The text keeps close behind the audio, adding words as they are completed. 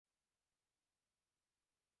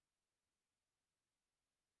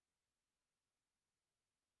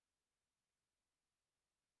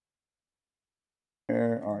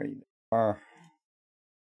Where are you?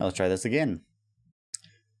 Let's try this again.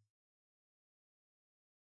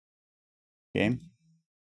 Game.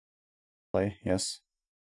 Play, yes.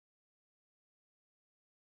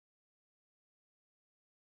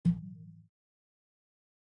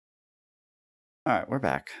 Alright, we're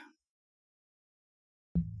back.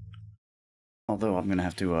 Although I'm gonna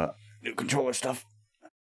have to do controller stuff.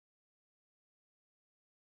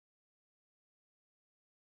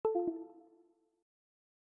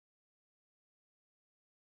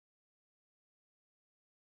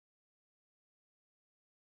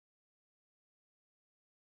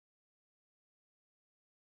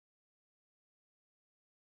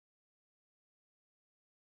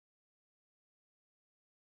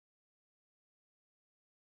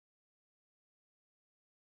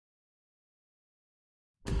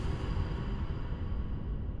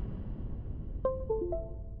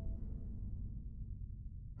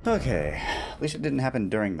 Okay, at least it didn't happen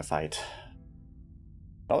during the fight.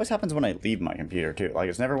 It always happens when I leave my computer too. Like,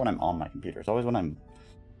 it's never when I'm on my computer. It's always when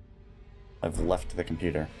I've left the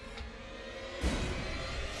computer.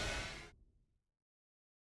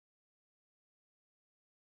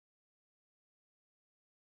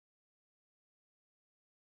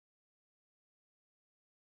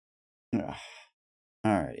 Ugh.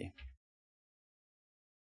 Alrighty.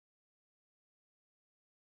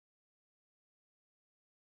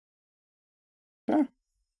 Sure.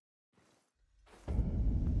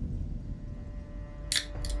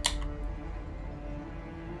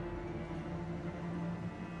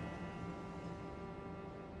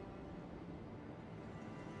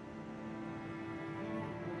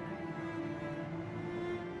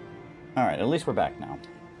 Alright, at least we're back now.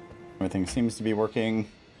 Everything seems to be working.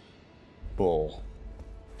 Cool.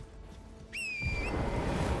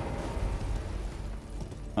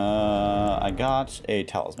 I got a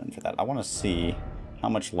talisman for that. I want to see how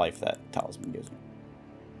much life that talisman gives me.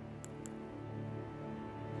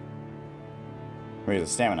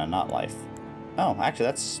 Raises stamina, not life. Oh, actually,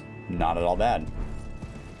 that's not at all bad.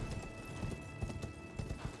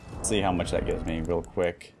 Let's see how much that gives me real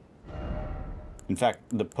quick. In fact,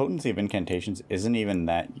 the potency of incantations isn't even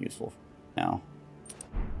that useful now.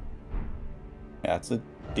 Yeah, it's a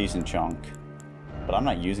decent chunk. But I'm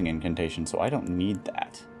not using incantation, so I don't need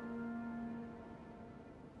that.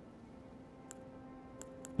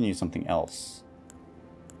 I can use something else.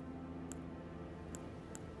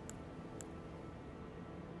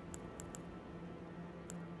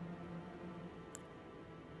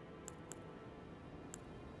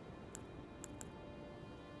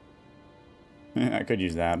 I could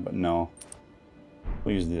use that, but no.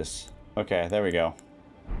 We'll use this. Okay, there we go.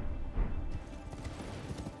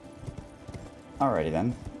 Alrighty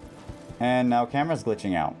then. And now camera's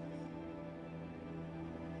glitching out.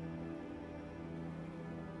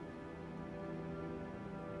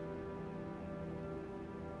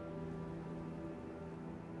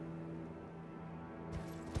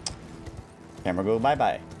 Camera go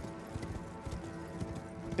bye-bye.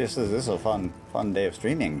 This is a fun day of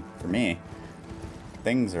streaming for me.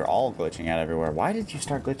 Things are all glitching out everywhere. Why did you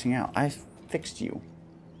start glitching out? I fixed you,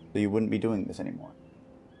 so you wouldn't be doing this anymore.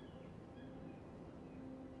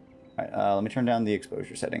 Alright, let me turn down the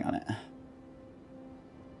exposure setting on it.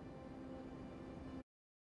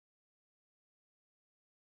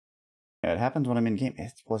 Yeah, it happens when I'm in game.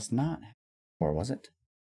 It was not. Or was it?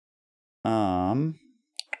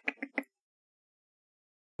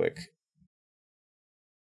 Quick.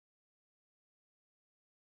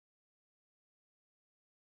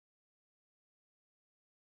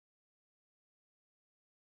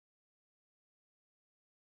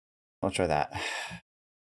 I'll try that.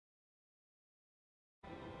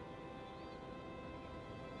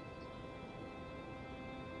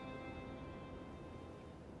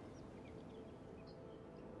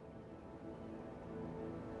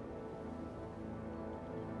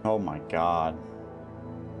 Oh my god.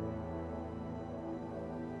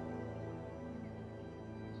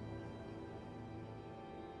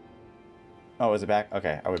 Oh, is it back?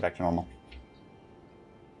 Okay, are we back to normal?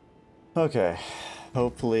 Okay.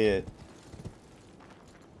 Hopefully it...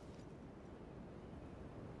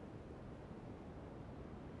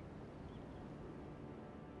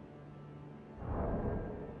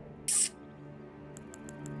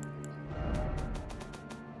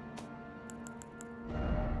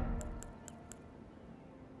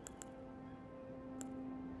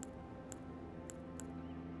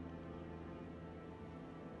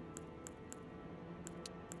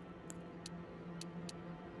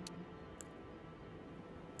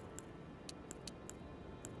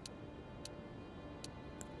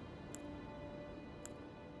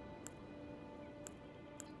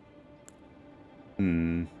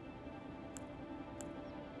 Hmm.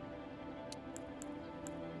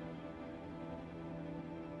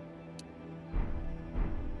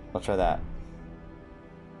 I'll try that.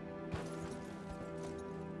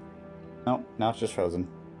 Nope, now it's just frozen.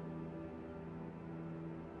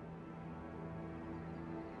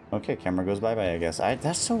 Okay, camera goes bye-bye, I guess.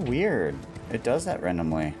 That's so weird. It does that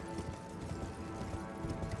randomly.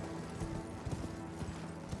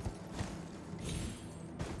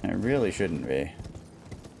 It really shouldn't be.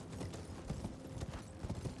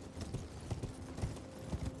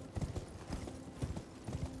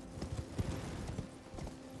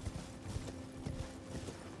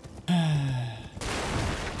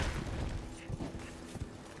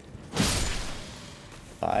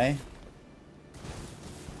 Bye.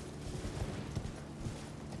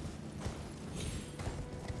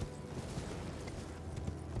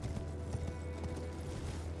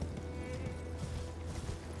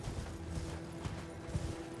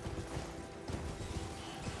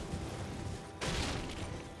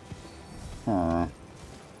 Huh.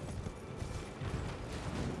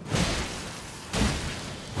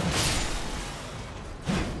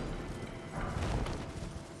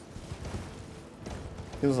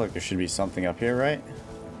 Feels like there should be something up here, right?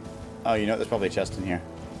 Oh, you know, there's probably a chest in here.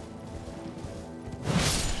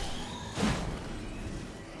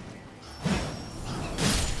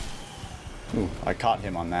 Ooh, I caught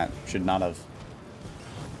him on that. Should not have.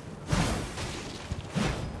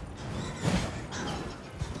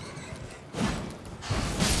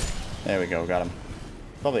 There we go, got him.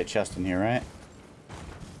 Probably a chest in here, right?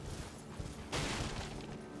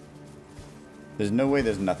 There's no way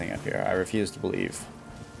there's nothing up here. I refuse to believe.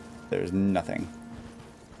 There's nothing.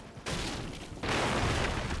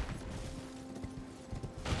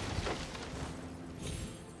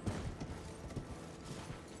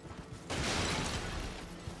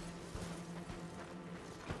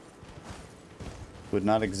 Would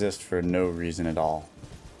not exist for no reason at all.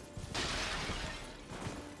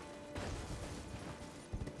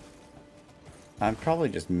 I'm probably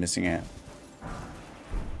just missing it. I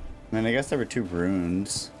mean, I guess there were 2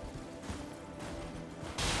 runes.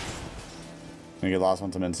 I'm gonna get lost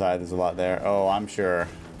once I'm inside. There's a lot there. Oh, I'm sure.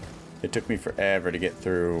 It took me forever to get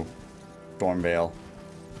through Stormvale.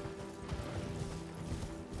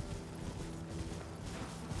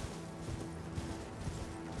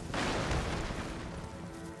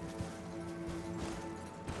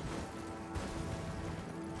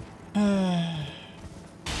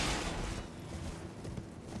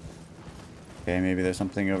 Okay, maybe there's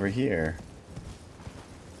something over here.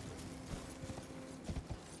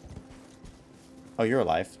 Oh, you're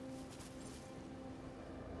alive.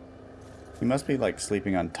 You must be, like,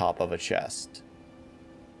 sleeping on top of a chest.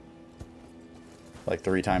 Like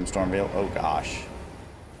 3 times Stormvale? Oh, gosh.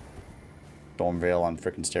 Stormvale on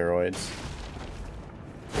frickin' steroids.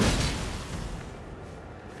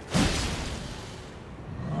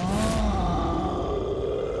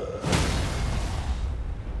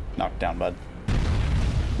 Knocked down, bud.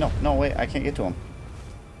 No, no, wait, I can't get to him.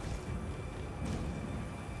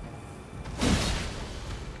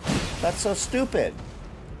 That's so stupid.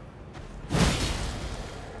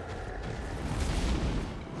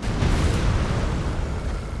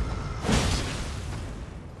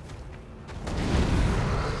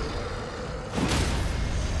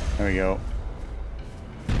 There we go.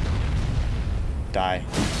 Die.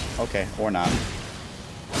 Okay, or not.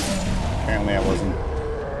 Apparently I wasn't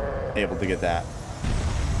able to get that.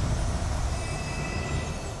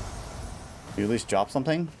 You at least drop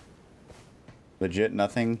something? Legit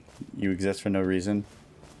nothing? You exist for no reason?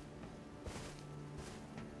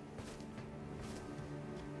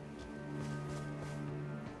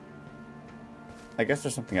 I guess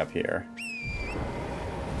there's something up here.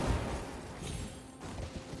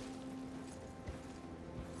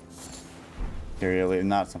 Really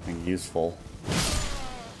not something useful.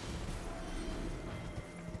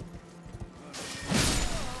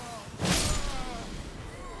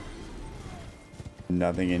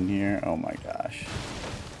 Nothing in here? Oh my gosh.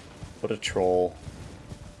 What a troll.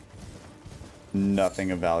 Nothing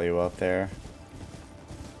of value up there.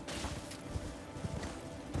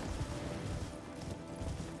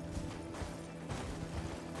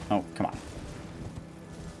 Oh, come on.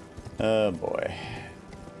 Oh boy.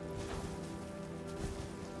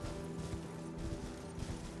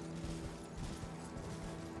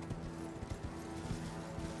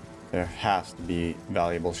 There has to be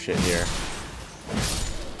valuable shit here.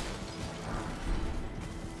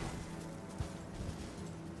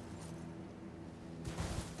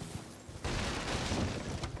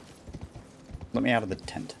 Let me out of the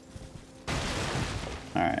tent.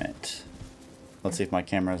 Alright. Let's see if my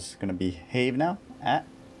camera's gonna behave now.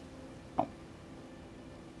 Oh.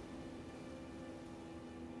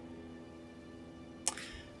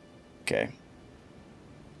 Okay.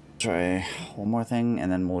 Try one more thing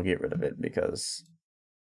and then we'll get rid of it because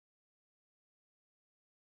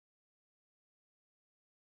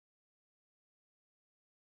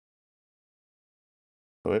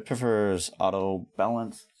so it prefers auto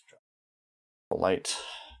balance. Light.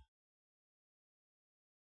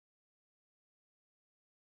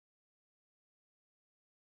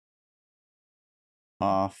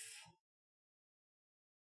 Off.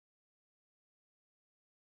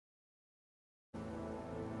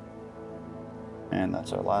 And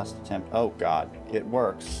that's our last attempt. Oh god, it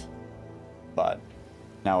works. But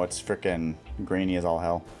now it's frickin' grainy as all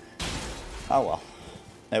hell. Oh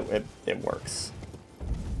well. It works.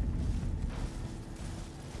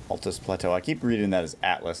 Altus Plateau. I keep reading that as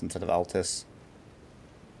Atlas instead of Altus.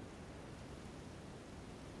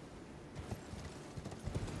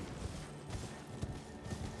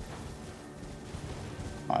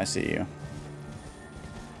 Oh, I see you.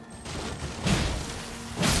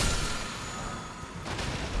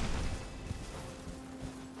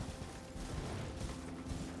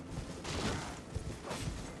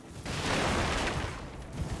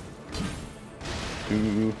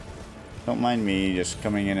 Ooh. Don't mind me just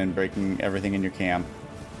coming in and breaking everything in your camp.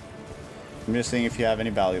 I'm just seeing if you have any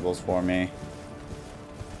valuables for me.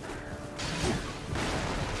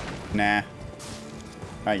 Nah.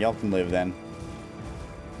 Alright, y'all can live then.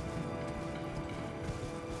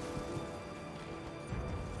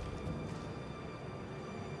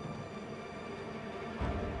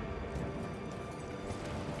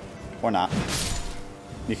 Or not.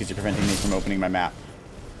 Because you're preventing me from opening my map.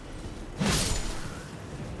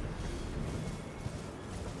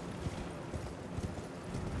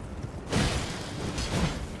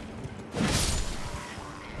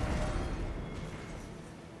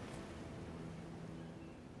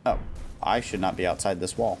 Oh, I should not be outside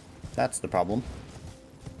this wall. That's the problem.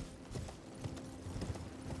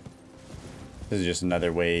 This is just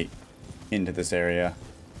another way into this area.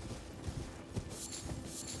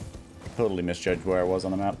 Totally misjudged where I was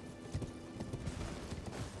on the map.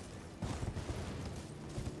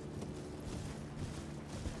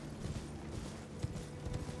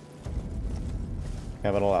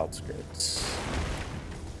 Capital outskirts.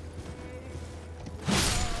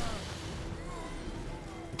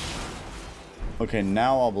 Okay,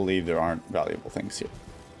 now I'll believe there aren't valuable things here.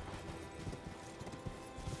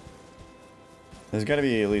 There's got to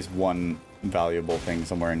be at least one valuable thing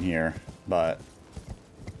somewhere in here, but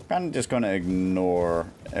I'm kind of just going to ignore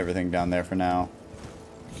everything down there for now.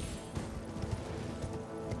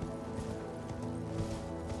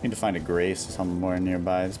 Need to find a grace somewhere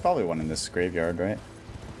nearby. There's probably one in this graveyard, right?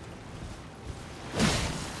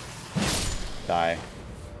 Die.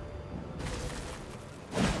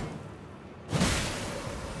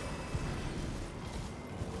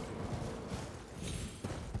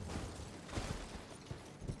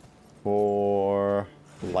 For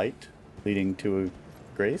light leading to a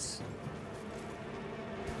grace.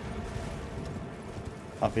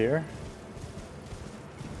 Up here.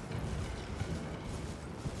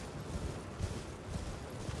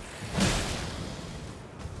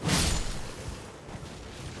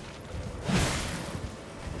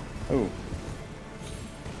 Oh.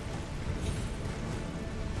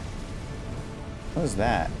 What was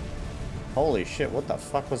that? Holy shit, what the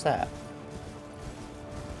fuck was that?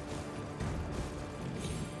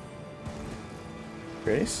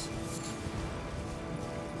 Grace?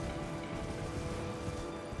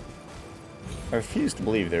 I refuse to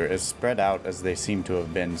believe they're as spread out as they seem to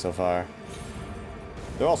have been so far.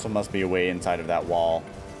 There also must be a way inside of that wall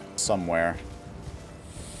somewhere.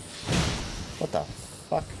 What the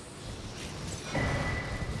fuck?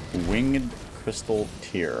 Winged crystal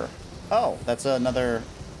tear. Oh, that's another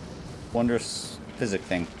wondrous physic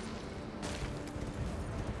thing.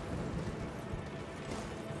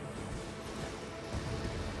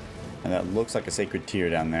 And that looks like a sacred tear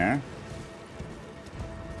down there.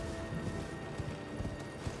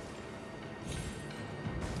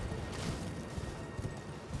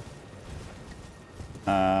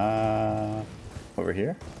 Over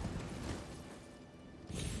here.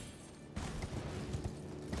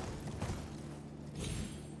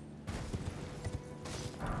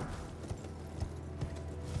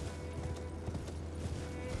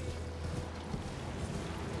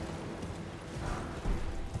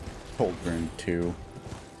 Cold burn 2.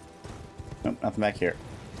 Nope, nothing back here.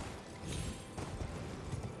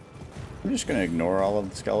 I'm just gonna ignore all of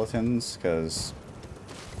the skeletons because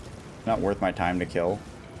it's not worth my time to kill.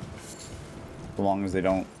 As long as they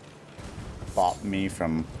don't bop me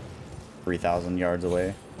from 3,000 yards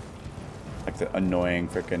away. Like the annoying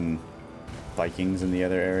frickin' Vikings in the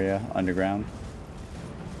other area, underground.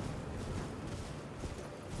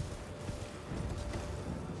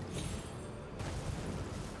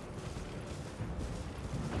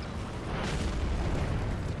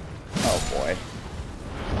 Oh boy.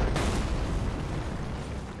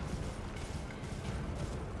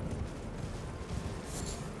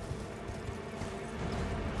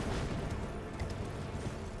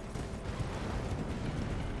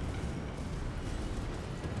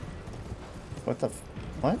 What the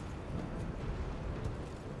what?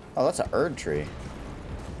 Oh, that's a Erd tree.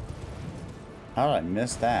 How did I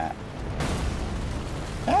miss that?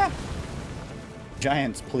 Ah!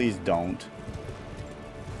 Giants, please don't.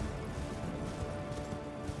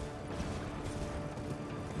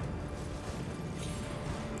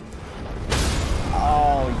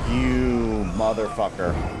 Oh, you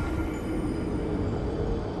motherfucker.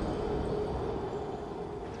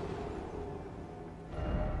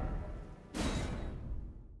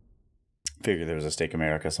 Figured there was a Stake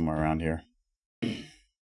America somewhere around here.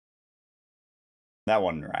 That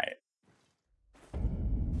wasn't right.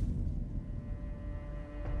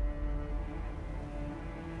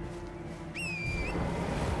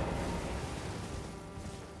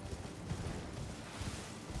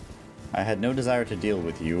 I had no desire to deal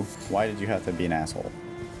with you. Why did you have to be an asshole?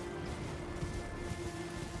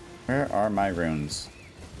 Where are my runes?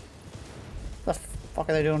 What the fuck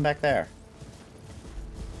are they doing back there?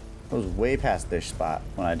 I was way past this spot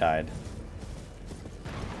when I died.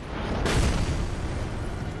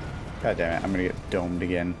 God damn it, I'm gonna get domed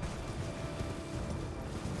again.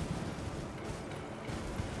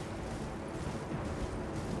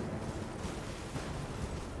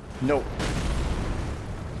 Nope.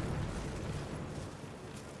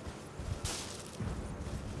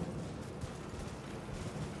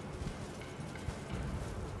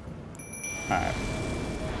 Alright.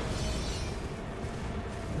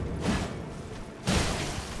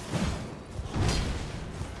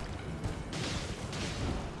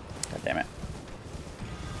 God damn it.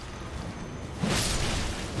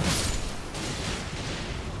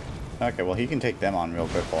 Okay, well he can take them on real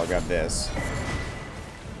quick while I grab this.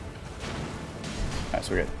 Alright,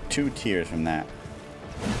 so we got 2 tiers from that.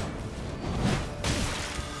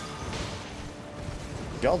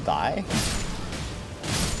 Did y'all die?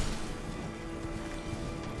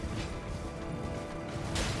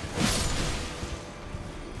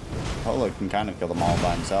 Oh look, can kind of kill them all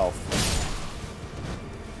by himself.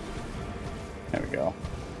 There we go.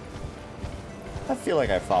 I feel like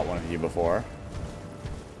I fought one of you before.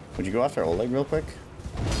 Would you go after Oleg real quick?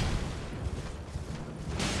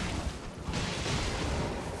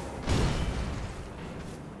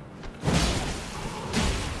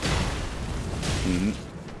 Mm-hmm.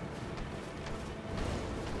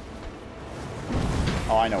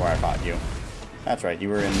 Oh, I know where I fought you. That's right, you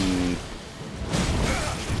were in...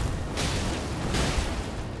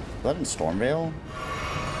 Was that in Stormvale?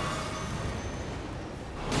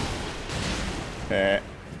 I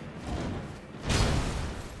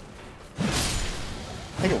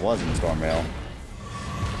think it was in Stormvale.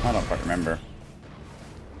 I don't quite remember.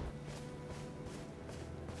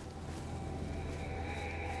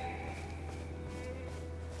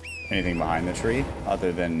 Anything behind the tree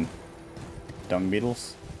other than dung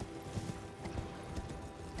beetles?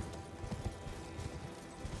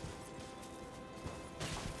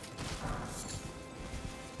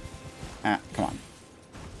 Ah, come on.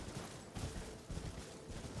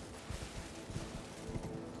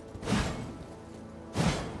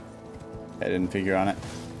 I didn't figure on it.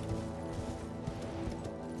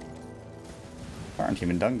 There aren't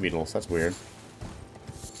even dung beetles, that's weird.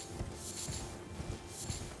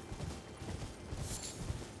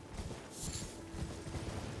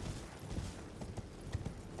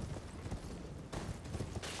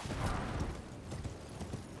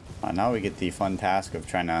 Now we get the fun task of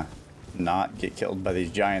trying to not get killed by these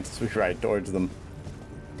giants as we ride towards them.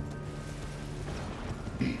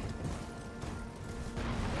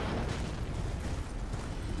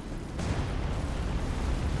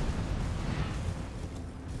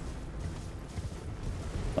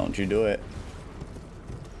 Don't you do it.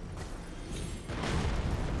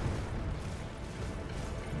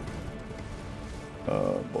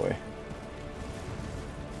 Oh boy.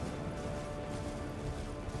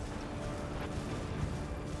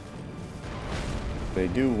 They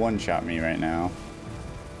do one-shot me right now.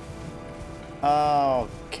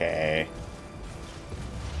 Okay.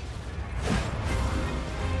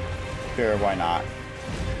 Sure, why not?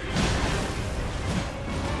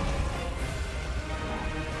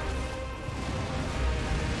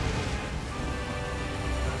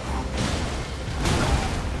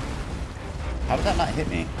 How did that not hit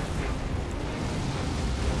me?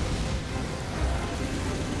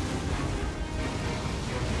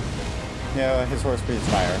 Yeah, his horse breathes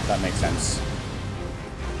fire. That makes sense.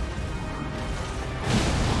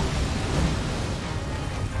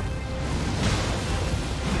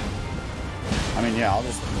 I mean, yeah, I'll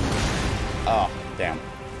just... Oh, damn.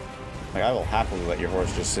 Like, I will happily let your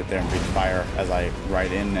horse just sit there and breathe fire as I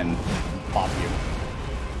ride in and pop you.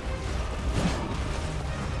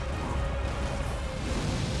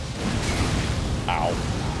 Ow.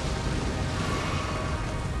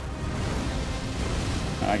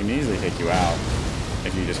 I can easily take you out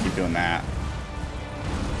if you just keep doing that.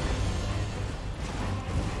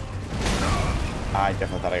 I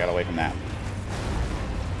definitely thought I got away from that.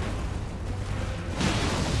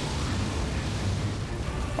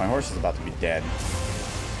 My horse is about to be dead.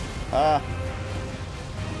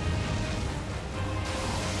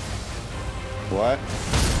 What?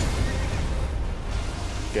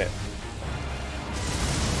 Get.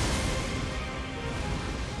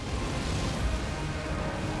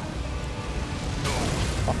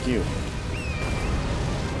 Fuck you.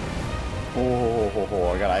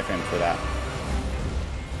 Oh, I got iframed for that.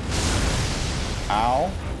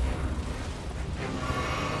 Ow.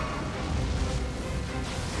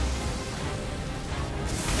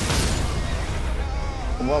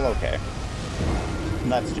 Well, okay.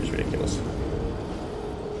 That's just ridiculous.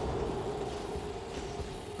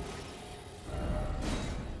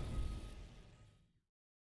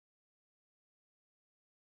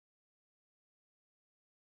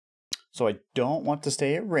 So I don't want to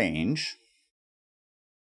stay at range.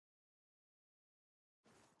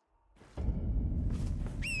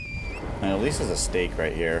 And at least there's a stake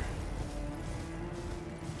right here.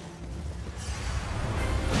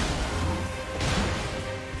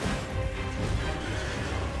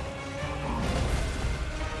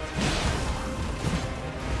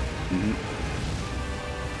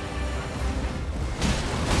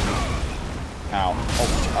 Ow.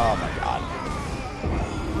 Oh my god.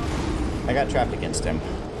 I got trapped against him.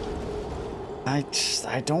 I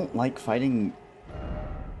don't like fighting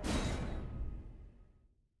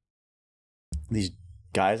these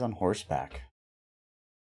guys on horseback.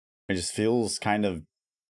 It just feels kind of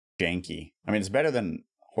janky. I mean, it's better than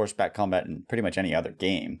horseback combat in pretty much any other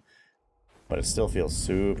game, but it still feels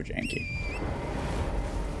super janky.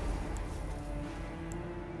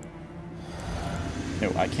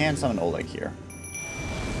 No, I can summon Oleg here.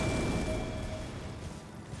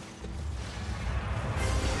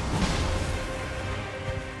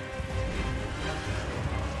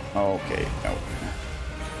 Okay, no.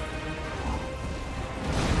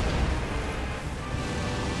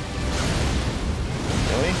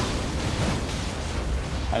 Really?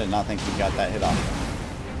 I did not think he got that hit off.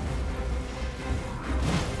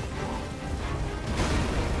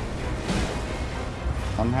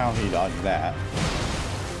 Somehow he dodged that.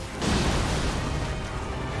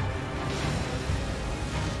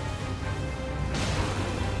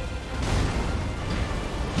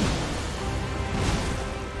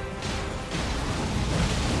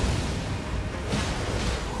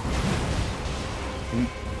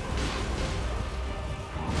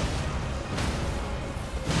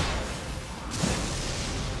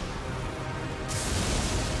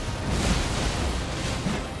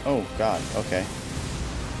 Oh god, okay.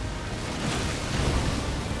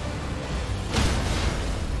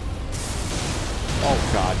 Oh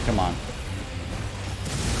god, come on.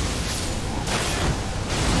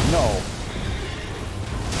 No.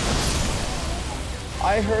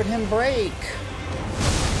 I heard him break.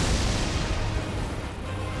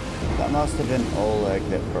 That must have been Oleg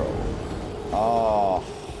that broke. Oh.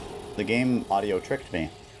 The game audio tricked me.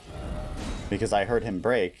 Because I heard him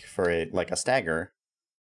break for a stagger.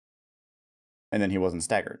 And then he wasn't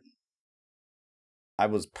staggered. I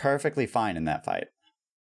was perfectly fine in that fight.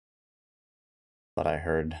 But I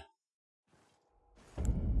heard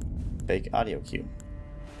fake audio cue.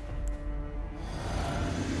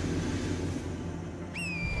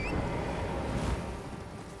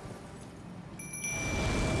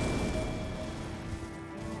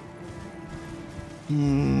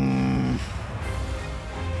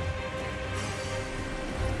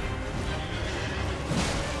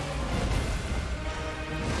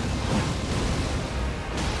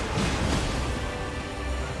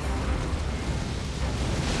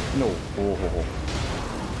 No. Oh.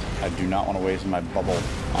 I do not want to waste my bubble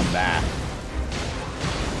on that.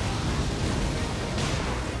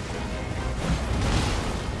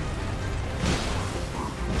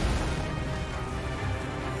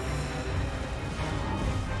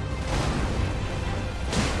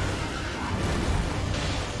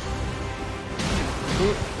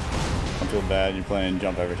 bad. You plan and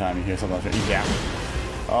jump every time you hear something. Yeah.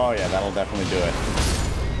 Oh yeah, that'll definitely do it.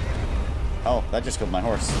 Oh, that just killed my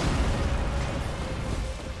horse.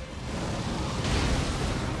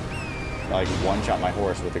 Like one-shot my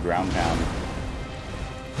horse with a ground pound.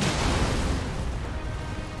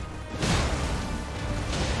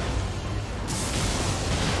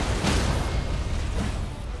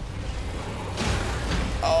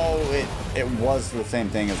 Oh, it was the same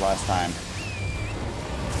thing as last time.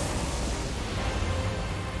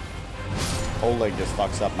 Oleg just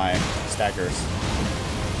fucks up my staggers.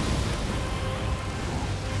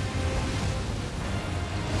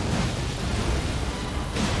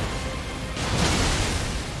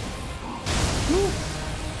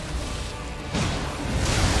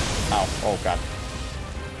 Ow. Oh, God.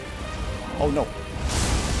 Oh, no.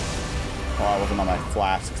 Oh, I wasn't on my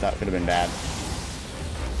flasks. That could have been bad.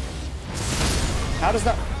 How does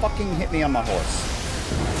that fucking hit me on my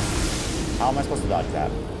horse? How am I supposed to dodge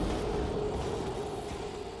that?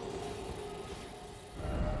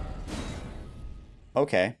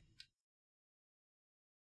 Okay.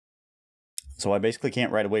 So I basically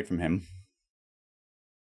can't ride away from him.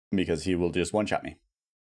 Because he will just one-shot me.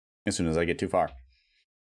 As soon as I get too far.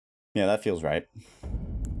 Yeah, that feels right.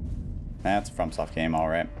 That's a FromSoft game,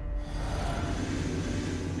 alright.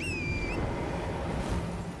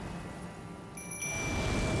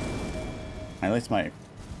 At least my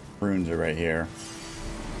runes are right here.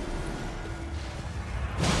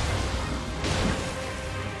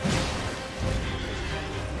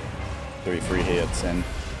 Three free hits and...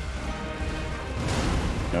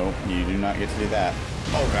 Nope, you do not get to do that.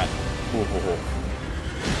 Oh god. Whoa, whoa, whoa.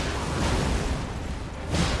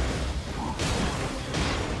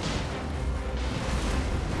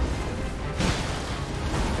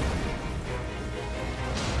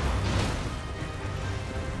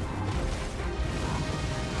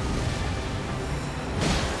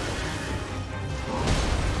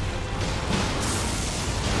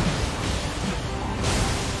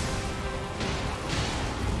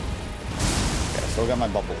 Still got my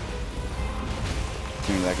bubble.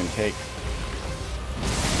 Means I can take.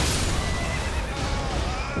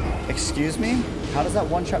 Excuse me? How does that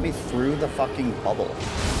one-shot me through the fucking bubble?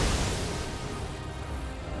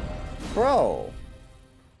 Bro!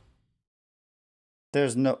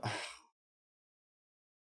 There's no...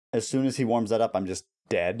 As soon as he warms that up, I'm just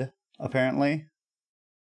dead, apparently.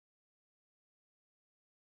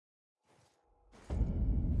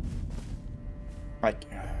 Right.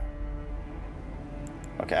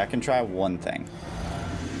 Okay, I can try one thing.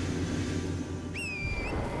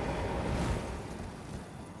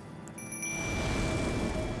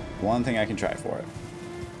 One thing I can try for it.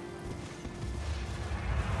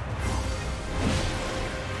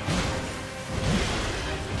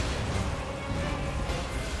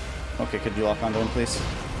 Okay, could you lock onto him, please?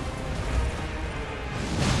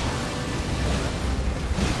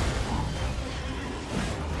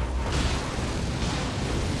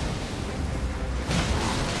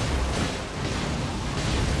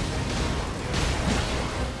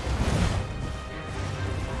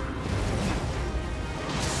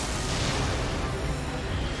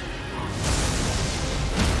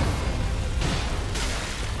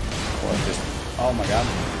 Oh my god,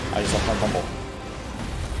 I just lost my bumble.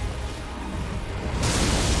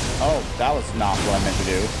 Oh, that was not what I meant to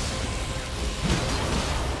do.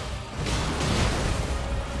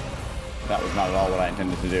 That was not at all what I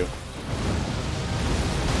intended to do.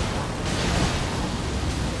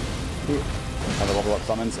 Ooh. Have a level up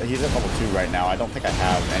summons. He's at level 2 right now. I don't think I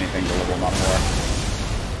have anything to level him up more.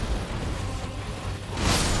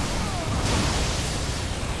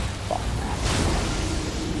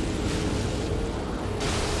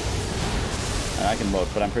 I can look,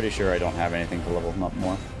 but I'm pretty sure I don't have anything to level him up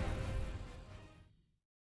more.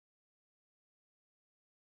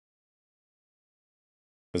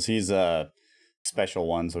 Because he's a special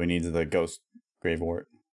one, so he needs the Ghost Gravewort.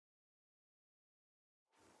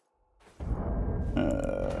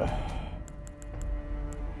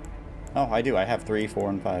 Oh, I do. I have 3, 4,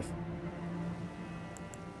 and 5.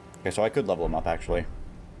 Okay, so I could level him up, actually.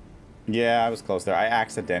 Yeah, I was close there. I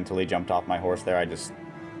accidentally jumped off my horse there. I just...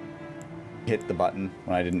 hit the button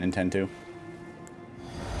when I didn't intend to.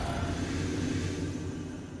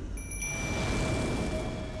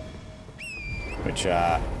 Which,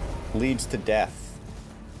 leads to death.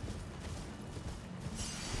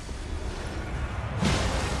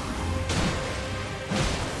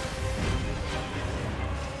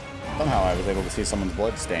 Somehow I was able to see someone's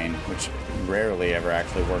blood stain, which rarely ever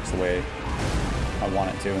actually works the way I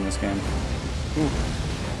want it to in this game. Ooh.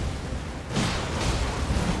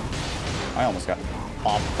 I almost got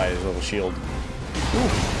popped by his little shield. Ooh.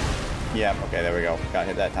 Yeah, okay, there we go. Got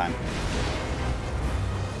hit that time.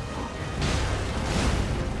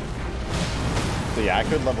 So yeah, I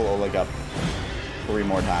could level Oleg up 3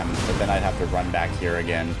 more times, but then I'd have to run back here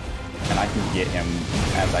again. And I can get him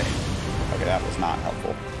as I... Okay, that was not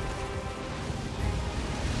helpful.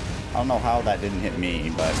 I don't know how that didn't hit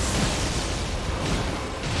me, but...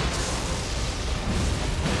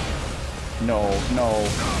 No, no.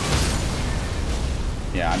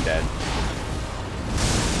 Yeah, I'm dead.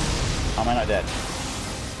 How am I not dead?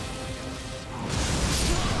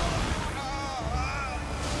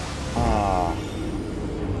 Ah.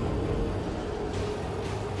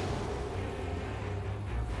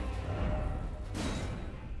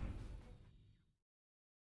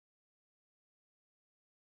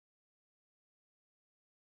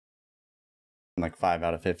 Like 5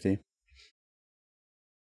 out of 50.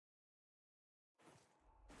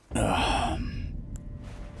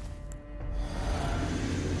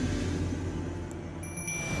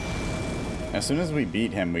 As soon as we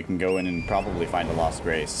beat him, we can go in and probably find a lost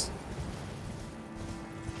grace.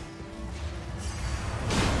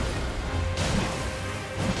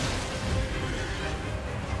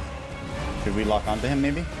 Should we lock onto him,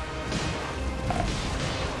 maybe? Alright.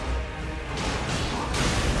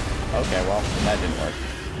 Okay, well, that didn't work.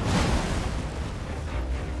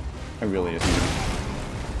 I really just need to...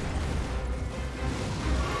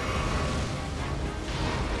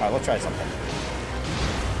 Alright, let's try something.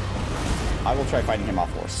 I will try fighting him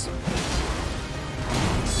off horse.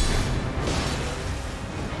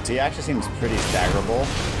 So he actually seems pretty staggerable.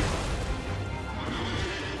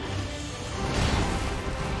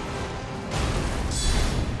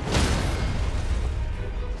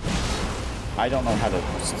 I don't know how to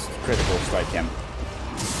critical strike him.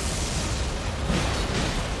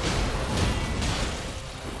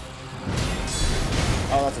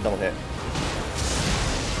 Oh, that's a double hit.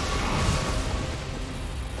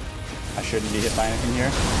 I shouldn't be hit by anything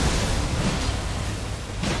here.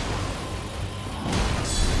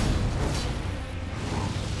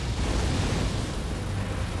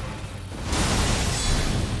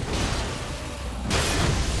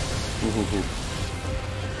 Ooh.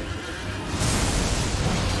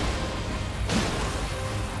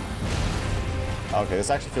 Okay, this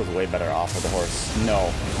actually feels way better off with the horse.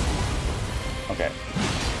 No. Okay.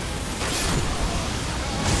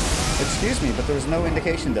 Excuse me, but there was no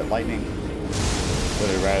indication that lightning...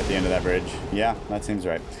 Literally right at the end of that bridge. Yeah, that seems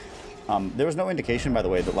right. There was no indication, by the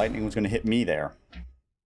way, that lightning was going to hit me there.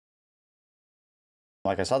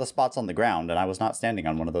 Like, I saw the spots on the ground, and I was not standing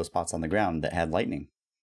on one of those spots on the ground that had lightning.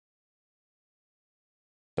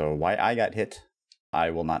 So why I got hit, I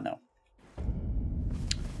will not know.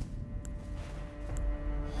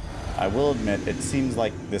 I will admit, it seems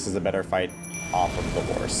like this is a better fight off of the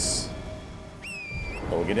horse.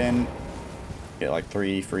 So we'll get in, get like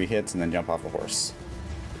 3 free hits, and then jump off the horse.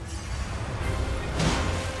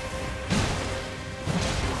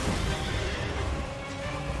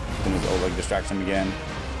 As soon as Oleg distracts him again.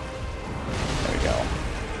 There we go.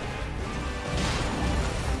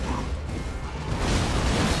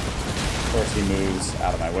 Of course he moves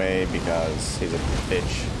out of my way because he's a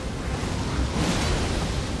bitch.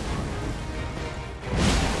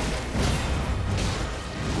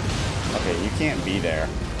 Okay, you can't be there.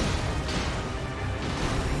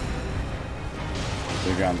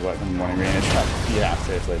 The ground's wet from the morning rain. Yeah,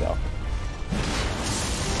 seriously though.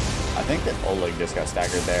 I think that Oleg just got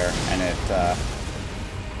staggered there, and it,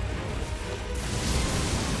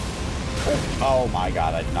 oh my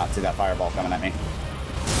god, I did not see that fireball coming at me.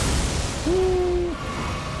 Woo.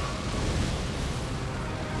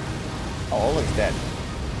 Oh, Oleg's dead.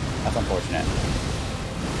 That's unfortunate.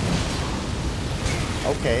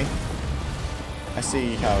 Okay. I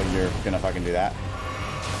see how you're gonna fucking do that.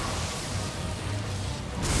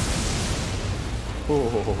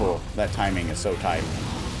 Ooh, that timing is so tight.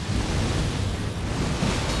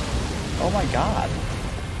 Oh my god.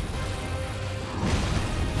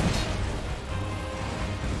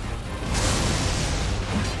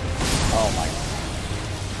 Oh my.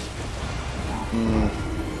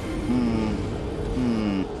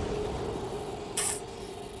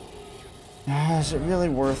 Is it really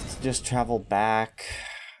worth to just travel back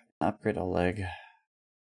and upgrade a leg?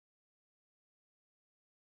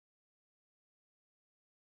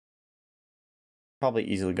 Probably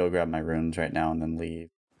easily go grab my runes right now and then leave.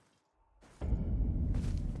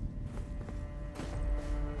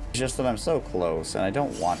 It's just that I'm so close and I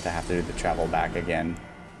don't want to have to do the travel back again.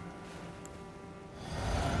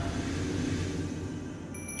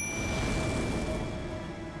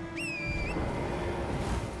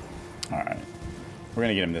 Alright. We're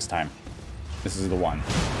gonna get him this time. This is the one.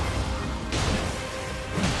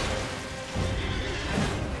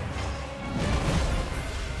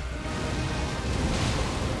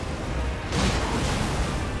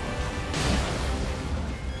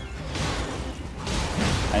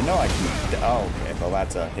 I know I can... Oh, okay. Well,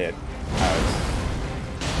 that's a hit.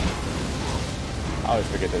 I always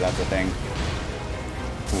forget that that's a thing.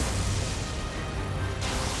 Ooh.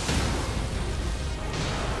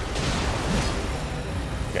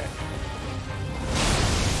 Okay.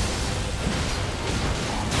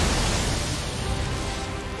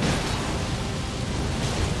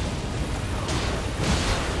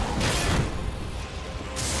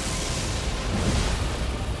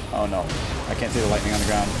 Oh no. I can't see the lightning on the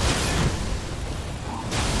ground.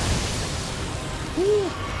 Woo.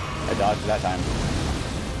 I dodged that time.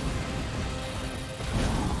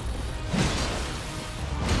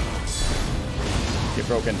 Get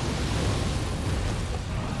broken.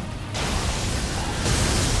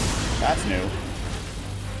 That's new.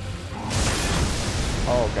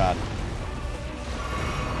 Oh god.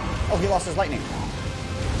 Oh, he lost his lightning.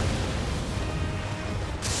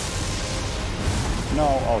 No.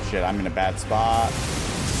 Oh shit, I'm in a bad spot.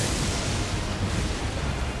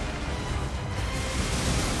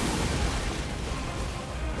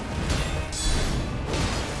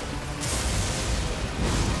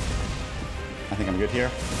 I think I'm good here.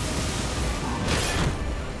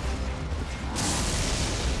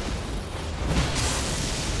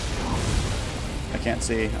 I can't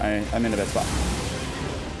see. I'm in a bad spot.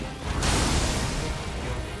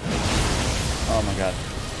 Oh my god.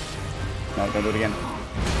 No, don't do it again.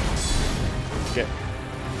 Okay.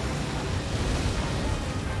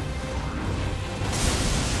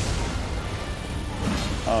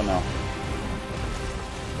 Oh no.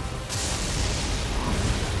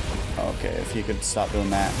 Okay, if you could stop doing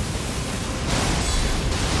that.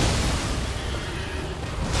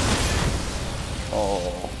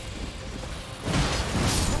 Oh.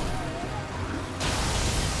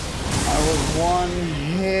 I was one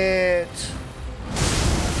hit.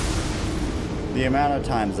 The amount of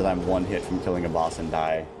times that I'm one hit from killing a boss and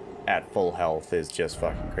die at full health is just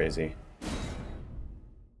fucking crazy.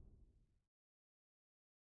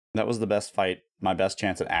 That was the best fight, my best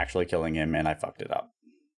chance at actually killing him, and I fucked it up.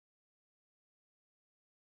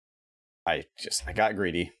 I got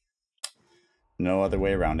greedy. No other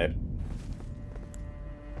way around it.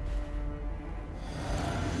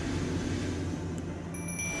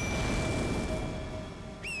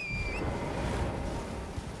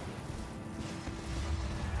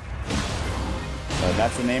 So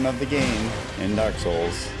that's the name of the game in Dark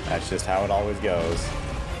Souls. That's just how it always goes.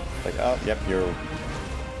 Like, oh, yep, you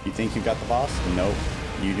think you got the boss? Nope,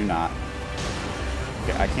 you do not.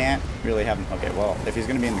 Okay, I can't really have him. Okay, well, if he's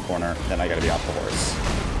gonna be in the corner, then I gotta be off the horse.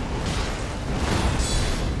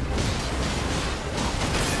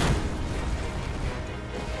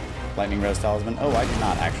 Lightning Res Talisman. Oh, I do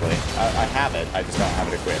not actually. I have it. I just don't have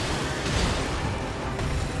it equipped.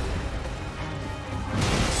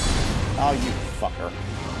 Oh, you fucker.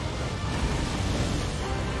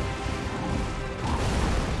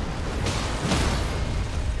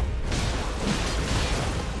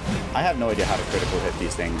 I have no idea how to critical hit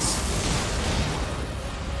these things.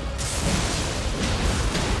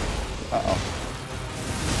 Uh-oh.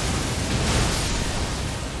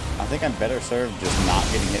 I think I'm better served just not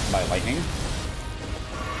getting hit by lightning.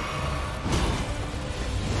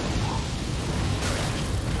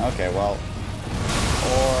 Okay, well...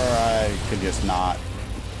 Or I could just not...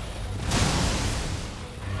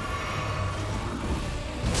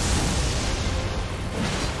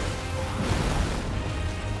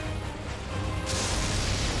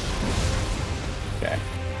 Okay.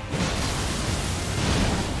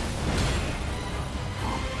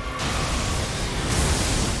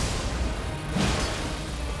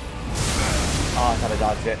 Oh, I thought I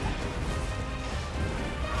dodged it.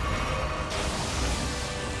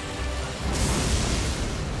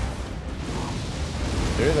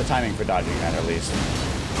 There is a timing for dodging that, at least.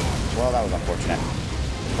 Well, that was unfortunate.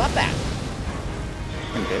 Stop that!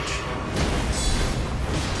 Fucking bitch.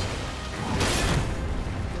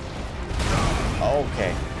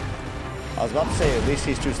 Okay. I was about to say, at least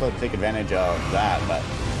he's too slow to take advantage of that, but...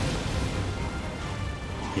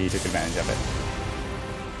 he took advantage of it.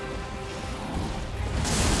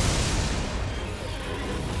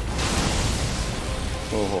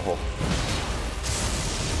 Oh, ho, ho.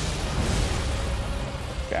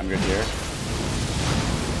 Okay, I'm good here.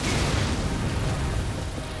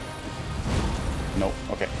 Nope.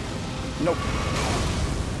 Okay. Nope.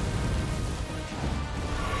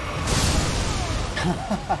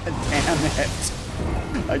 Damn it.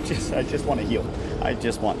 I just want to heal. I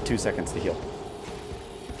just want 2 seconds to heal.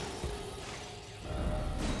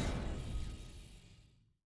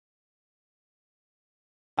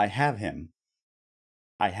 I have him.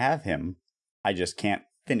 I have him. I just can't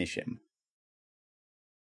finish him.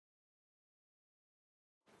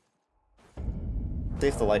 See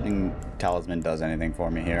if the lightning talisman does anything for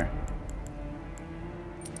me here.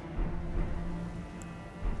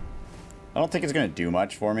 I don't think it's going to do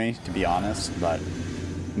much for me, to be honest, but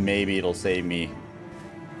maybe it'll save me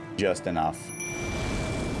just enough.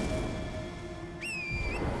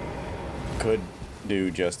 Could do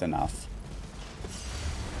just enough.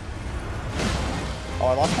 Oh,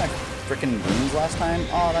 I lost my freaking runes last time?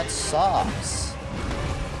 Oh, that sucks.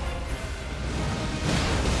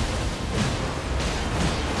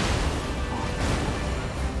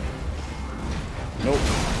 Nope.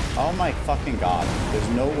 Oh my fucking god. There's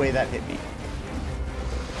no way that hit me.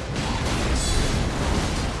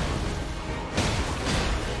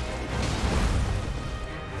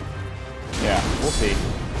 Yeah, we'll see.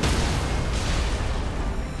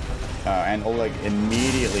 And Oleg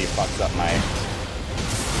immediately fucks up my...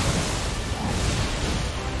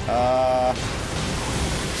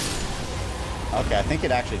 Okay, I think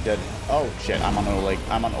it actually did. Oh shit, I'm on Oleg.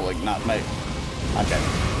 I'm on Oleg, not my... Okay.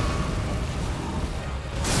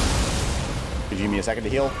 Could you give me a second to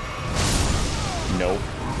heal? Nope.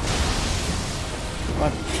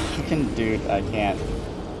 What? Fucking dude, I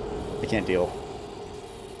can't deal.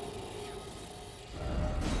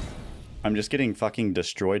 I'm just getting fucking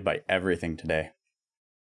destroyed by everything today.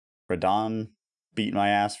 Radon beat my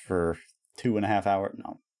ass for 2.5 hours.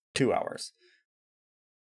 No, 2 hours.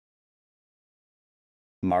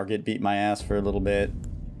 Margit beat my ass for a little bit.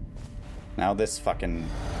 Now this fucking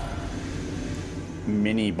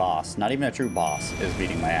mini boss, not even a true boss, is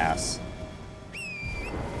beating my ass.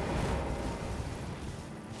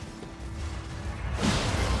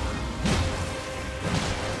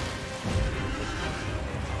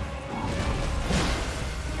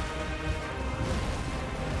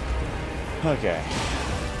 Okay.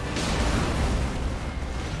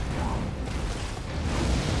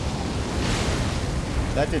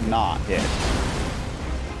 That did not hit.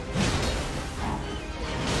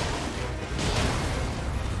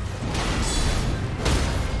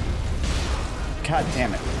 God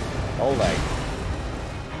damn it. Oleg.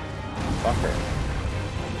 Fucker.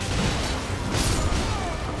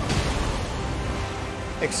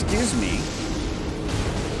 Excuse me.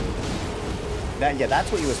 Yeah,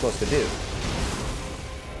 that's what you were supposed to do.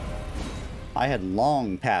 I had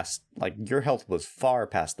long passed, like, your health was far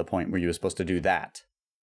past the point where you were supposed to do that.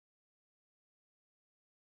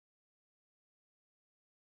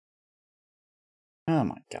 Oh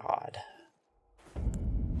my god.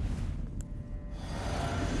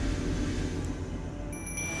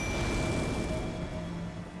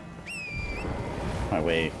 Oh,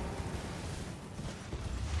 wait.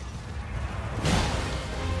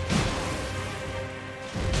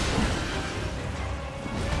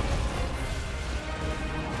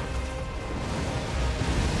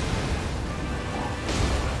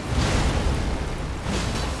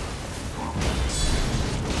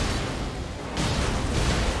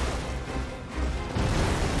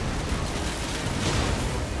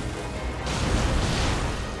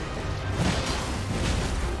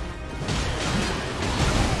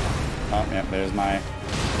 Yep, there's my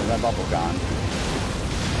bubble gone.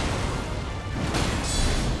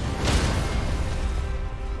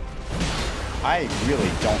 I really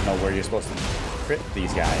don't know where you're supposed to crit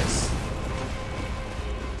these guys.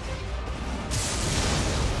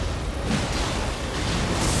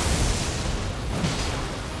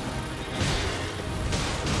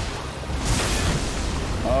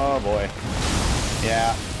 Oh boy.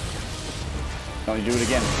 Yeah. Don't you do it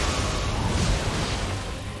again.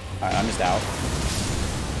 Alright, I'm just out.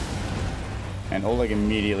 And Oleg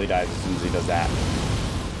immediately dies as soon as he does that.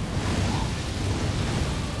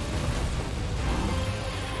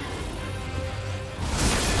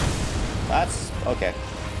 That's okay.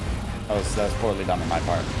 That was poorly done on my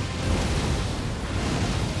part.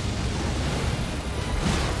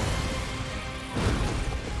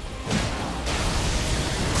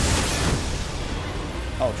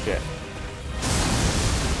 Oh shit.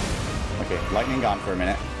 Okay, lightning gone for a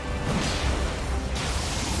minute.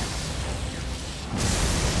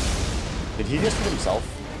 Did he just hit himself?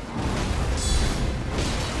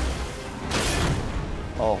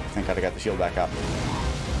 Oh, thank God I got the shield back up.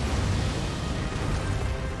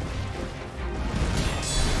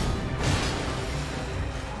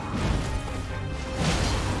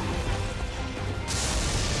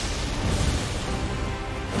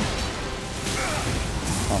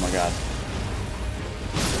 Oh god.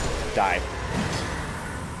 Die.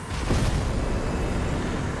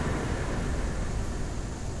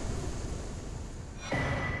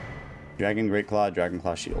 Dragon Great Claw, Dragon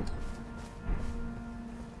Claw Shield.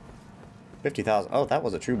 50,000. Oh, that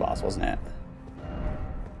was a true boss, wasn't it?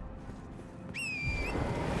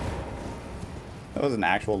 That was an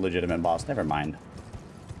actual legitimate boss. Never mind.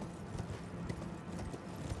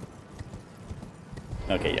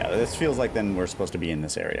 Okay, yeah, this feels like then we're supposed to be in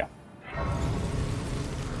this area.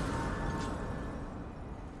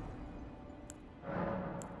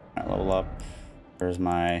 Alright, level up. Where's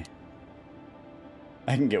my...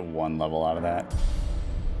 I can get 1 level out of that.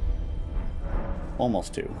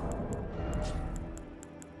 Almost 2.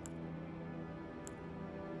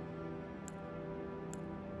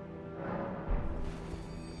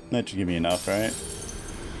 That should give me enough, right?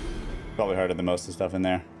 Probably harder than most of the stuff in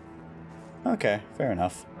there. Okay, fair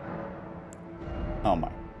enough. Oh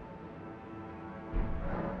my.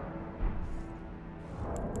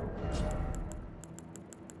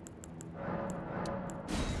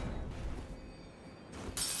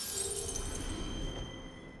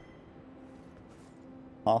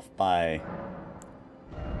 Off by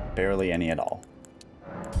barely any at all.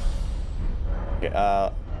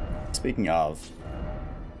 Okay, speaking of,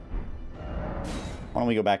 why don't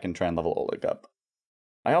we go back and try and level Oleg up?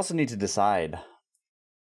 I also need to decide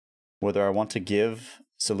whether I want to give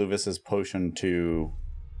Seluvis's potion to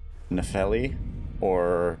Nefeli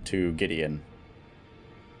or to Gideon.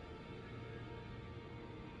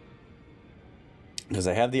 Because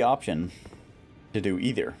I have the option to do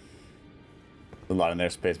either. A lot in there,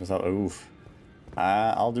 space myself. Oof.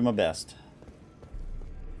 I'll do my best.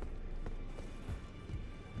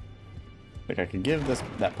 Like I could give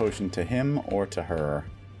that potion to him or to her.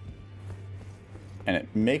 And it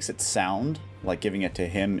makes it sound like giving it to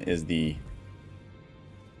him is the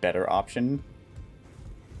better option.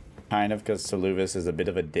 Kind of, because Seluvis is a bit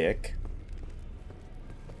of a dick.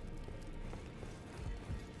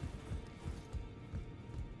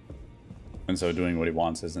 And so doing what he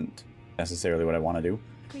wants isn't necessarily what I want to do.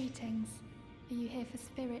 Greetings. Are you here for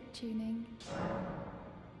spirit tuning?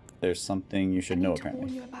 There's something you should know, apparently. I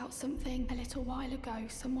need to warn you about something. A little while ago,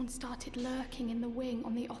 someone started lurking in the wing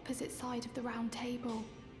on the opposite side of the round table.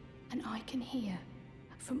 And I can hear,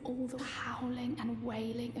 from all the howling and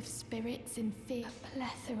wailing of spirits in fear, a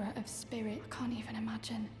plethora of spirit. I can't even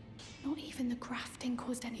imagine. Not even the grafting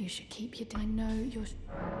caused any. You should keep your... I know you're...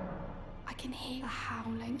 I can hear the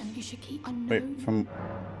howling and you should keep... I know... Wait, from...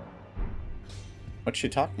 What's she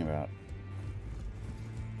talking about?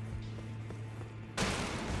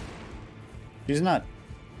 She's not,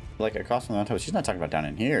 like, across from the mountain. She's not talking about down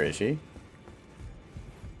in here, is she?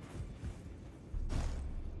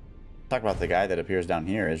 Talk about the guy that appears down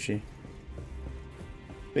here, is she?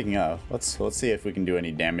 Speaking of, let's see if we can do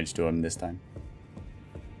any damage to him this time.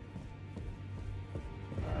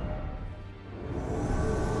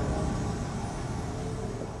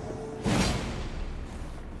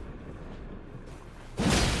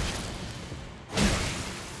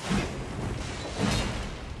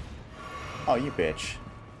 Oh, you bitch.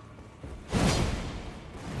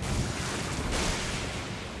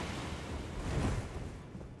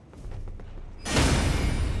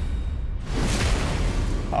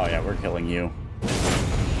 Oh yeah, we're killing you.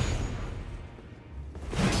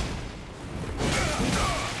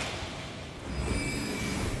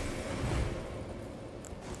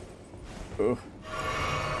 Ooh.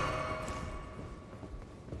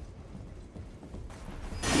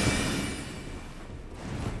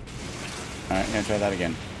 Alright, gonna try that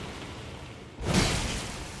again.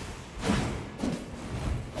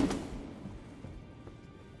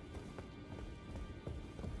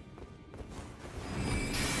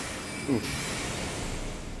 Ooh.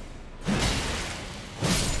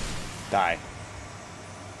 Die.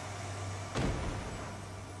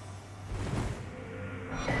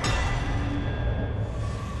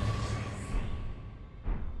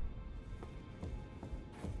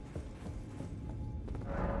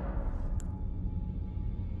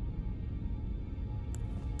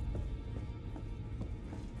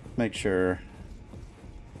 Make sure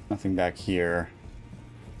nothing back here.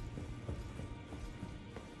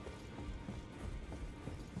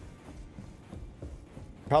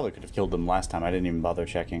 Probably could have killed them last time. I didn't even bother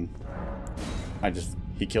checking.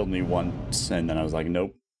 He killed me once and then I was like,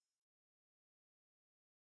 nope.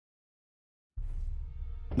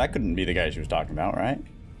 That couldn't be the guy she was talking about, right?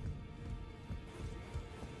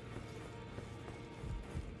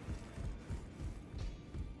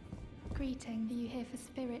 Greeting, are you here for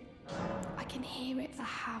spirit? I can hear it, the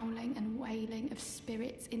howling and wailing of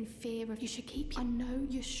spirits in fear of you. Should keep. I know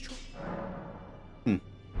you're strong.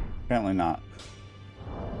 Apparently not.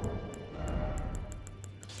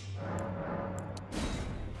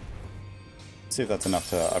 See if that's enough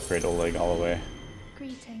to upgrade Oleg all the way.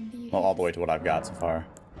 Greeting, are you Well, here all the way to what I've got so far.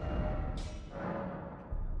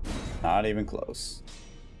 Not even close.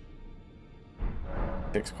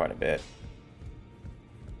 Takes quite a bit.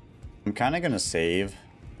 I'm kind of gonna save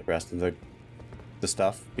the rest of the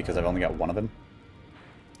stuff because I've only got one of them.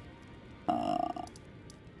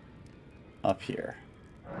 Up here.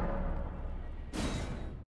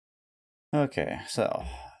 Okay, so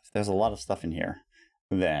if there's a lot of stuff in here,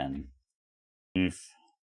 then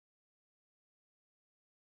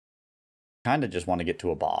kind of just want to get to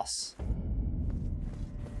a boss.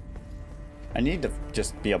 I need to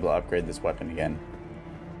just be able to upgrade this weapon again.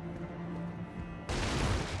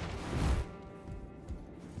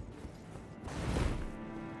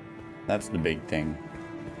 That's the big thing.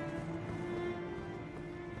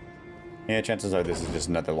 Yeah, chances are this is just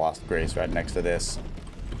another Lost Grace right next to this.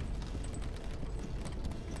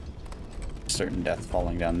 Certain death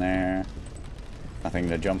falling down there. Nothing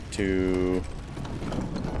to jump to.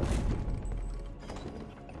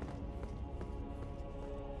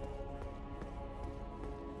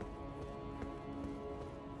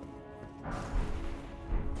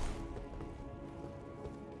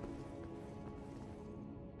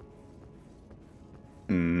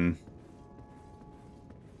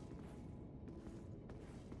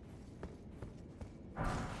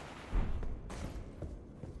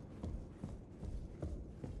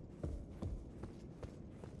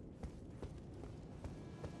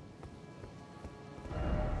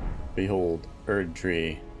 Behold, Erd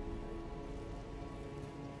Tree.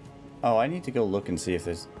 Oh, I need to go look and see if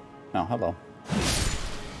there's... Oh, hello.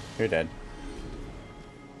 You're dead.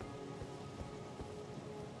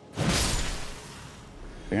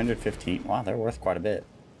 $315. Wow, they're worth quite a bit.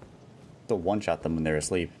 Still one-shot them when they're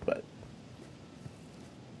asleep, but...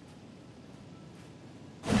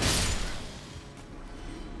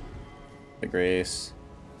 The Grace.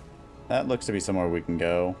 That looks to be somewhere we can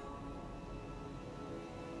go.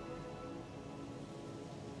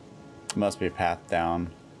 Must be a path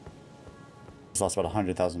down. It's lost about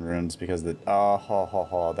 100,000 runes because the... Oh, ho, ho,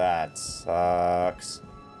 ho, that sucks.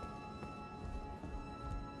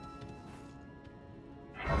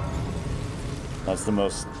 That's the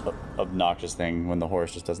most obnoxious thing when the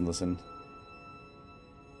horse just doesn't listen.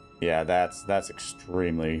 Yeah, that's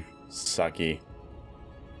extremely sucky.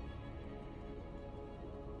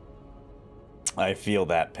 I feel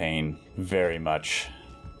that pain very much.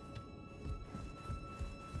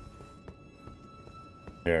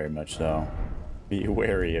 Very much so. Be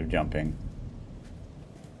wary of jumping.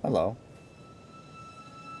 Hello.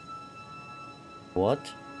 What?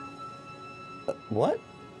 What?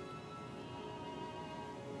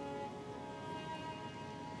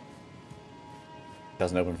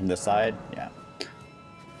 Doesn't open from this side? Yeah.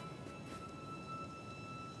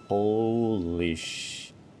 Holy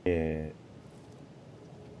shit.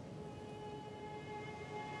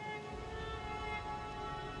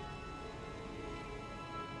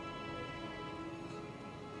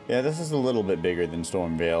 Yeah, this is a little bit bigger than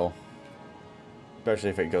Stormvale. Especially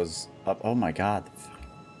if it goes up. Oh my god.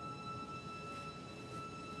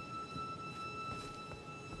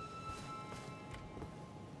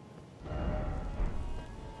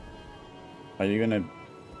 Are you gonna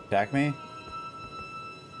attack me?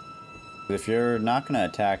 If you're not gonna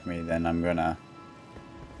attack me, then I'm gonna...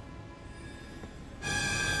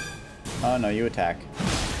 Oh no, you attack.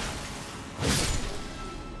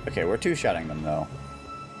 Okay, we're two-shotting them though.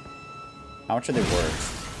 How much are they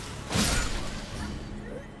worth?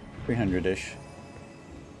 300-ish.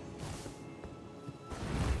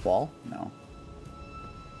 Wall? No.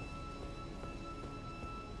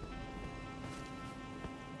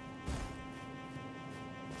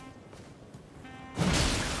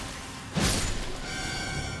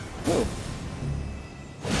 Ooh.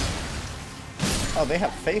 Oh, they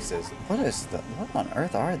have faces. What on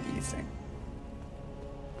earth are these things?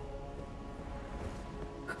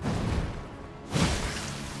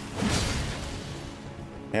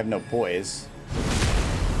 They have no poise,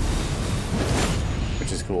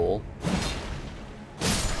 which is cool.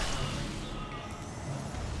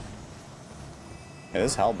 Yeah,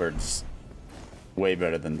 this halberd's way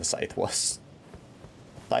better than the scythe was.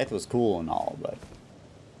 Scythe was cool and all, but...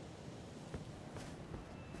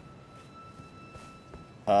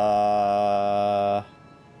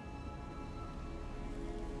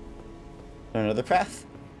 Another path?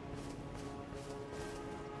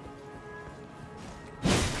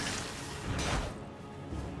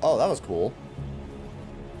 Oh, that was cool.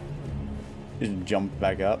 Just jumped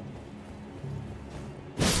back up.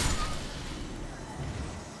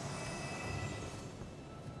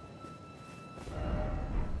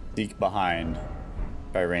 Seek behind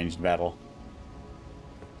by ranged battle.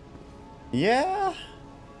 Yeah.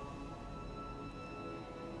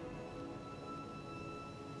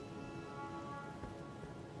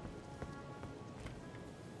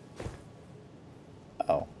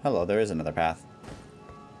 Oh, hello, there is another path.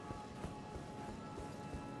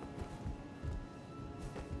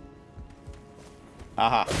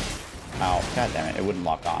 Aha. Ow, god damn it, it wouldn't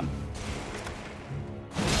lock on.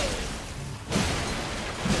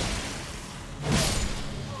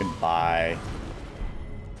 Goodbye.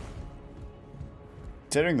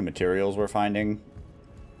 Considering the materials we're finding,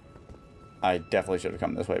 I definitely should have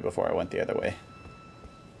come this way before I went the other way.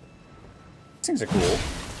 These things are cool.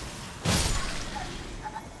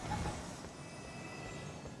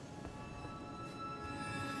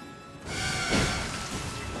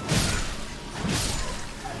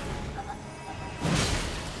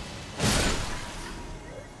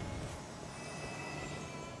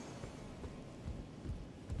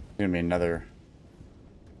 Gonna be another.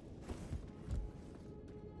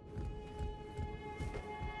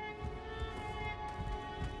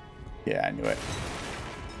 Yeah, I knew it.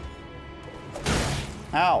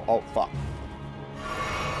 Ow! Oh, fuck.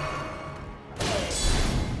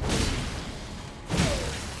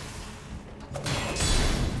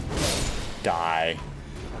 Die.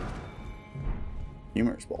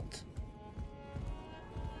 Humorous bolt.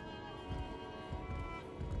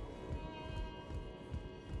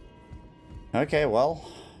 Okay, well.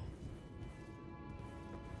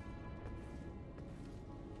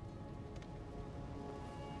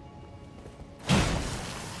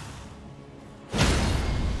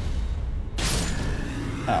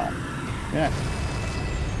 Oh. Yeah.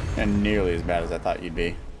 And nearly as bad as I thought you'd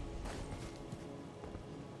be.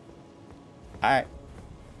 Alright.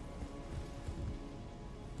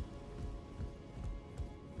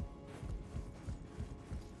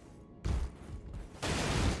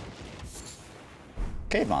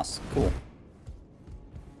 Cave moss, cool.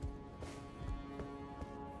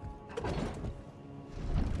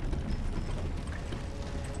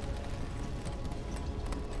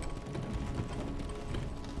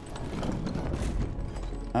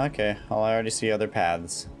 Okay, well, I already see other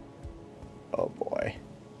paths. Oh boy.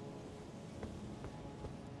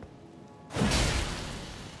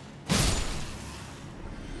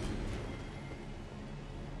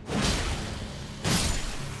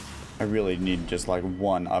 I really need just like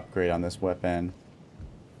one upgrade on this weapon.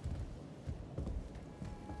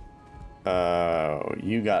 Oh,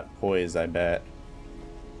 you got poise, I bet.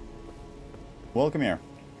 Welcome here.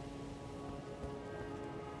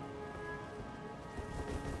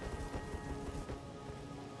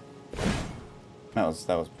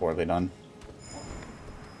 That was poorly done.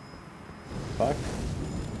 Fuck.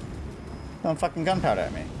 Don't fucking gunpowder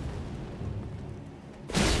at me.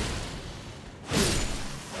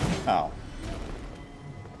 Oh.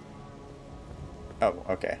 Oh,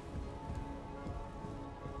 okay.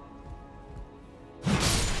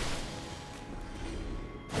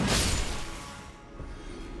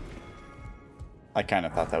 I kind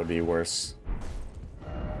of thought that would be worse.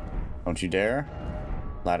 Don't you dare.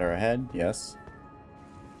 Ladder ahead, yes.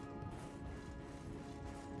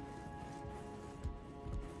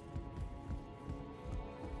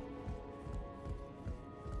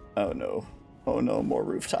 Oh no. Oh no, more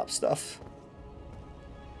rooftop stuff.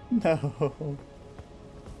 No.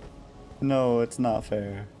 No, it's not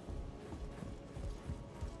fair.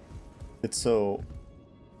 It's so...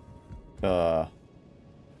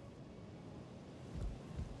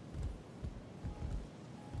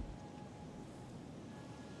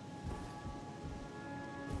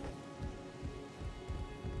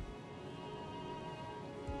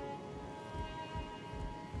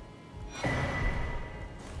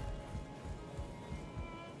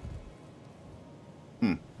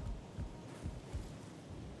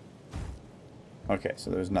 Okay,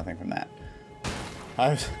 so there's nothing from that.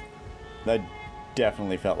 That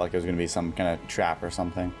definitely felt like it was going to be some kind of trap or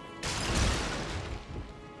something.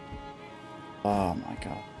 Oh my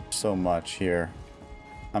god. So much here.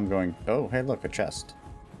 I'm going... Oh, hey, look, a chest.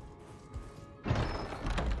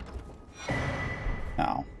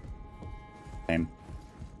 Ow. Same.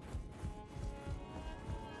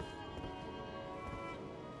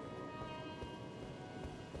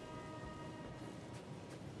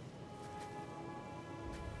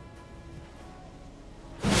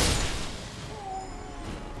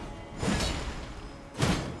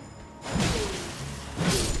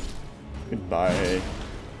 Goodbye.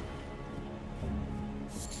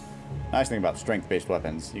 Nice thing about strength-based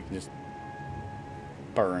weapons, you can just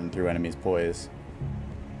burn through enemies' poise.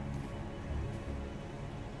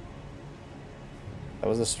 That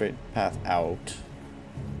was a straight path out.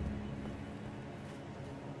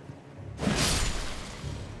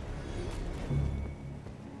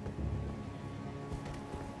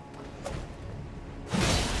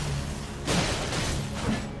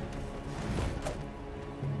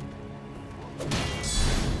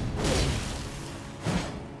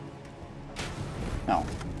 No.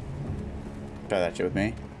 Try that shit with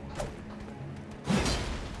me.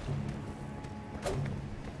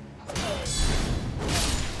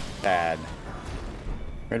 Bad.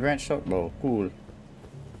 Red Ranch shot bow. Cool.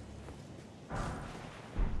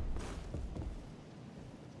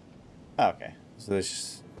 Okay. So this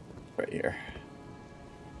is right here.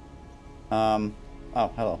 Oh,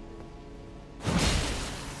 hello.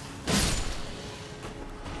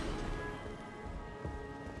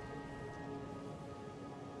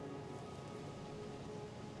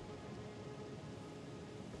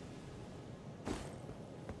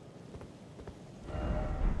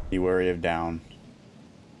 Be wary of down.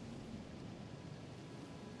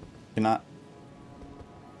 Cannot.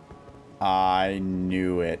 I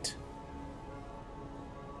knew it.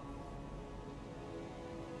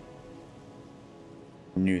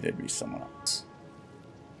 Knew there'd be someone else.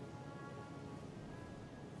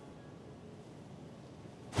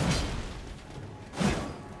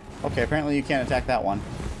 Okay, apparently you can't attack that one.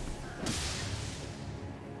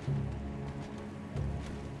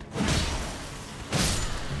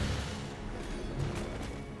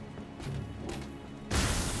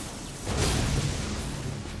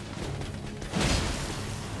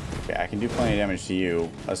 Okay, I can do plenty of damage to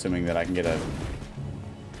you, assuming that I can get a...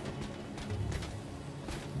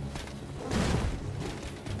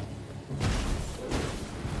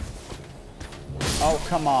 Oh,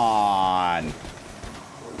 come on!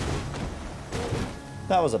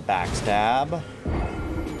 That was a backstab.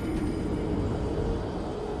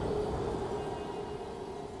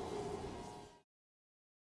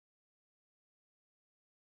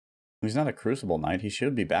 He's not a Crucible Knight. He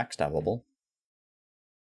should be backstabbable.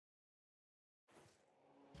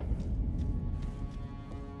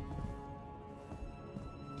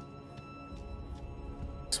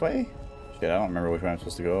 This way? Shit, I don't remember which way I'm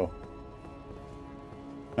supposed to go.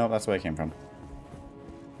 No, that's where I came from.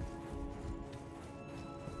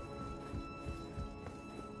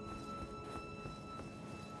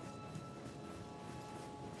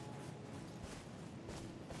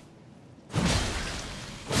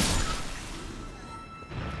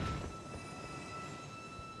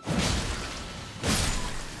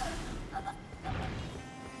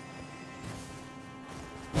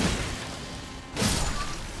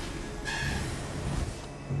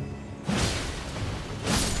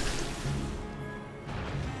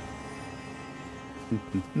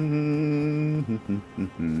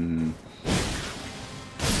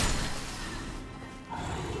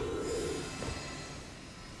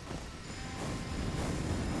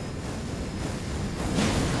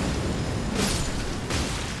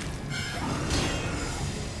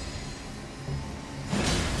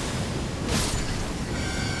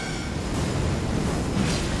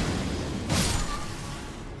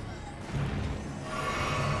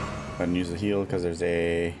 And use the heal because there's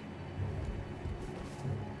a...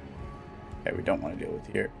 Okay, we don't want to deal with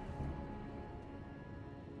here.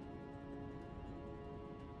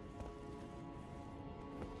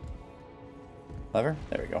 Lever?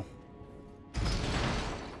 There we go.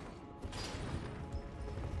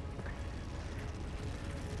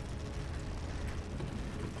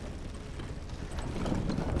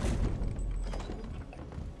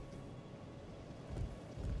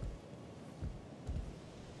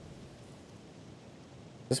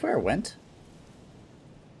 Is this where I went?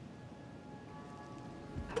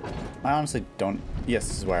 I honestly don't... Yes,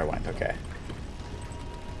 this is where I went. Okay.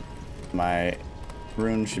 My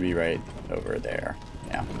rune should be right over there.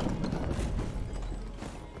 Yeah.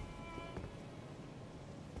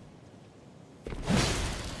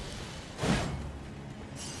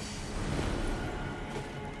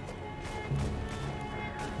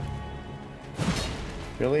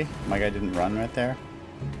 Really? My guy didn't run right there?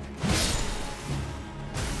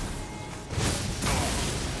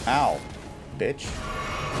 Ow, bitch.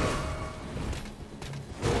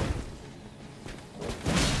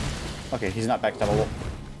 Okay, he's not backstabbable.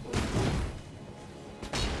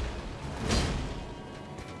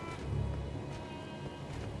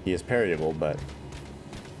 He is parryable, but...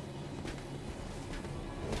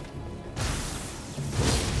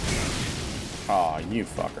 Aw, you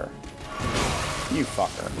fucker. You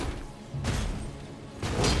fucker.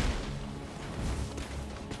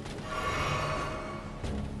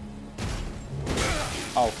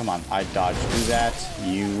 come on. I dodged through that,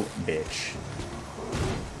 you bitch.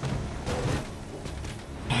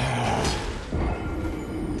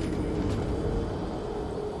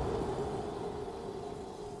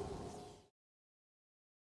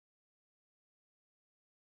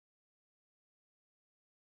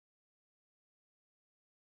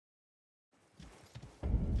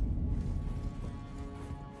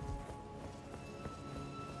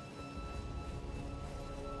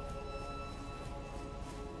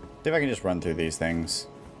 See if I can just run through these things.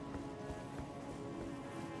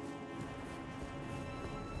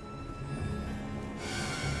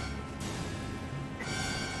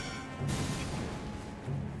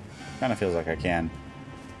 Kind of feels like I can.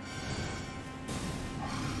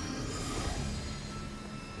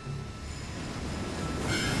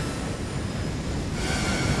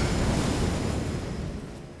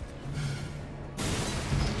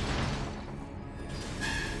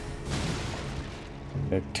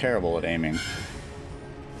 They're terrible at aiming.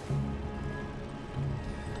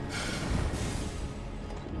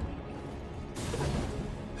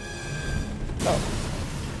 Oh.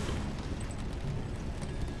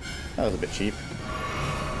 That was a bit cheap.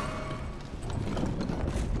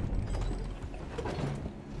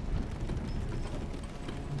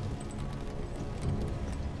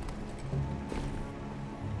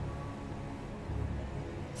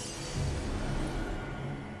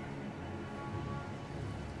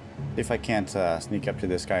 See if I can't sneak up to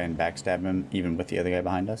this guy and backstab him, even with the other guy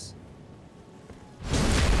behind us.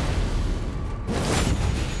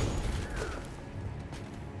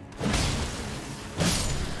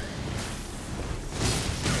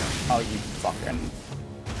 Oh, you fucking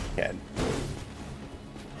kid.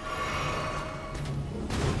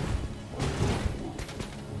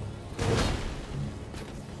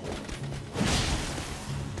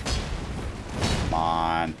 Come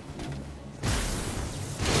on.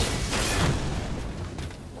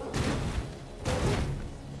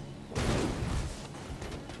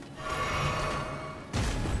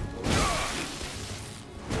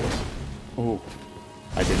 Ooh,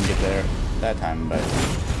 I didn't get there that time, but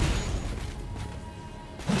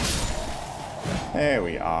there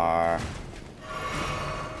we are.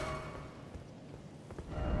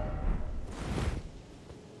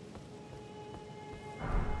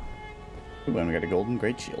 Ooh, and we got a golden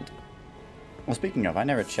great shield. Well, speaking of, I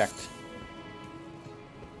never checked.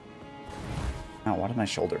 Ow, why did my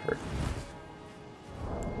shoulder hurt?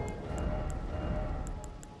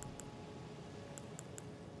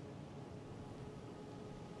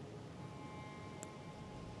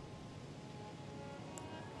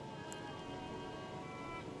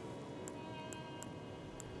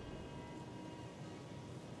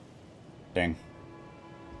 Dang.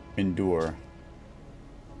 Endure.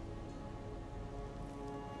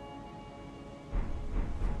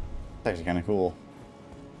 It's actually kind of cool.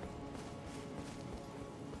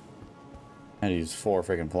 I had to use 4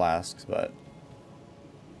 freaking flasks, but...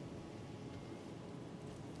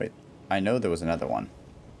 Wait, I know there was another one.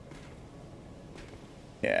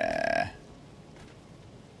 Yeah.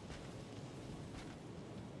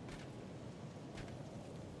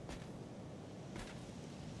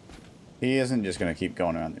 He isn't just going to keep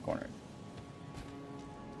going around the corner.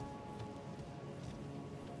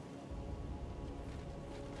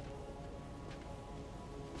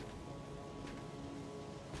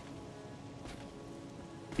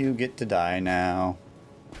 You get to die now.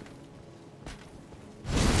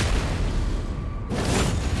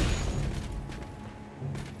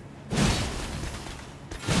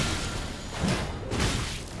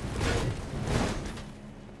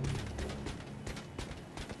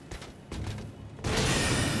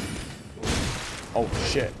 Oh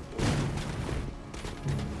shit.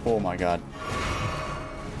 Oh my god.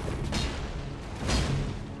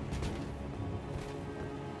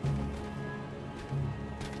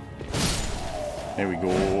 There we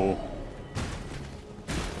go.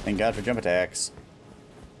 Thank God for jump attacks.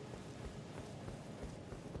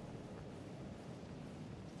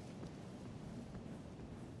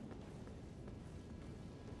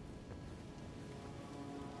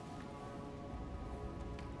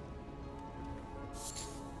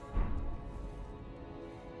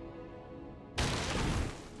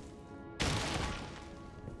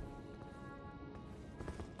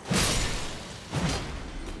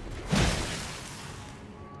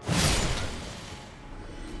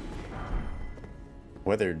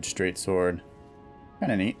 Weathered straight sword.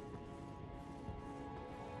 Kinda neat.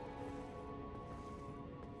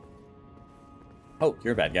 Oh,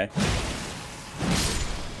 you're a bad guy.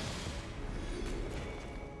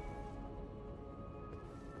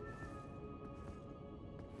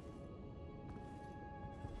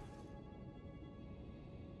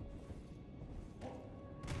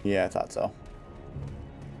 Yeah, I thought so.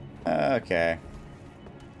 Okay.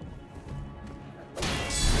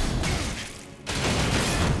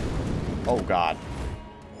 Oh god.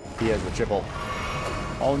 He has the triple.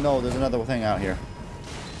 Oh no, there's another thing out here.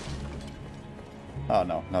 Oh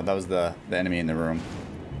no, no, that was the enemy in the room.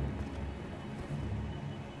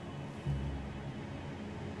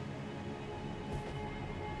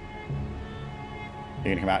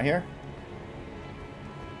 You gonna come out here?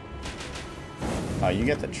 Oh, you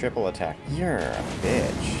get the triple attack. You're a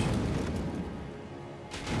bitch.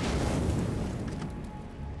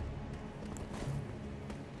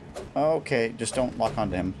 Okay, just don't lock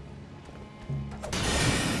onto him.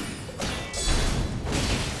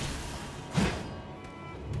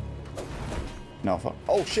 No, fuck.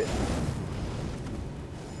 Oh, shit.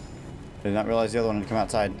 Did not realize the other one had come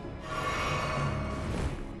outside.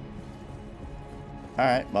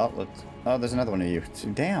 Alright, well, let's... Oh, there's another one of you.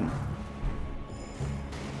 Damn.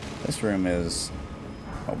 This room is...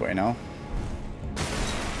 Oh, wait, no.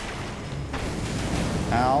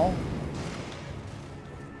 Ow.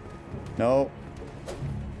 No.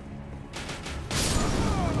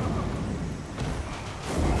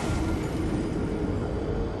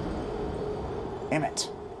 Damn it.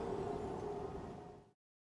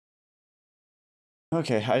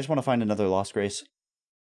 Okay, I just want to find another Lost Grace.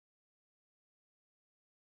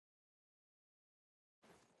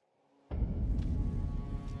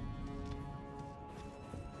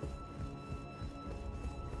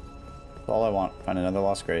 That's all I want. Find another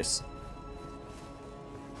Lost Grace.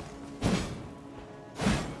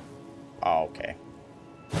 Oh, okay.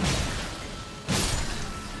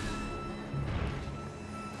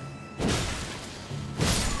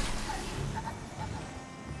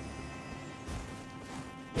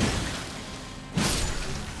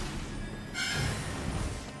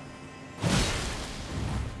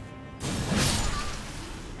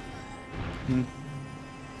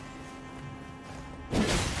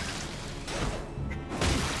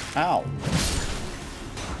 Ow.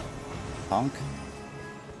 Punk.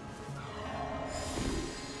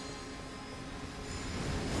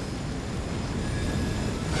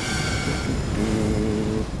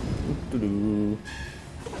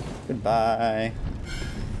 Goodbye.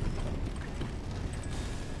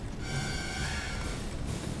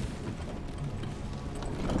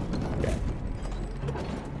 Okay.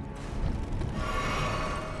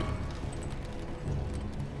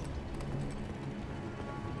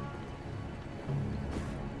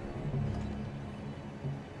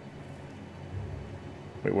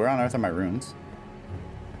 Wait, where on earth are my runes?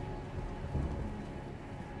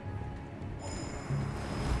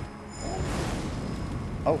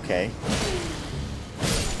 Okay.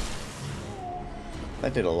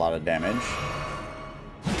 That did a lot of damage.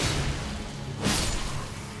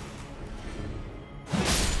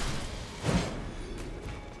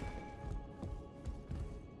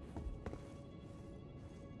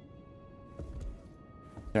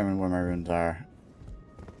 Determine where my runes are.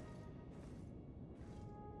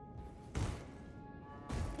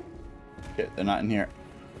 Shit, they're not in here.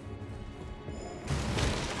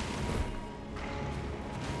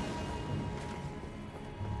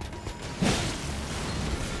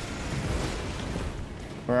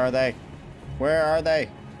 Where are they? Where are they?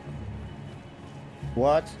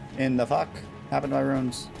 What in the fuck happened to my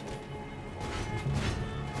runes?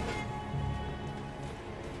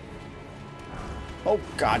 Oh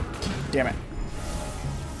god damn it.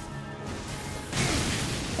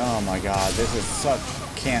 Oh my god, this is such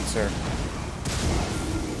cancer.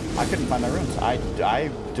 I couldn't find my runes. I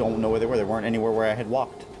don't know where they were. They weren't anywhere where I had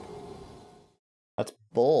walked. That's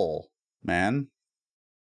bull, man.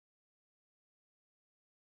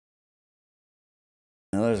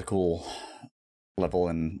 Now there's a cool level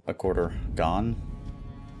and a quarter gone.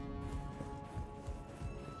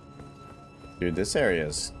 Dude, this area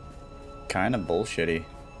is kind of bullshitty.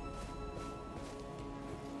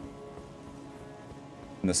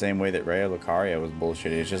 In the same way that Raya Lucaria was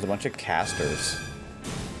bullshitty. It's just a bunch of casters.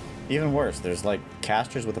 Even worse, there's like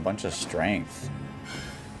casters with a bunch of strength.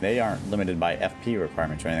 They aren't limited by FP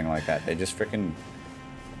requirements or anything like that. They just freaking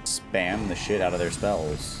spam the shit out of their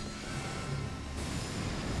spells.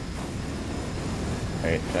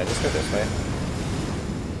 Wait, did I just go this way?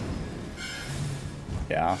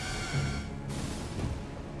 Yeah.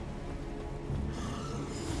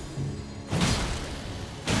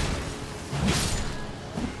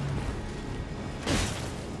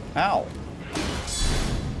 Ow!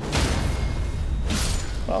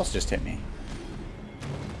 What else just hit me?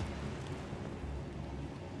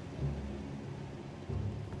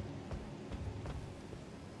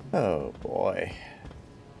 Oh boy.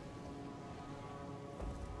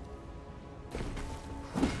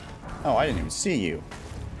 Oh, I didn't even see you.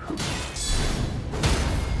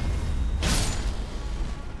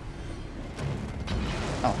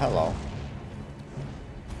 Oh, hello.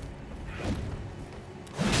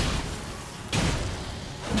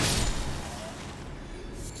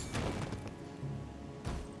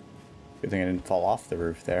 Good thing I didn't fall off the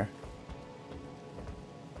roof there.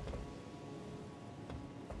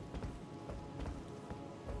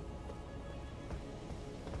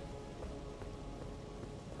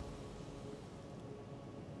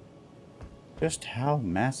 Just how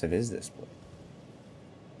massive is this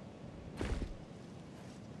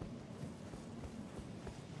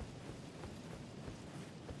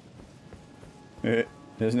place?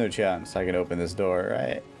 There's no chance I can open this door,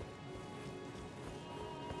 right?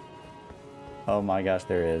 Oh my gosh,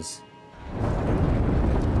 there is.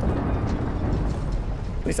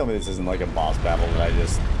 Please tell me this isn't like a boss battle that I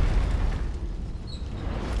just...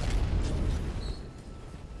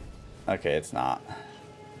 Okay, it's not.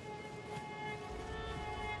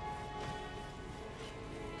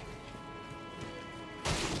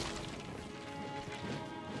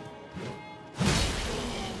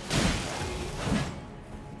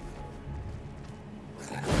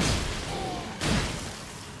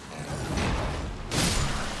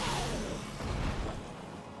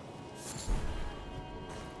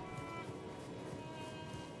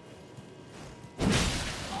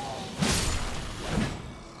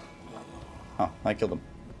 Oh, I killed him.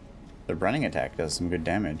 The running attack does some good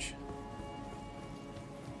damage.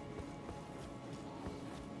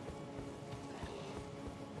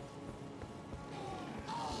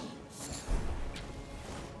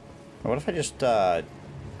 What if I just,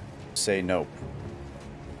 say nope?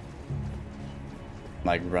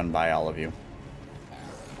 Like, run by all of you.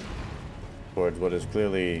 Towards what is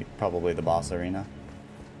clearly probably the boss arena.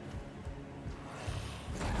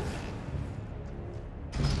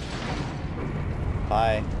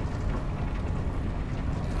 Bye.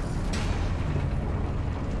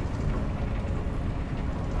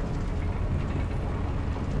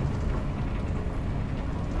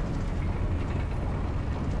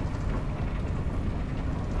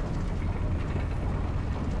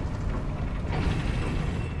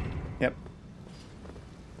 Yep.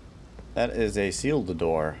 That is a sealed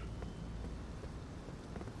door.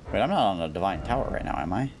 Wait, I'm not on a divine tower right now,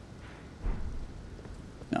 am I?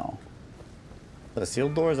 No. Is that a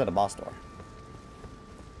sealed door or is that a boss door?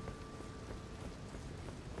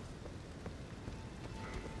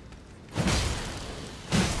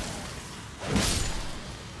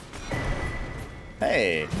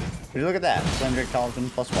 Hey! Would you look at that? Flame Drake Talisman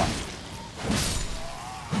 +1.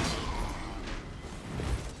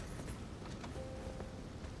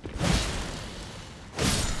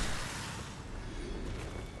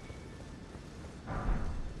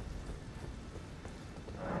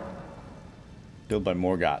 Killed by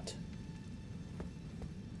Morgott.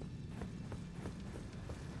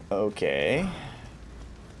 Okay.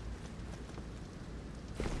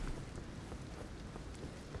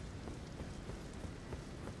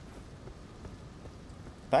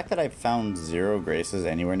 The fact that I found 0 graces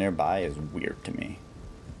anywhere nearby is weird to me.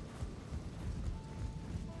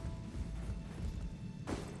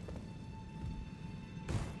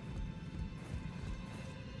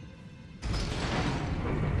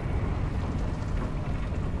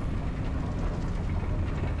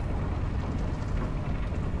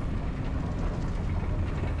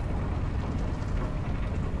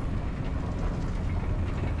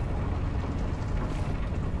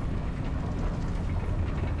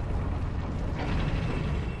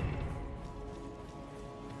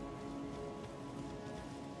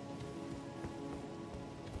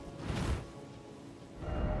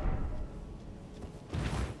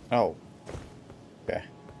 Oh. Okay.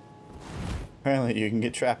 Apparently you can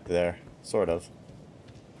get trapped there. Sort of.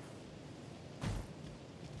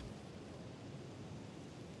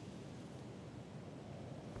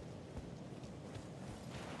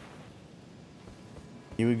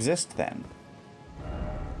 You exist then.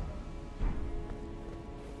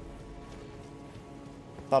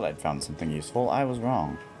 Thought I'd found something useful. I was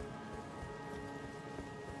wrong.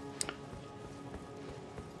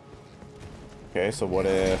 Okay, so what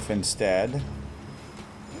if instead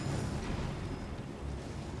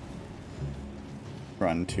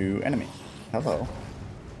run to enemy? Hello.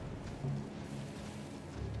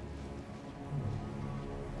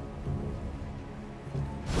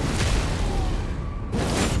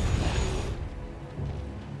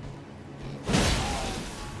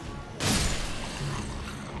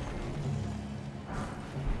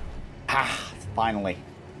 Ah, finally.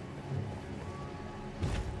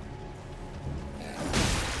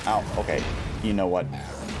 Oh, okay. You know what?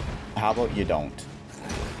 How about you don't?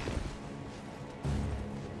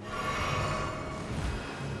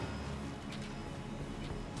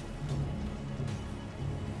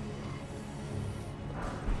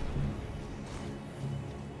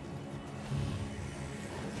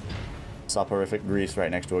 Soporific grease right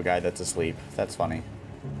next to a guy that's asleep. That's funny.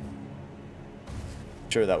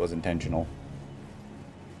 Sure, that was intentional.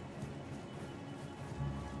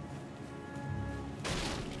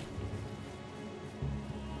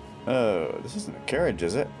 Oh, this isn't a carriage,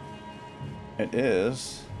 is it? It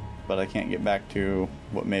is, but I can't get back to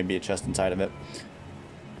what may be a chest inside of it.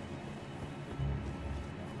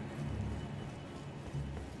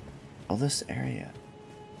 Oh, this area.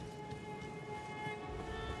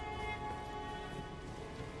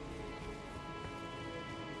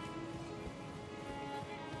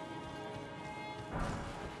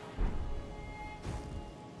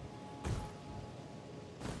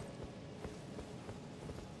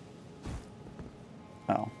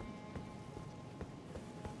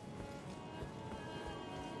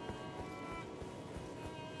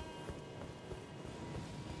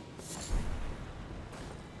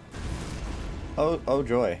 Oh. Oh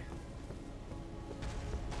joy.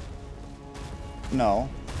 No.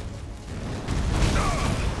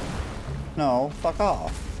 No, fuck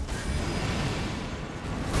off.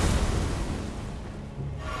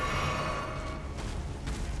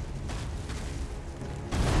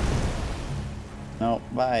 No,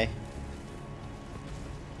 bye.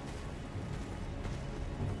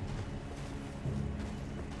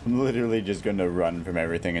 I'm literally just gonna run from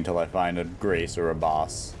everything until I find a grace or a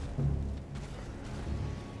boss.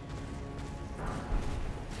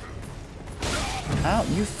 Ow,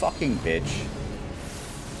 you fucking bitch.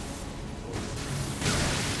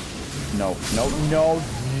 No, no, no.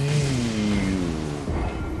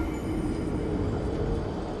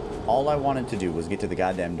 All I wanted to do was get to the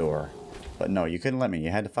goddamn door. But no, you couldn't let me. You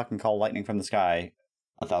had to fucking call lightning from the sky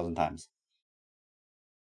 1,000 times.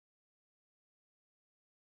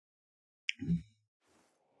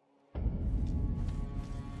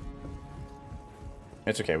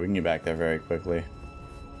 It's okay, we can get back there very quickly.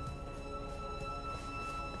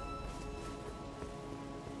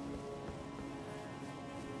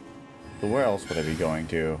 So where else would I be going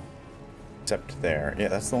to? Except there. Yeah,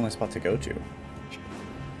 that's the only spot to go to.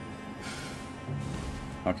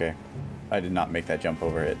 Okay. I did not make that jump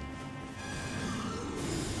over it.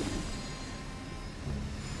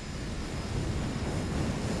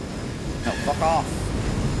 No, fuck off!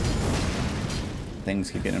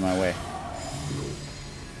 Things keep getting in my way.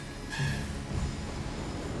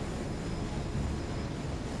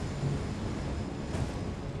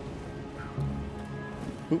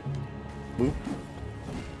 Boop. Boop.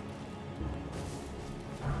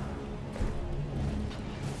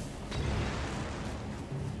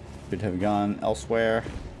 Should have gone elsewhere.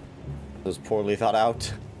 It was poorly thought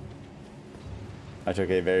out. I took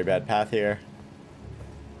a very bad path here.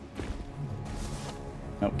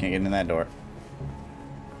 Nope, can't get in that door.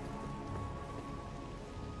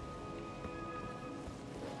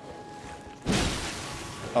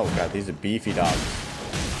 Oh god, these are beefy dogs.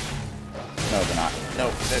 No, they're not. No,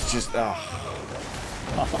 that's just...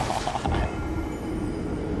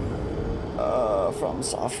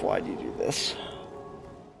 FromSoft, why do you do this?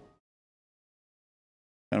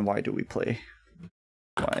 And why do we play?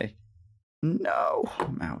 Why? No,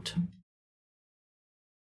 I'm out.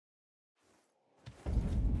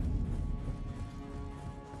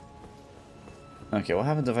 Okay, what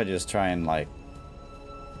happens if I just try and, like...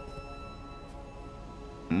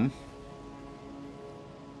 Hmm?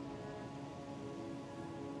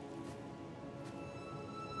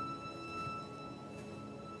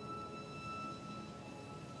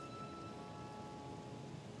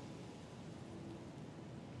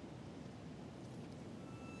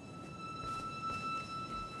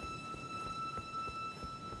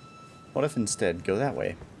 What if instead go that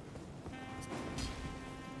way?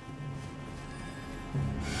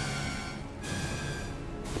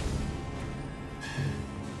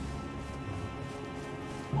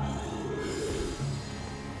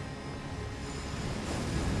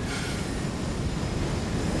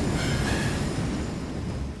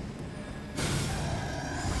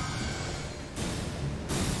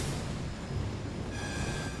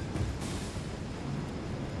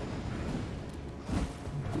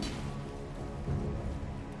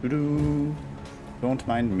 Doo-doo. Don't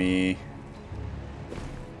mind me.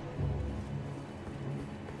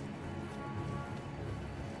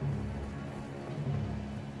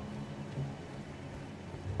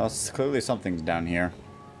 Well, clearly something's down here.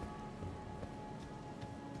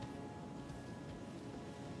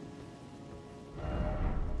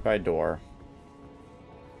 Try door.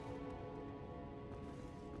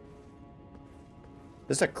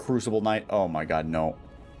 This is a Crucible Knight? Oh my god, no.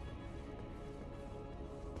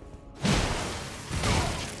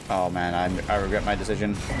 Oh man, I regret my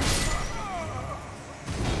decision.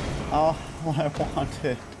 Oh, what I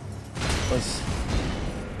wanted was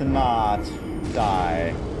to not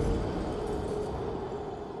die.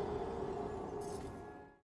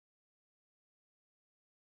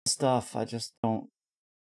 Stuff, I just don't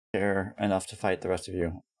care enough to fight the rest of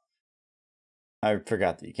you. I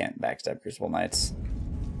forgot that you can't backstab Crucible Knights.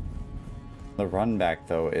 The run back,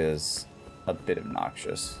 though, is a bit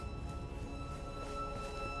obnoxious.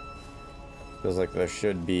 Feels like there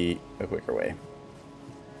should be a quicker way.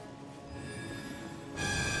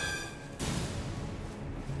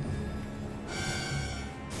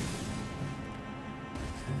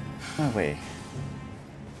 My way.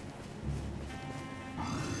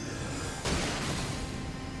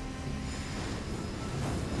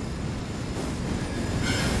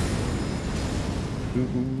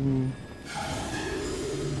 Ooh.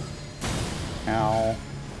 Ow.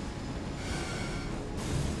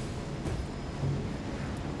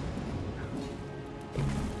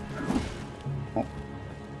 Oh.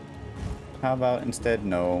 How about instead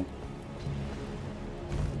no?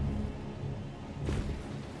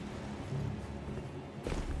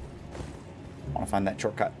 I want to find that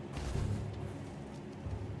shortcut.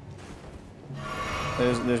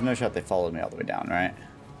 There's no shot they followed me all the way down, right?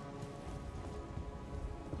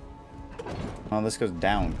 Well, this goes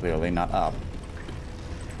down, clearly, not up.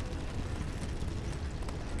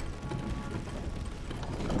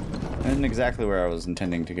 Isn't exactly where I was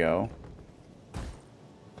intending to go.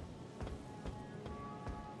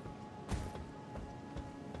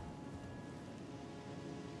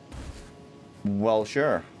 Well,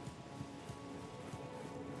 sure.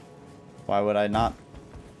 Why would I not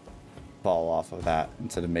fall off of that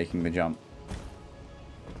instead of making the jump?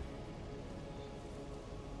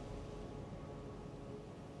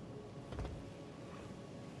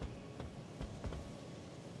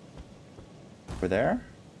 Over there?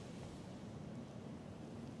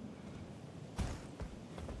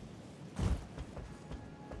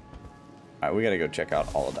 Alright, we gotta go check out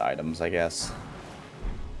all of the items, I guess.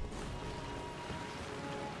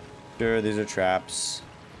 Sure, these are traps.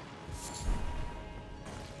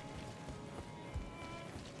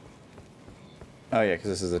 Oh yeah, because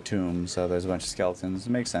this is a tomb, so there's a bunch of skeletons. It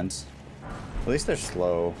makes sense. At least they're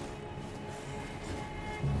slow.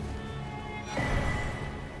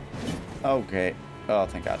 Okay. Oh,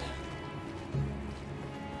 thank God.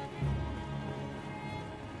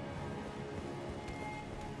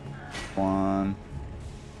 One.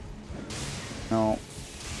 No.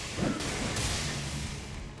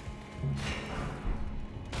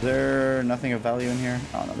 Is there nothing of value in here?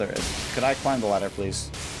 Oh, no, there is. Could I climb the ladder,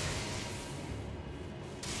 please?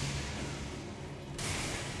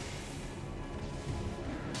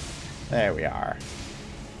 There we are.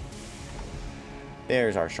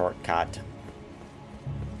 There's our shortcut.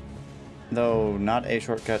 Though not a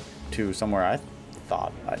shortcut to somewhere I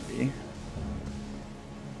thought I'd be.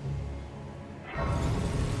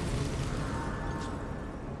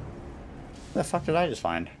 The fuck did I just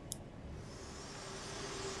find?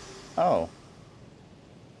 Oh.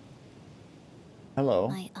 Hello.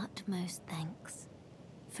 My utmost thanks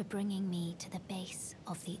for bringing me to the base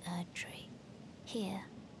of the Erd Tree. Here,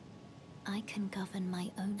 I can govern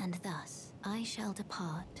my own, and thus I shall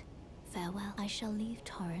depart. Farewell. I shall leave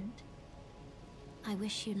Torrent. I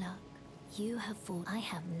wish you luck. You have fought, I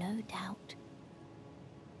have no doubt.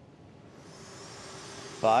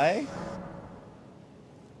 Bye?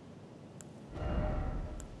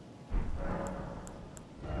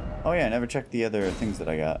 Oh yeah, I never checked the other things that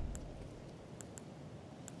I got.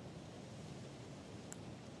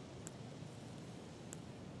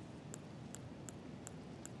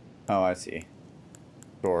 Oh, I see.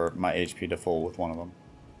 Or my HP to full with one of them.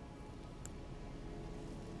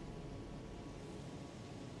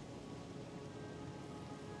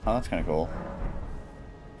 Oh, that's kind of cool.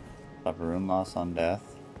 Stop rune loss on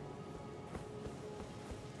death.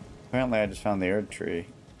 Apparently I just found the Erd Tree.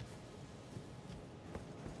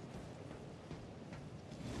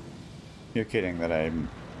 You're kidding that I'm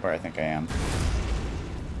where I think I am.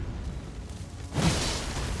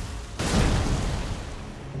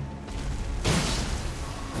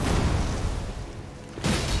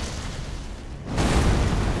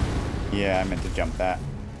 Yeah, I meant to jump that.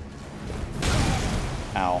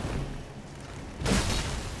 Ow.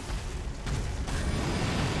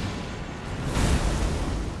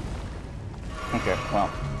 Okay, well.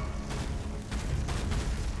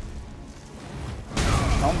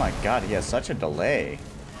 Oh my god, he has such a delay.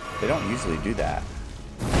 They don't usually do that.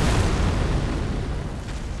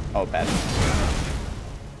 Oh, bad.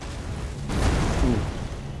 Ooh.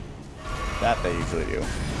 That they usually do.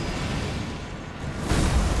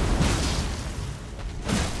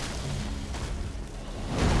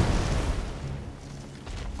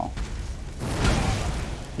 Oh.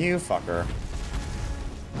 You fucker.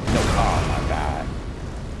 No, oh my god.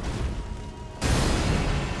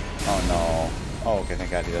 Oh no. Oh, okay, thank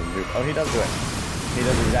god he doesn't do... Oh, he does do it. He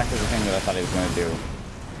does exactly the thing that I thought he was going to do.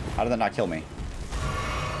 How did that not kill me?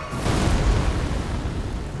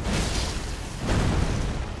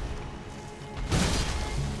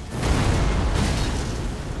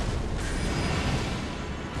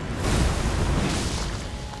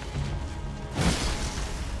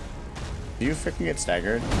 Do you freaking get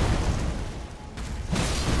staggered?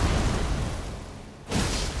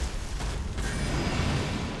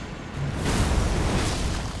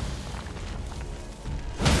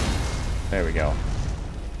 There we go.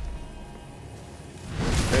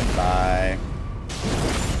 Goodbye.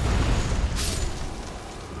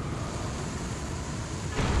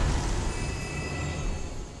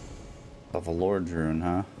 Of a Lord's rune,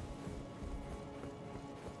 huh?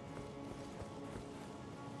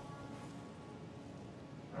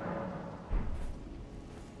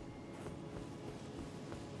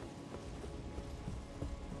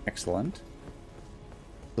 Excellent.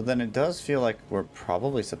 So then it does feel like we're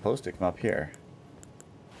probably supposed to come up here.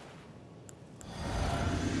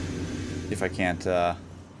 If I can't,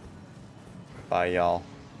 buy y'all.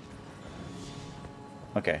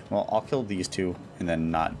 Okay, well, I'll kill these two and then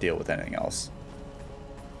not deal with anything else.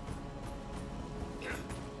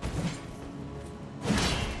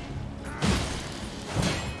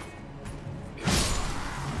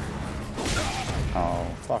 Oh,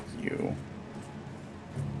 fuck you.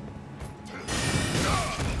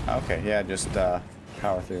 Okay, yeah, just,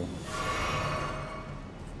 power through.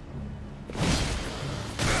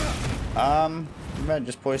 I might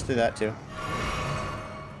just poise through that too.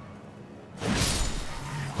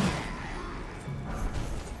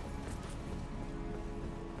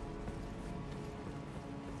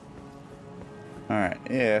 Alright,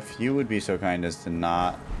 if you would be so kind as to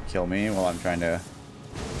not kill me while I'm trying to...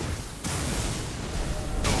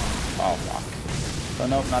 Oh, fuck. Oh,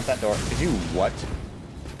 no, not that door. Did you what?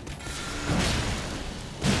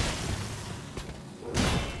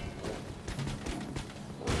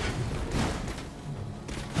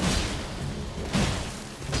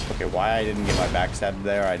 Okay, why I didn't get my backstab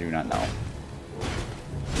there, I do not know.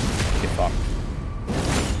 Get fucked.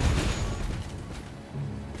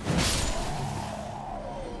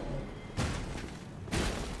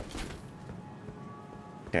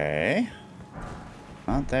 Okay.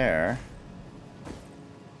 Not there.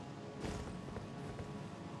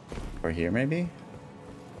 Or here, maybe?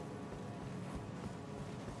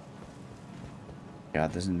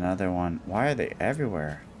 God, there's another one. Why are they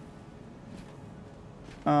everywhere?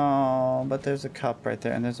 Oh, but there's a cup right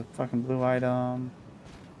there, and there's a fucking blue item.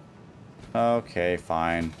 Okay,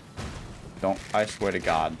 fine. Don't, I swear to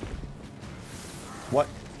God. What?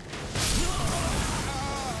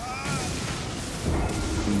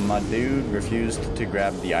 My dude refused to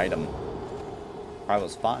grab the item. I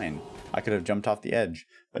was fine. I could have jumped off the edge.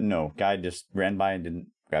 But no, guy just ran by and didn't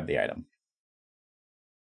grab the item.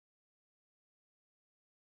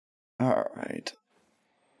 Alright.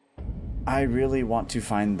 I really want to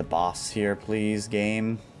find the boss here, please,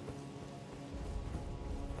 game.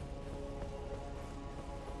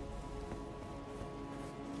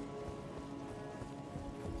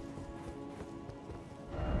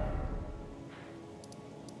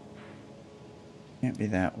 Can't be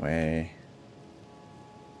that way.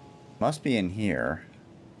 Must be in here.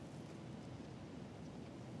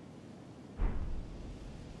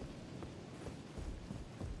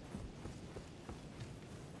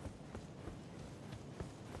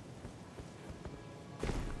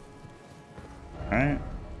 Alright.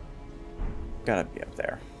 Gotta be up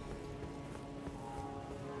there.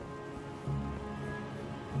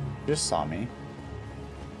 Just saw me.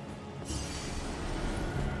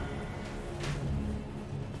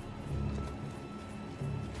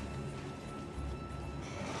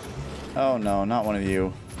 Oh no, not one of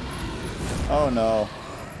you. Oh no.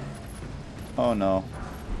 Oh no.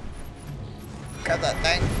 Grab that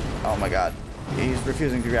thing. Oh my god. He's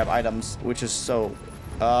refusing to grab items, which is so...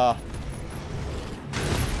 Well.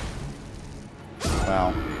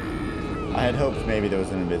 I had hoped maybe there was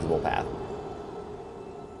an invisible path.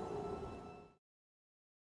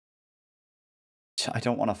 I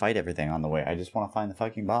don't want to fight everything on the way. I just want to find the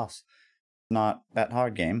fucking boss. Not that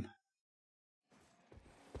hard, game.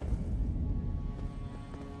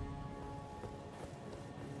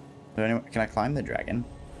 Can I climb the dragon?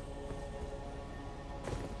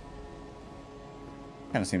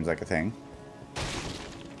 Kind of seems like a thing.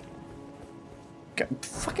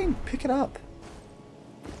 Fucking pick it up.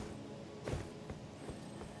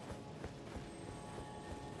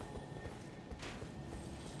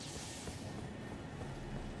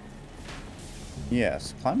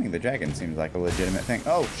 Yes, climbing the dragon seems like a legitimate thing.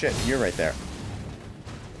 Oh shit, you're right there.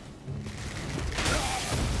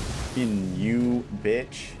 In you,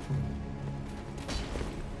 bitch.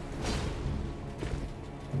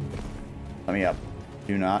 Let me up.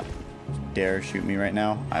 Do not dare shoot me right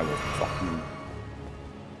now. I will fucking...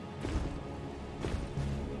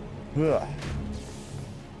 Ugh.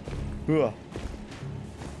 Ugh.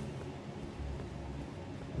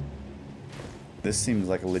 This seems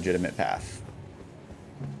like a legitimate path.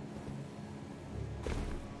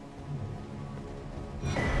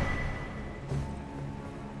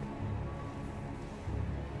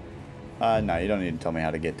 No, you don't need to tell me how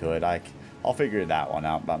to get to it. I'll figure that one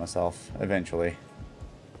out by myself eventually.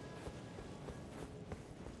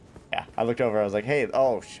 Yeah, I looked over, I was like, hey,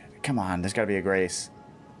 oh, shit, come on, there's gotta be a grace.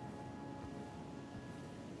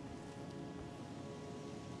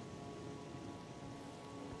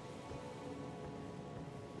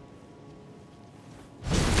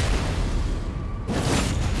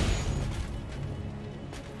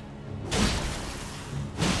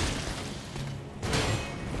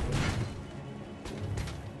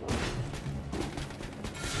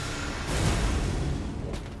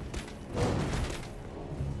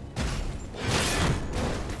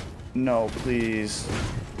 No, please.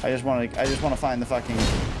 I just want to find the fucking...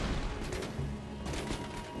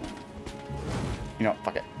 You know,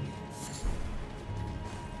 fuck it.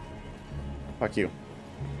 Fuck you.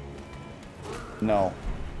 No.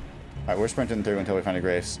 Alright, we're sprinting through until we find a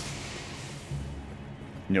grace.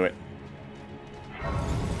 Knew it.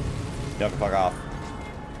 Yep, fuck off.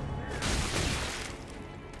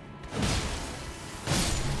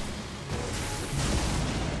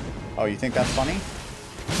 Oh, you think that's funny?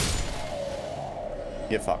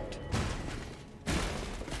 Get fucked.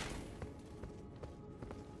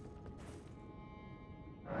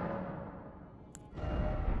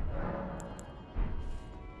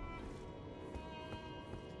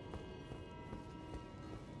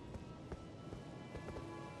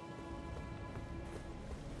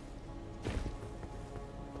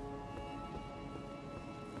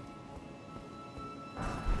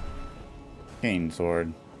 Cane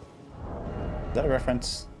sword. Is that a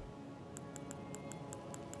reference?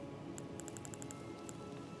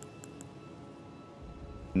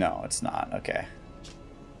 No, it's not. Okay.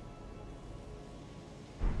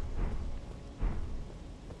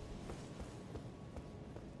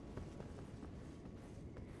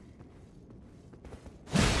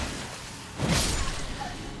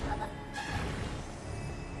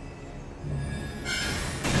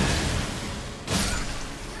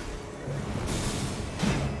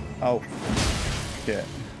 Oh, shit.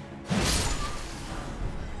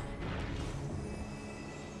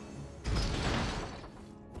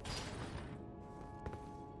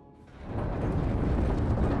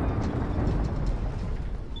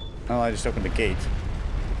 Oh, I just opened the gate.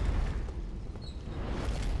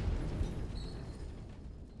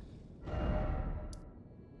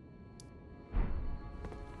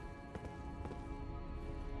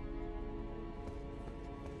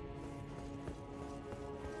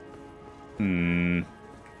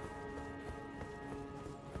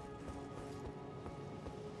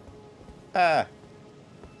 Ah.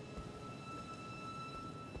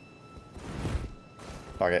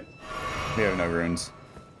 Fuck it. We have no runes.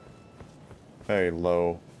 Very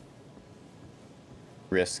low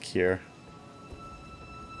risk here.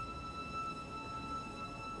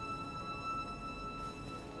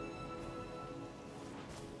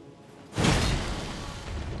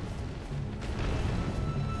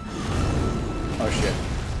 Oh shit.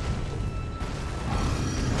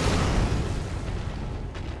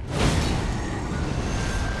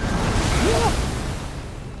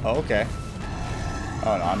 Oh, okay.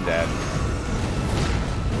 Oh no, I'm dead.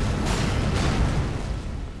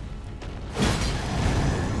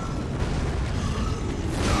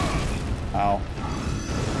 Ow.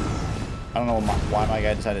 I don't know why my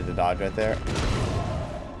guy decided to dodge right there.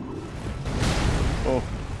 Oh.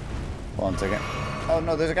 Hold on a second. Oh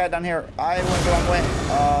no, there's a guy down here. I went the wrong way.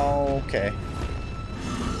 Oh, okay.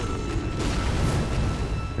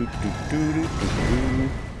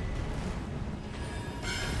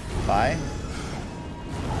 Bye.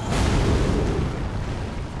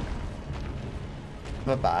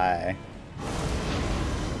 Bye-bye.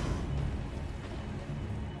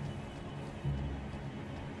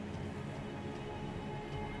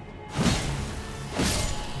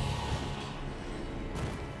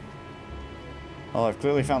 Well, I've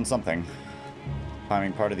clearly found something.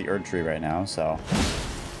 Climbing part of the Erd tree right now, so...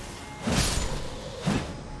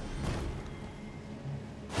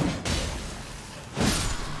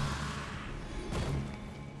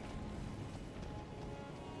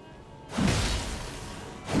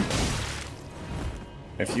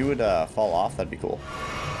 If you would fall off, that'd be cool.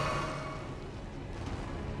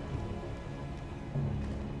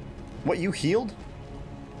 What, you healed?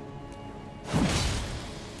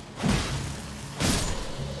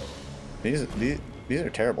 These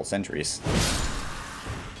are terrible sentries.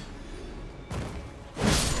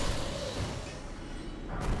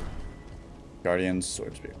 Guardians,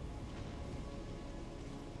 sword spear.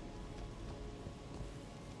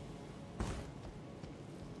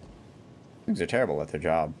 Things are terrible at their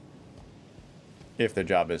job. If their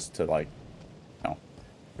job is to, like, you know,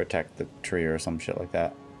 protect the tree or some shit like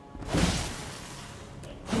that.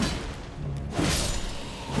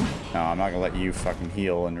 No, I'm not gonna let you fucking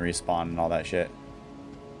heal and respawn and all that shit.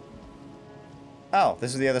 Oh,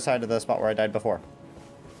 this is the other side of the spot where I died before.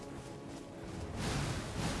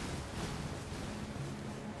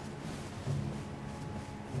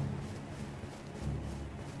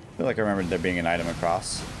 I feel like I remembered there being an item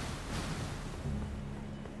across.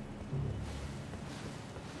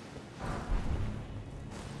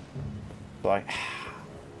 Like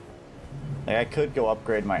I could go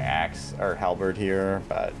upgrade my axe or halberd here,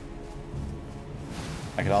 but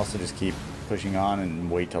I could also just keep pushing on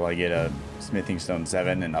and wait till I get a smithing stone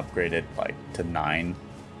 7 and upgrade it like to 9.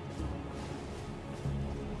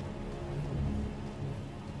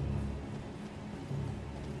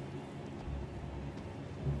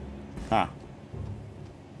 Huh.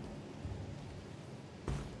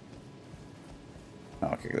 Oh,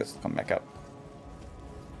 okay, this will come back up.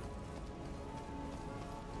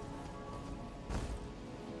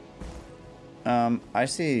 I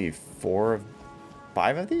see 5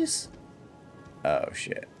 of these? Oh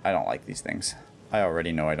shit, I don't like these things. I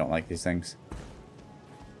already know I don't like these things.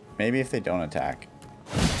 Maybe if they don't attack.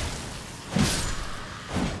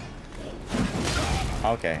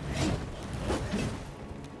 Okay.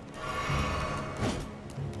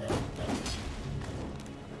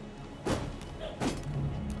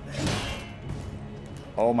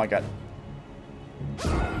 Oh my god.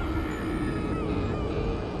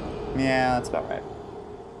 Yeah, that's about right.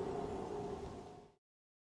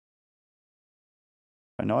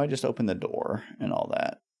 I know I just opened the door and all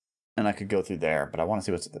that. And I could go through there, but I want to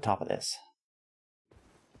see what's at the top of this.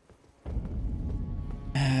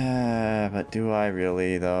 But do I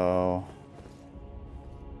really, though?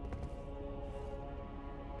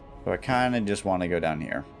 So I kind of just want to go down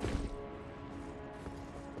here.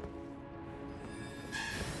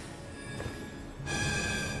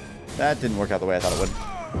 That didn't work out the way I thought it would.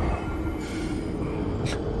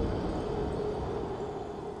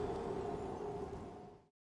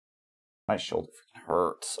 My shoulder freaking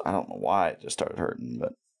hurts. I don't know why it just started hurting,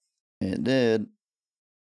 but it did.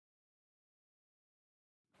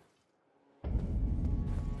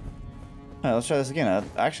 Alright, let's try this again.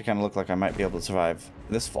 I actually kind of look like I might be able to survive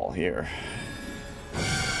this fall here.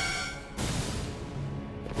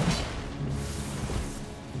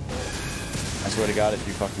 I swear to God, if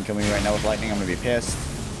you fucking kill me right now with lightning, I'm gonna be pissed.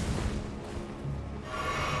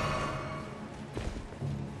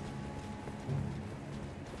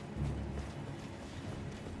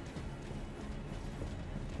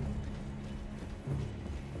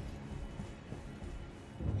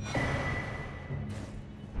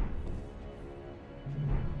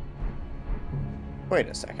 Wait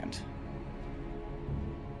a second.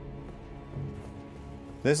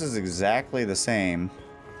 This is exactly the same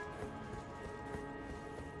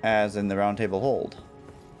as in the Round Table Hold.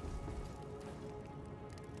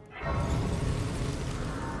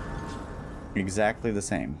 Exactly the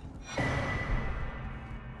same.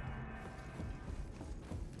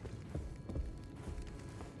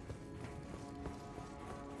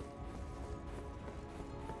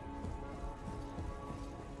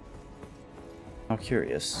 How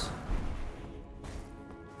curious.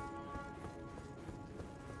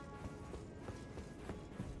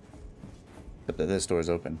 Except that this door is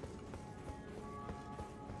open.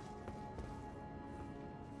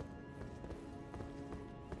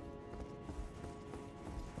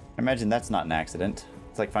 I imagine that's not an accident.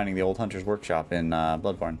 It's like finding the old Hunter's Workshop in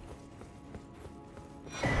Bloodborne.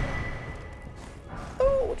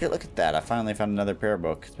 Oh, would you look at that? I finally found another prayer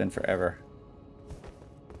book. It's been forever.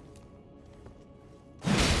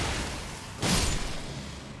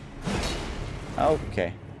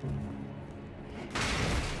 Okay.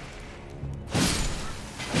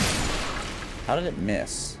 How did it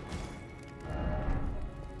miss?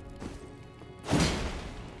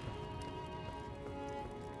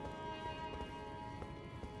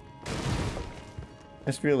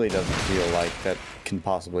 This really doesn't feel like that can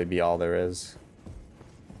possibly be all there is.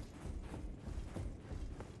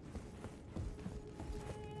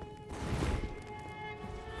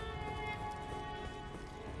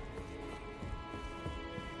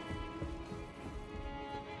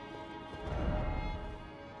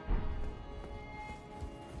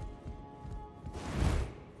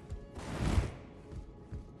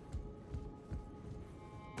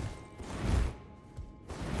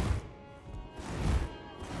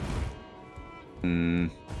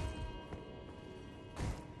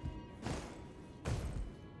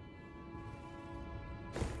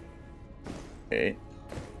 Okay.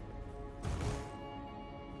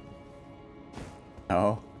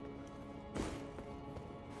 No.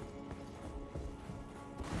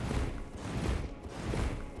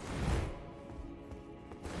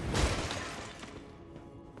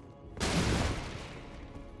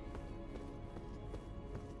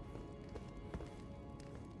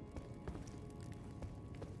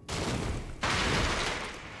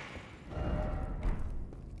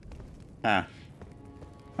 Ah.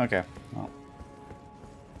 Okay. Well.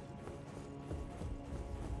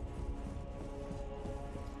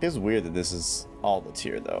 It's weird that this is all that's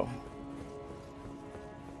here, though.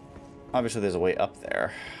 Obviously, there's a way up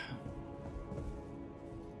there.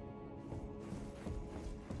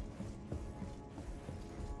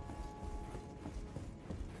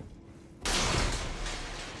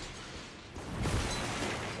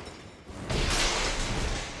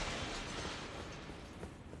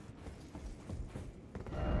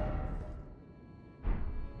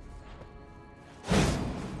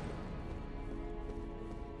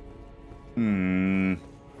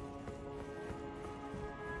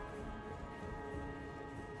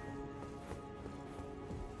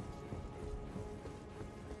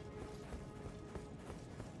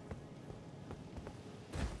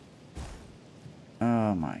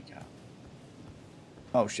 Oh my god.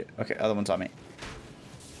 Oh shit. Okay, other one's on me.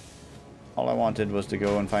 All I wanted was to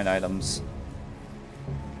go and find items.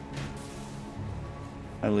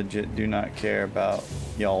 I legit do not care about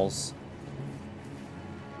y'alls.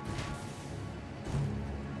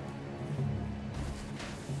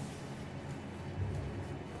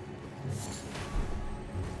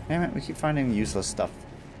 Damn it, we keep finding useless stuff.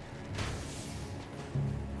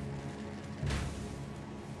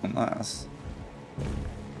 Unless...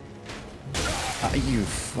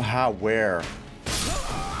 how, where?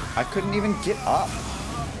 I couldn't even get up.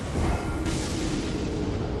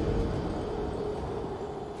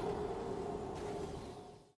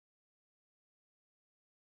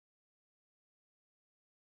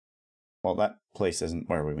 Well, that place isn't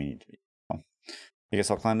where we need to be. Oh. I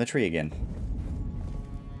guess I'll climb the tree again.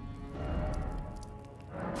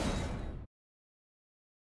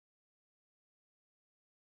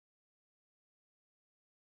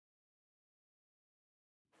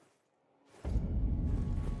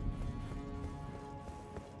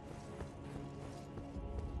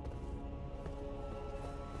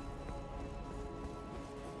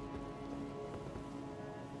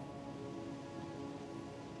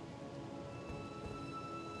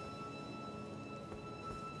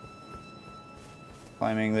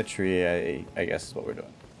 Climbing the tree, I guess is what we're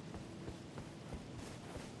doing.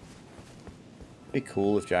 Be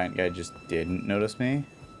cool if Giant Guy just didn't notice me.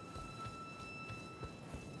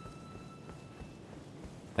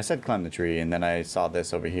 I said climb the tree, and then I saw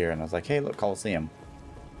this over here, and I was like, hey, look, Coliseum.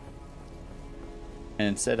 And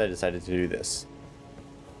instead I decided to do this.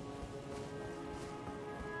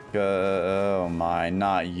 Oh my,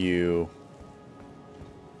 not you.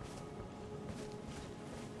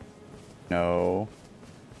 No.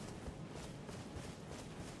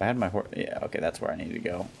 I had my horse. Yeah, okay, that's where I need to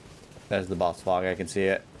go. There's the boss fog, I can see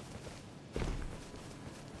it.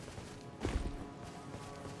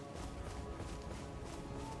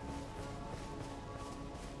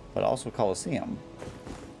 But also Coliseum.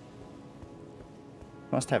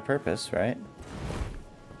 Must have purpose, right?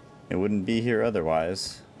 It wouldn't be here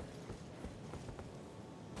otherwise.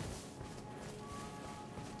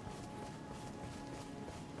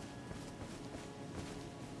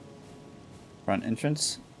 Front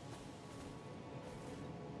entrance.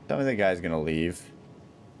 Tell me the guy's gonna leave.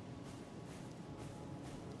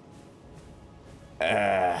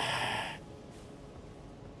 Is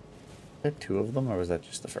there two of them, or was that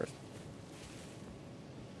just the first?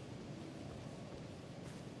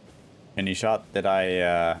 Any shot that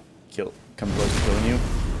I come close to killing you?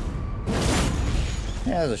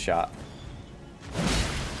 Yeah, there's a shot.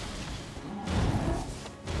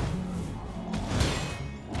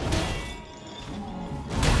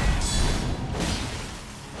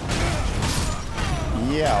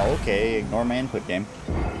 Yeah, okay. Ignore my input, game.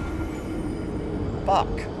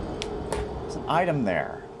 Fuck. There's an item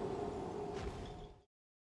there.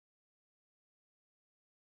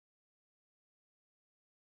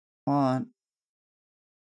 Want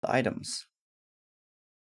the items.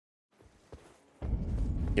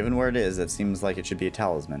 Given where it is, it seems like it should be a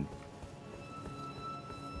talisman.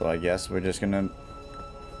 So I guess we're just gonna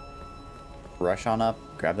rush on up,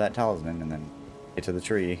 grab that talisman, and then get to the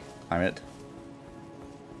tree, climb it,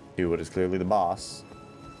 do what is clearly the boss.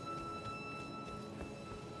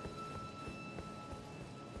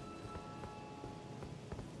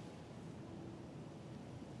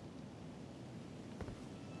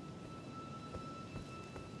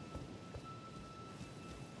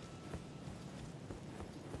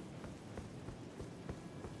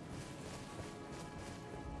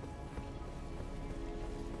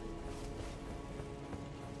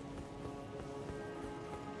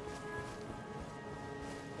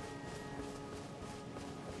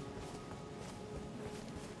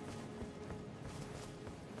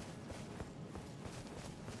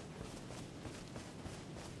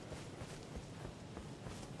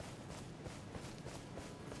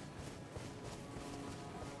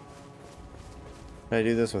 Should I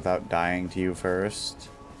do this without dying to you first?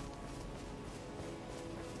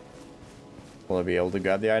 Will I be able to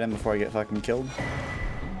grab the item before I get fucking killed?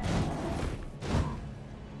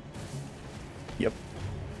 Yep.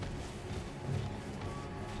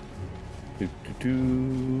 Do, do,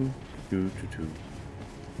 do, do, do, do.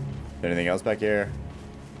 Anything else back here?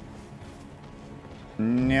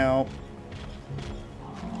 No.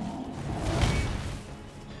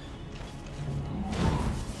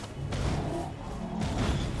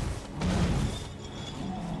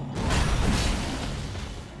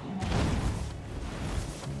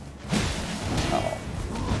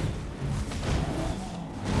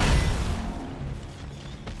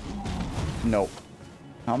 Nope.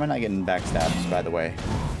 How am I not getting backstabs, by the way?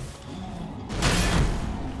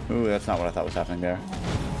 Ooh, that's not what I thought was happening there.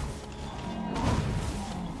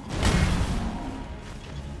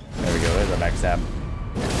 There we go, there's a backstab.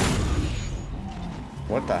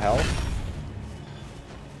 What the hell?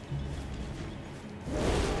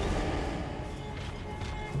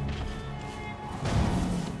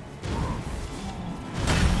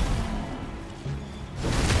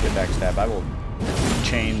 Good backstab. I will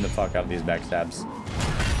chain the fuck out of these backstabs.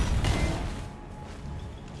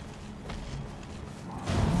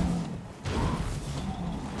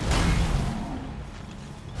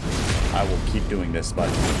 I will keep doing this, but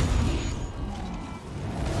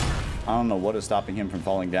I don't know what is stopping him from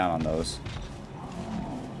falling down on those.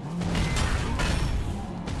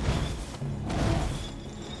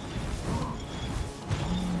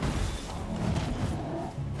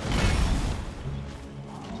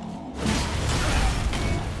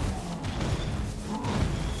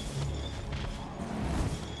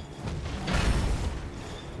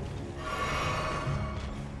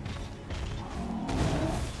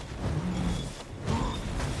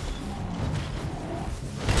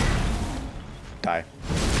 Die.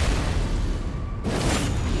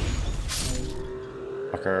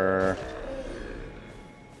 Fucker.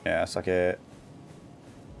 Yeah, suck it.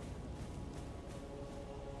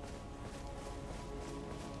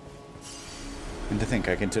 And to think,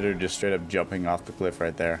 I considered just straight up jumping off the cliff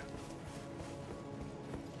right there.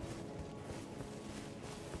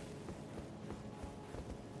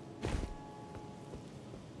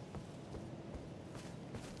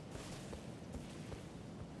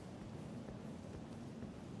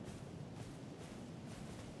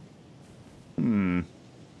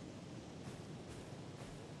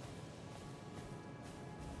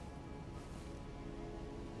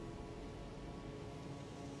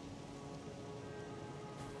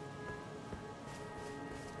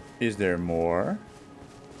 Is there more?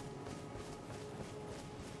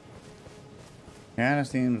 Kinda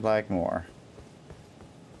seems like more.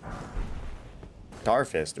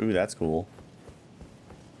 Starfist. Ooh, that's cool.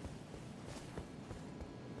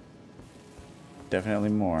 Definitely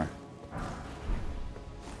more.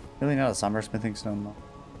 Really not a summer smithing stone though.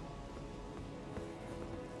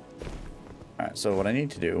 Alright, so what I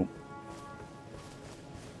need to do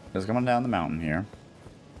is come on down the mountain here.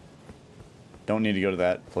 Don't need to go to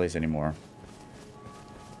that place anymore.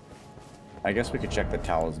 I guess we could check the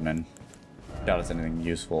talisman. Doubt it's anything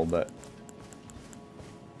useful, but...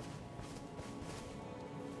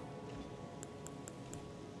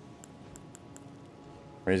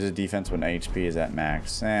 Raises defense when HP is at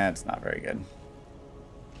max. It's not very good.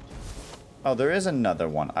 Oh, there is another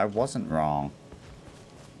one. I wasn't wrong.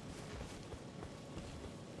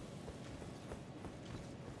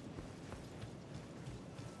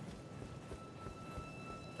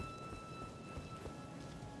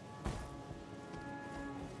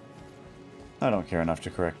 I don't care enough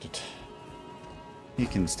to correct it. He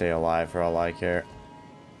can stay alive for all I care.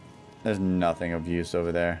 There's nothing of use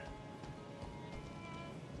over there.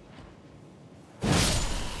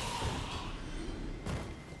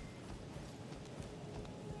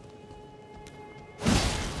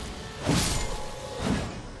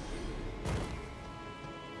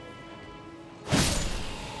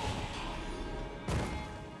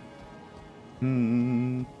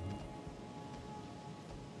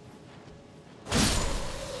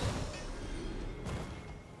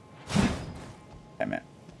 Damn it.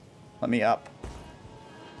 Let me up.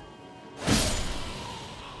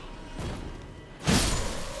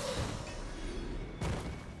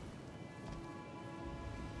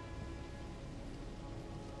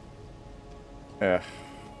 Ugh.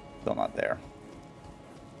 Still not there.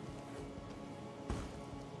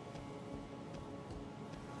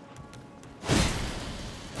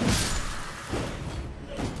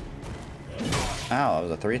 Ow, that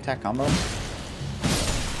was a 3-attack combo?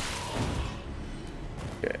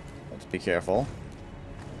 Okay, let's be careful.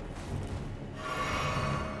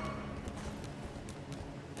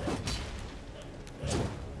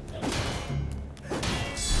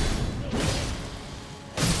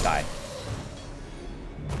 Die.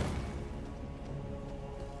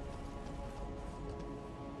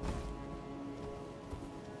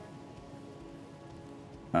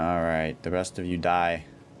 Alright, the rest of you die.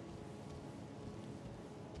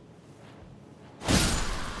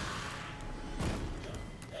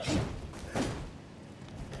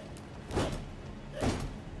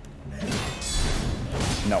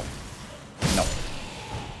 No. No.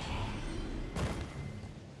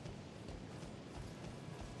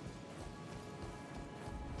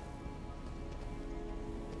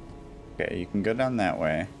 Okay, you can go down that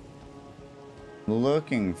way.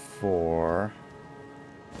 Looking for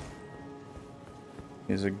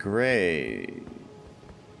is a grave.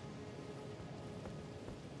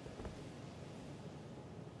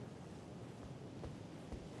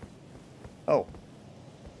 Oh.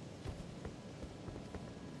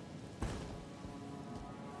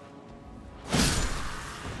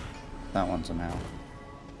 That one somehow.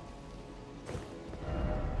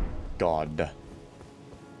 God.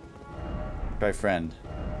 Try friend.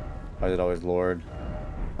 Why is it always Lord?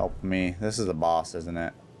 Help me. This is a boss, isn't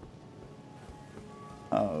it?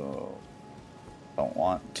 Oh. Don't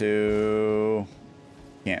want to.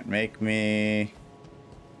 Can't make me.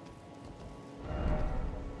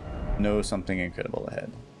 Know something incredible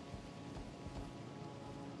ahead.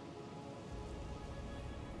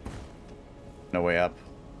 No way up.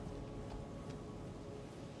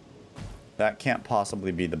 That can't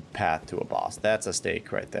possibly be the path to a boss. That's a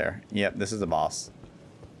stake right there. Yep, this is a boss.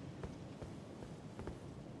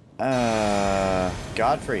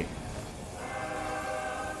 Godfrey.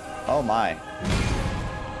 Oh my.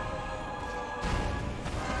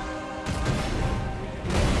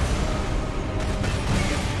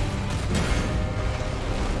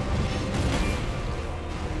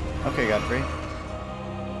 Okay, Godfrey.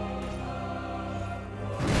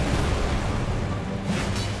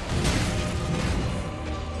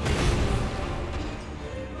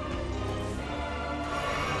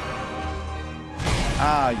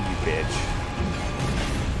 Ah, you bitch.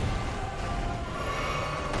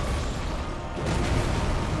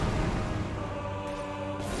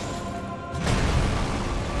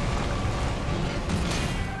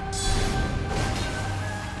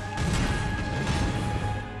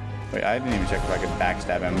 Wait, I didn't even check if I could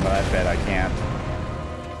backstab him, but I bet I can't.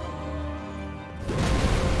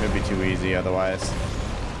 It would be too easy otherwise.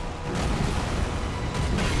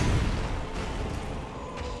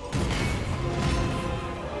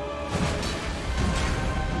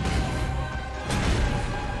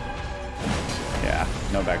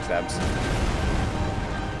 No backstabs.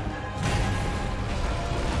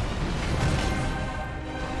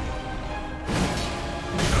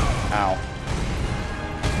 Ow.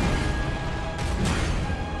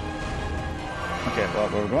 Okay, well,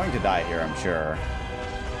 we're going to die here, I'm sure.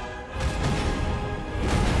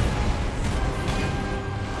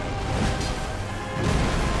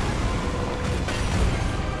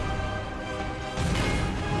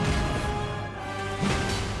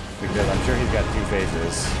 Because I'm sure he's got 2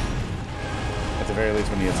 phases. At the very least,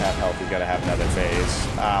 when he has half health, he's got to have another phase.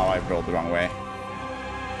 Ow, I rolled the wrong way.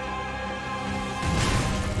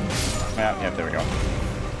 Yep, there we go.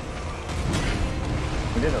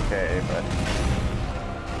 We did okay, but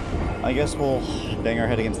I guess we'll bang our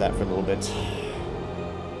head against that for a little bit.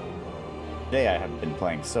 Today I have been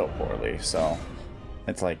playing so poorly, so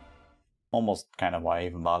it's like almost kind of why I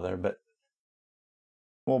even bother, but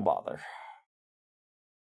we'll bother.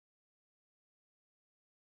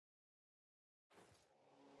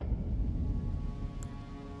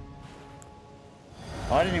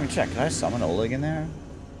 Oh, I didn't even check. Can I summon Oleg in there?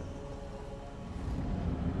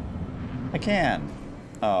 I can.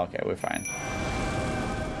 Oh, okay, we're fine.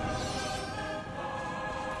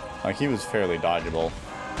 Like, he was fairly dodgeable.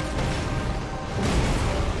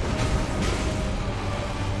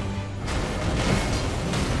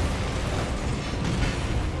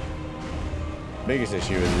 Biggest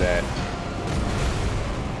issue is that...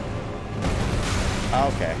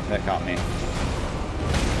 Okay, that caught me.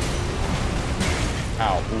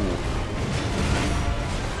 Ow, ooh.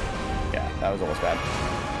 Yeah, that was almost bad.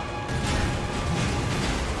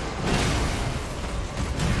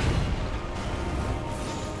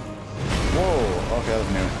 Whoa, okay, that was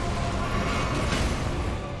new.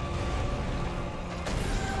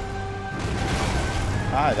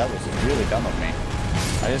 Ah, that was really dumb of me.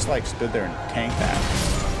 I just, like, stood there and tanked that.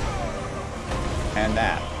 And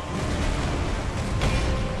that.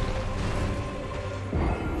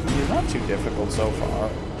 He's not too difficult so far,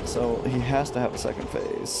 so he has to have a second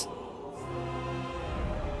phase.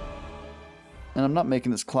 And I'm not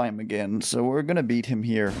making this climb again, so we're gonna beat him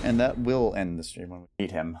here, and that will end the stream when we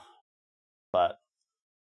beat him. But...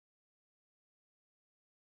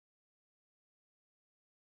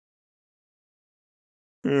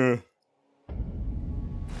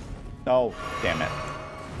 Oh, damn it.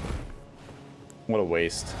 What a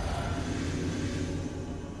waste.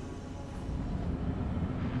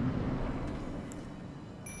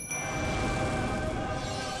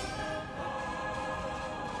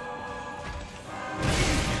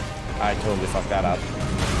 I totally fucked that up.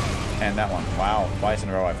 And that one. Wow, twice in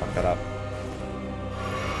a row I fucked that up.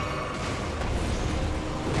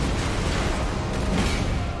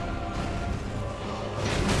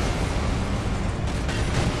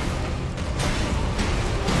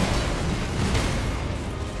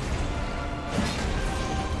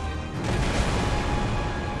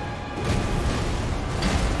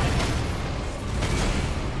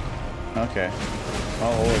 Okay.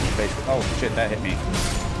 Oh shit, that hit me.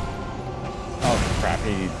 Oh crap,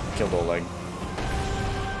 he killed Oleg.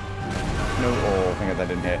 No, oh, I think that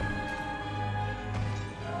didn't hit.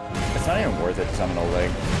 It's not even worth it to summon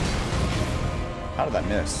Oleg. How did that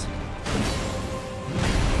miss?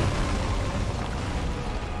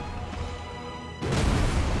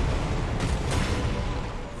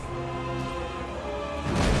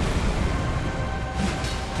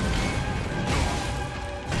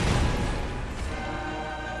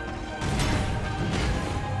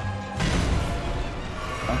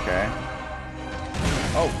 Okay.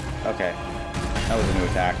 Oh, okay. That was a new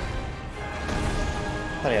attack.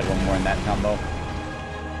 Thought he had one more in that combo.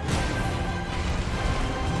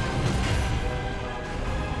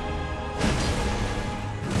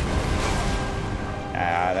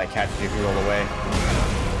 Ah, that catches you if you roll away.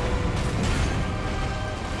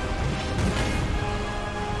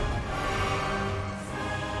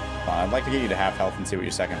 I'd like to get you to half health and see what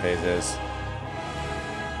your second phase is.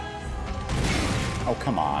 Oh,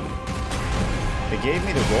 come on. It gave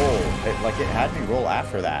me the roll. It had me roll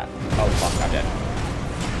after that. Oh, fuck, I'm dead.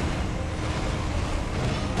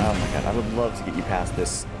 Oh my god, I would love to get you past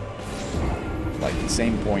this, like, the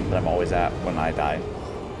same point that I'm always at when I die.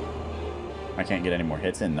 I can't get any more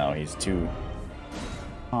hits in, though. He's too...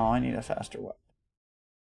 Oh, I need a faster weapon.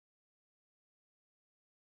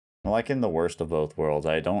 Like in the worst of both worlds,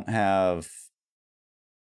 I don't have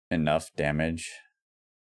enough damage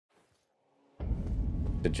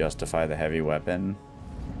to justify the heavy weapon,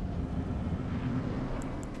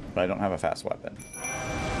 but I don't have a fast weapon,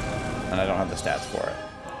 and I don't have the stats for it.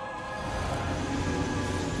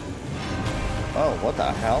 Oh, what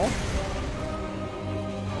the hell?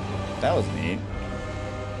 That was neat.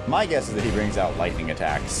 My guess is that he brings out lightning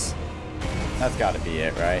attacks. That's gotta be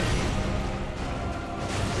it, right?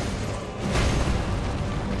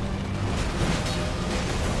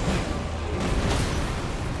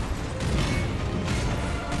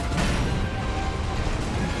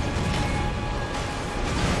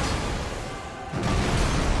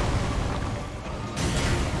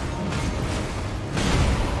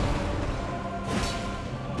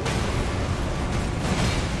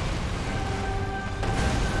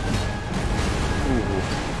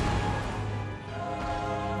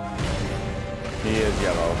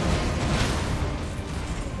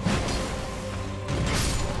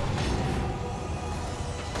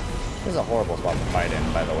 This is a horrible spot to fight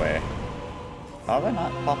in, by the way. How have I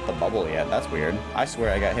not popped the bubble yet? That's weird. I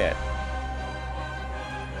swear I got hit.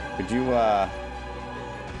 Could you,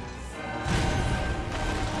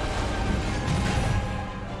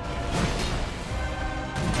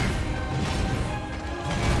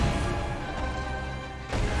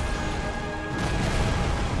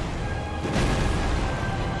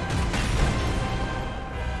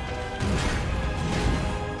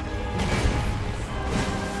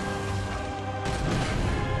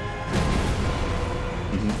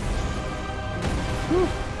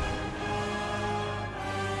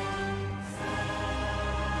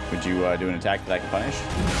 Would you do an attack that I can punish?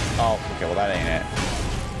 Oh, okay, well that ain't it.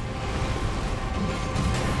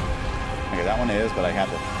 Okay, that one is, but I have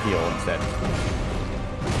to heal instead.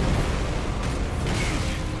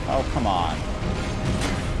 Oh, come on.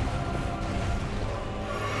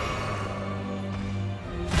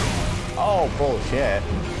 Oh, bullshit.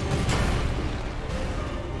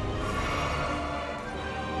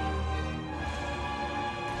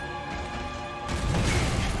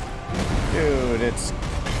 Dude, it's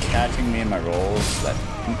catching me in my rolls. That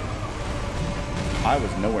I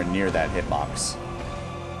was nowhere near that hitbox.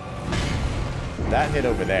 That hit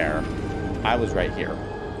over there. I was right here.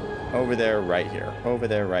 Over there, right here. Over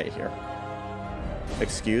there, right here.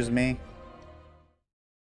 Excuse me?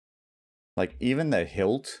 Like, even the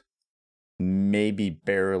hilt maybe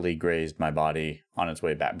barely grazed my body on its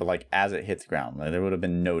way back. But, like, as it hit the ground, like, there would have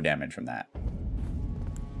been no damage from that.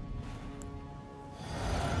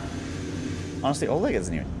 Honestly, Oleg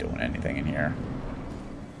isn't even doing anything in here.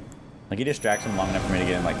 Like, he distracts him long enough for me to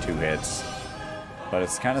get in, like, 2 hits. But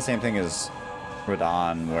it's kind of the same thing as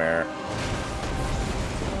Radon, where...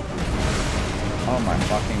 Oh my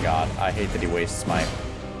fucking god. I hate that he wastes my...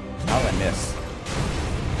 How did I miss?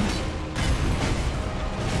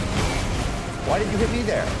 Why did you hit me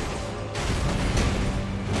there?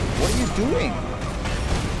 What are you doing?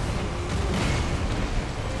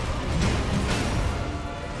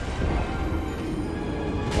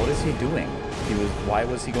 What is he doing? Why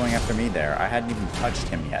was he going after me there? I hadn't even touched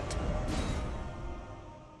him yet.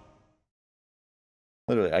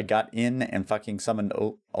 Literally, I got in and fucking summoned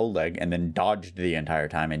Oleg and then dodged the entire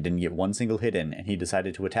time and didn't get one single hit in, and he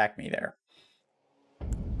decided to attack me there.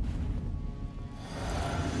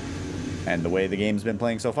 And the way the game's been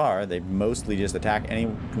playing so far, they mostly just attack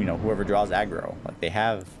whoever draws aggro. Like, they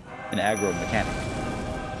have an aggro mechanic.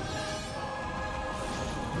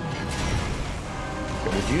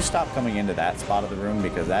 Okay, would you stop coming into that spot of the room?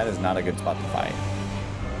 Because that is not a good spot to fight.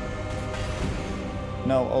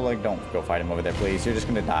 No, Oleg, don't go fight him over there, please. You're just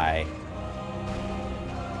gonna die.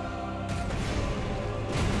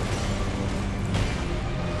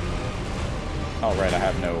 Oh, right, I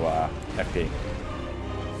have no FP.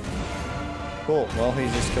 Cool, well,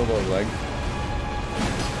 he's just killed Oleg.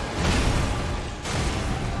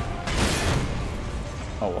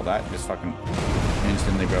 Oh, well, that just fucking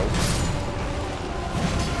instantly broke.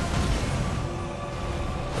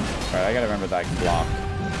 Alright, I gotta remember that I can block.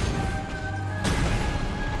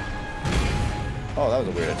 Oh, that was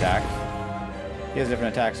a weird attack. He has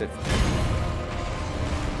different attacks if...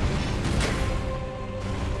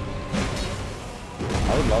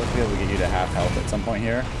 I would love to be able to get you to half health at some point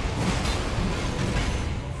here.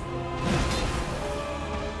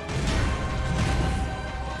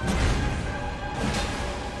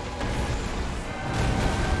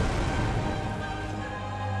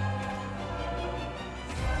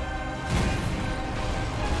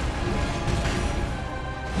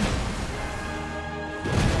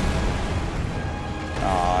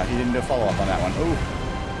 He didn't do a follow-up on that one. Ooh.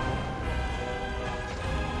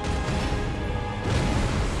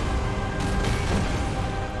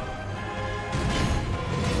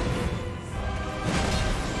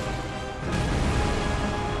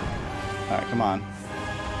 Alright, come on.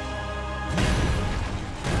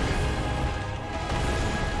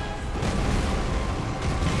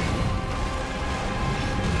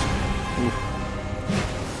 Ooh.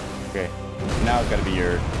 Okay. Now it's gotta be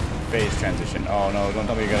your phase transition. Oh no, don't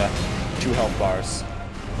tell me you're gonna 2 health bars.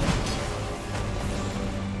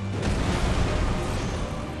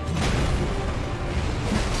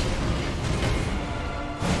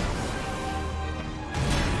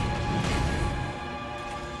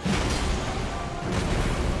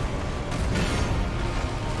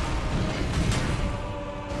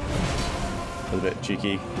 A little bit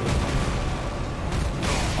cheeky.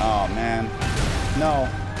 Oh man. No.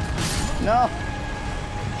 No!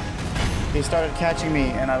 He started catching me,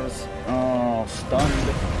 and I was, stunned.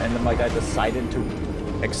 And then, like, I decided to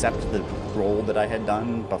accept the roll that I had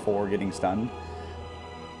done before getting stunned.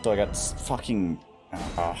 So I got fucking...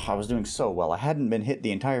 I was doing so well. I hadn't been hit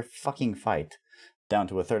the entire fucking fight. Down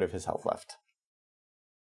to 1/3 of his health left.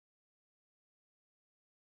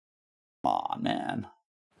 Aw, man.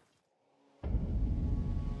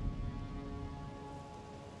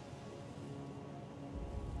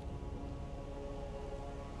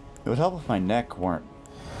 It would help if my neck weren't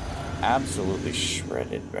absolutely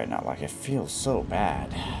shredded right now. Like, it feels so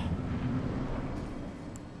bad.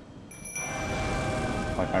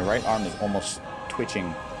 Like, my right arm is almost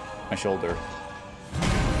twitching my shoulder.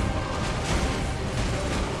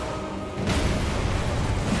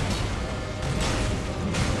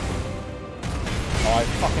 Oh, I I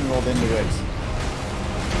fucking rolled into it.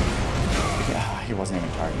 Yeah, he wasn't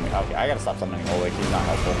even targeting me. Okay, I gotta stop summoning Oleg. He's not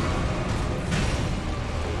helpful.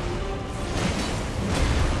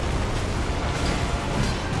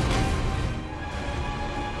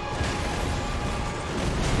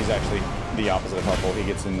 He's actually the opposite of helpful. He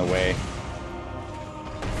gets in the way.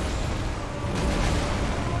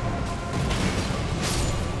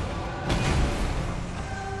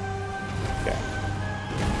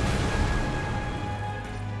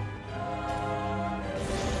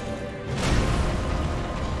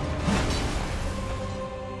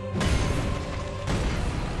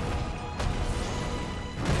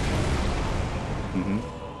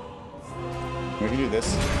 We can do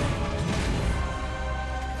this.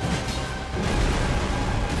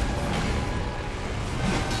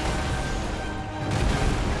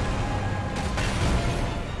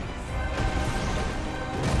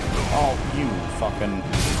 Oh, you fucking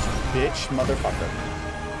bitch motherfucker.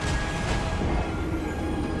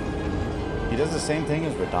 He does the same thing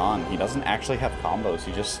as Radon. He doesn't actually have combos.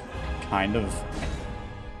 He just kind of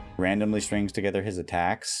randomly strings together his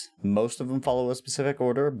attacks. Most of them follow a specific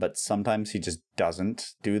order, but sometimes he just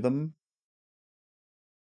doesn't do them.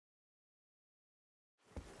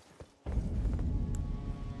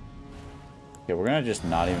 Okay, we're gonna just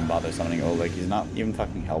not even bother summoning Oleg. He's not even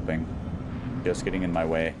fucking helping. Just getting in my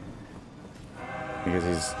way. Because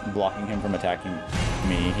he's blocking him from attacking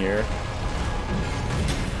me here.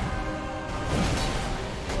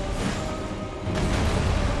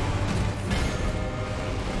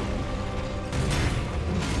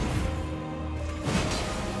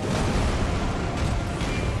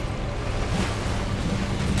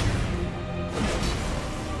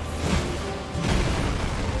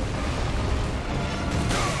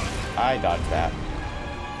 I dodged that.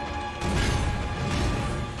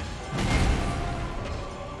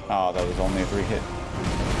 Oh, that was only a 3-hit.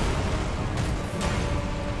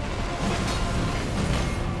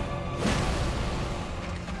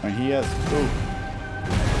 And he has... Ooh.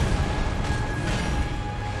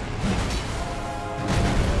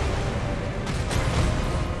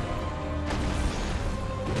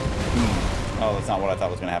 Oh, that's not what I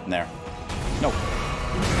thought was going to happen there. Nope.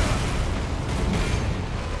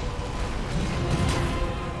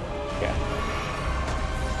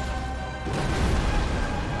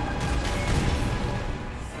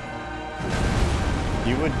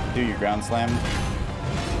 You would do your ground slam.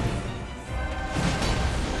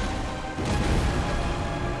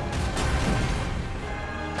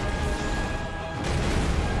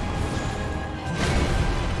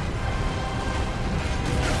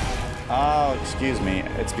 Oh, excuse me.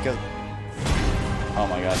 It's because... Oh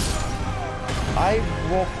my god. I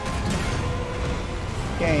will...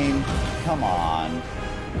 Game. Come on.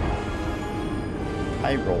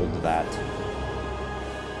 I rolled that.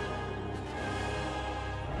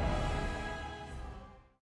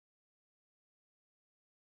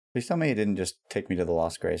 Please tell me it didn't just take me to the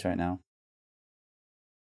Lost Grace right now.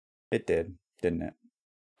 It did, didn't it?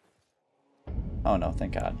 Oh no,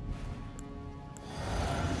 thank God.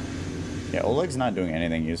 Yeah, Oleg's not doing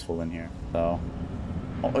anything useful in here, so...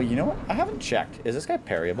 Oh, you know what? I haven't checked. Is this guy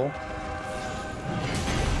parryable?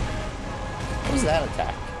 What was that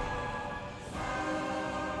attack?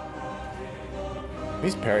 If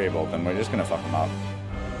he's parryable, then we're just gonna fuck him up.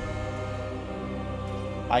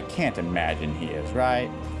 I can't imagine he is,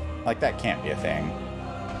 right? Like, that can't be a thing.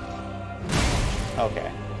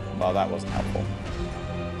 Okay. Well, that wasn't helpful.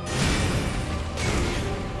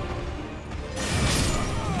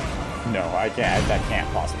 No, I can't. That can't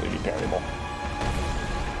possibly be parryable.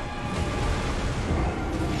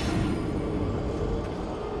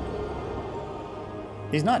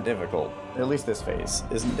 He's not difficult. At least this phase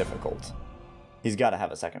isn't difficult. He's got to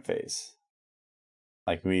have a second phase.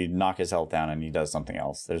 Like, we knock his health down and he does something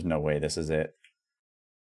else. There's no way this is it.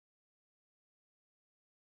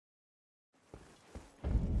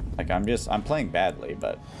 Like, I'm playing badly,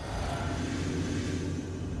 but...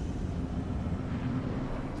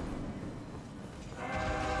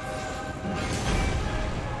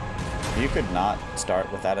 If you could not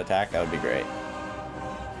start with that attack, that would be great.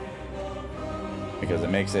 Because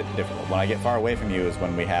it makes it difficult. When I get far away from you is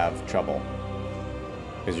when we have trouble.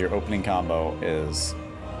 Because your opening combo is...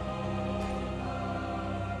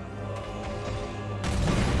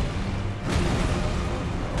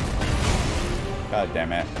 God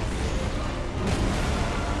damn it.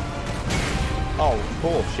 Oh,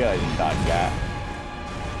 bullshit, I didn't dodge that.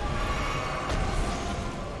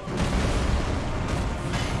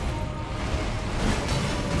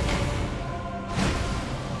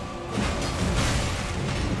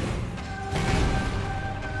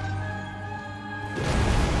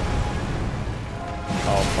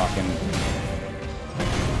 Oh, fucking.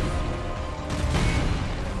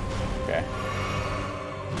 Okay.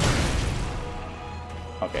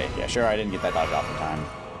 Okay, yeah, sure, I didn't get that dodge off in time.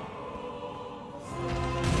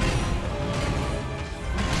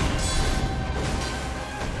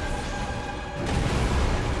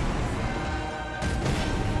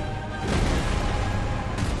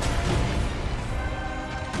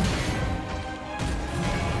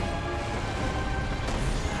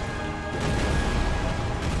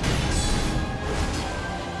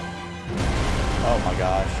 Oh my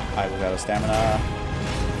gosh, I was out of stamina.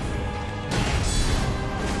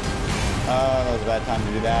 That was a bad time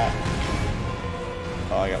to do that.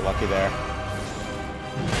 Oh, I got lucky there.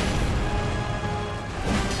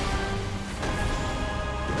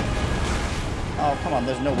 Oh, come on,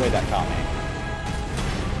 there's no way that caught me.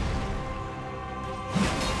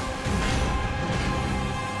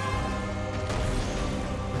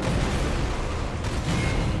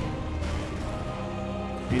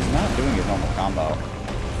 He's not doing his normal combo.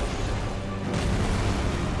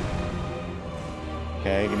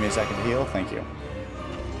 Okay, give me a second to heal. Thank you.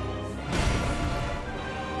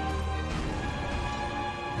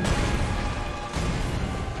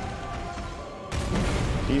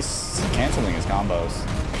 He's canceling his combos.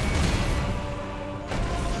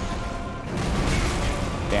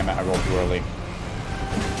 Damn it, I rolled too early.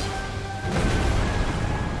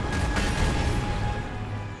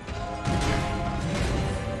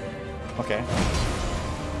 Okay.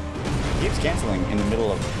 He keeps canceling in the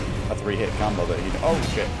middle of a 3-hit combo that he... Oh,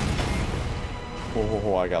 shit. Whoa, whoa,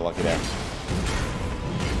 whoa, I got lucky there.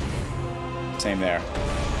 Same there.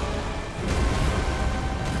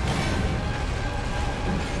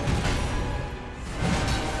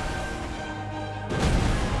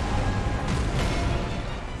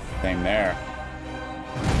 Same there.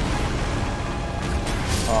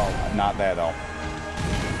 Oh, not there, though.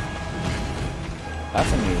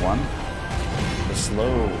 That's a new one. The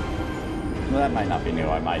slow... Well, that might not be new.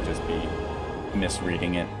 I might just be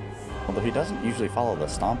misreading it. Although he doesn't usually follow the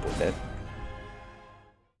stomp with it.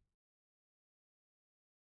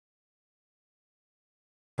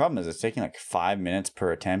 Problem is, it's taking like 5 minutes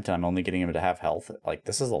per attempt, and I'm only getting him to have health. Like,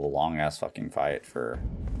 this is a long-ass fucking fight for...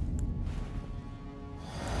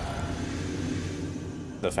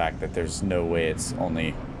 the fact that there's no way it's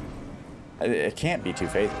only... It can't be 2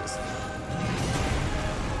 phases.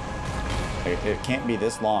 It can't be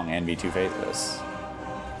this long and be 2 phases.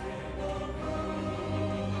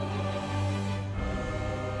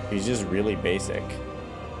 He's just really basic.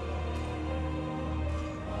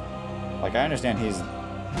 Like, I understand he's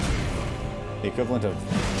the equivalent of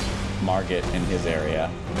Margit in his area.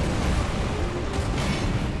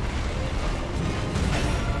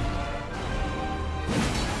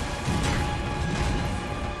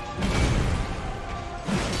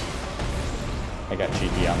 I got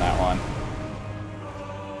cheeky on that one.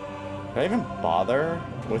 Did I even bother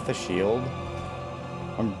with the shield?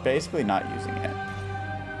 I'm basically not using it.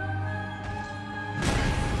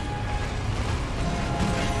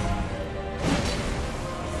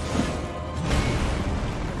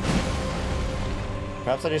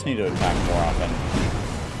 Perhaps I just need to attack more often.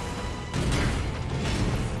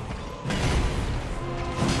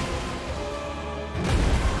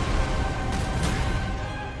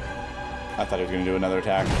 I thought he was going to do another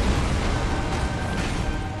attack.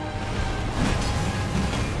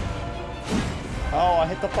 Oh, I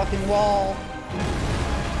hit the fucking wall.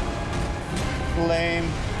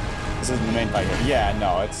 Lame. This isn't the main fight. Yeah,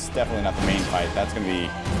 no, it's definitely not the main fight. That's going to be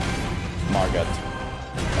Margit.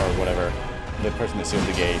 Or whatever. The person that sealed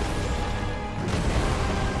the gate.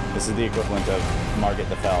 This is the equivalent of Margit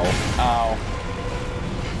the Fell. Ow.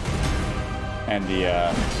 And the,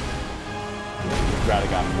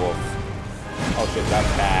 Radagon Wolf. Oh shit, that's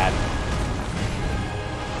bad.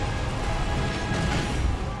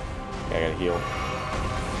 Okay, I gotta heal.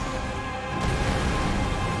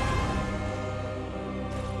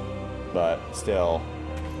 But still,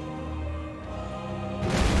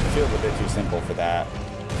 it feels a bit too simple for that.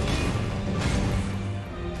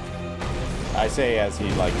 I say as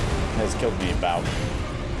he, like, has killed me about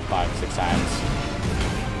 5-6 times.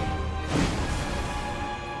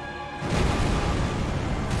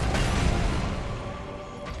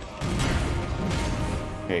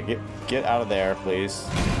 Okay, get out of there, please.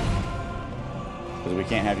 Because we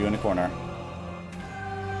can't have you in the corner.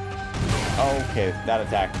 Okay, that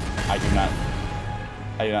attack, I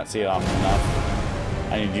do not see it often enough.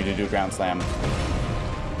 I need you to do ground slam.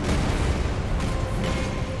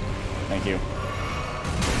 Thank you.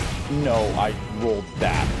 No, I rolled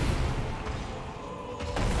that.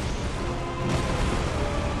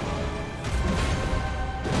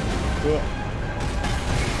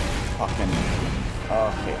 Fucking.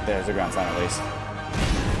 Okay, there's the ground sign at least.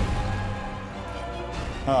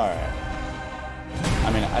 Alright.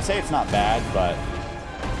 I mean, I say it's not bad, but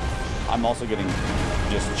I'm also getting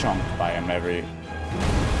just chunked by him every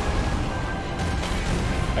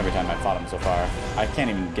time I fought him so far. I can't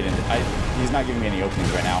even get into... he's not giving me any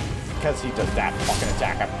openings right now because he does that fucking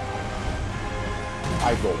attack.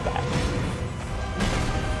 I rolled that.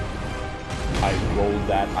 I rolled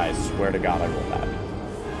that. I swear to God, I rolled that.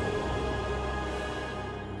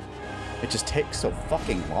 It just takes so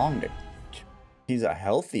fucking long to... He's a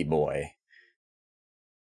healthy boy.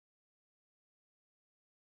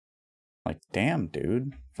 Like, damn,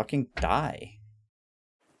 dude. Fucking die.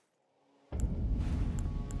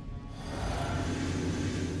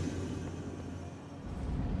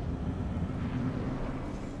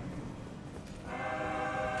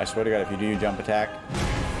 I swear to God, if you do your jump attack...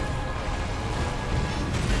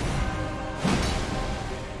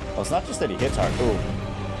 Well, it's not just that he hits hard. Ooh.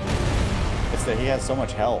 It's that he has so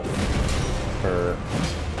much health for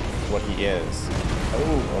what he is.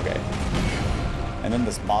 Oh, okay. And then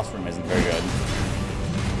this boss room isn't very good.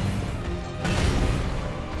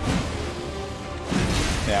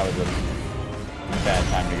 Yeah, it was a bad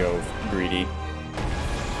time to go greedy.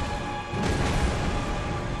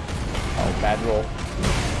 Oh, bad roll.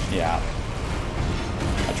 Yeah.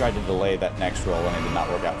 I tried to delay that next roll and it did not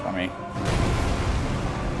work out for me.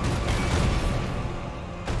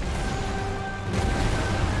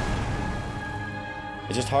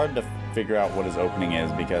 It's just hard to figure out what his opening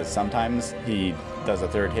is because sometimes he does a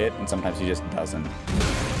third hit and sometimes he just doesn't.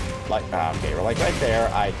 Like, okay, well, like right there,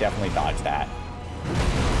 I definitely dodged that.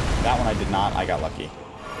 That one I did not, I got lucky.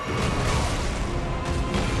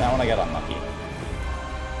 That one I got unlucky.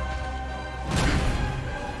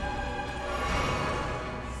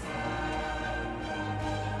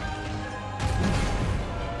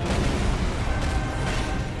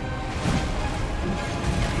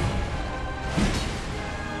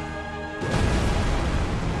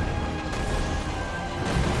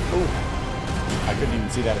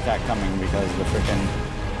 See that attack coming because the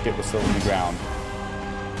frickin' shit was still in the ground.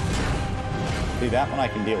 See, that one I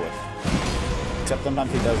can deal with. Except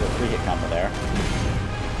sometimes he does a 3-hit combo there.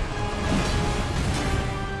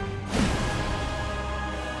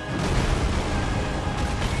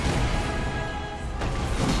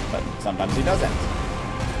 But sometimes he doesn't.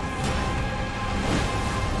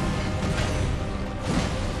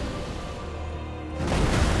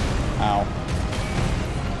 Ow.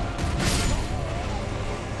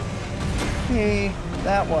 Hey,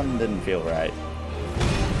 that one didn't feel right.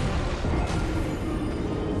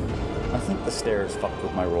 I think the stairs fucked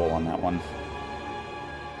with my roll on that one.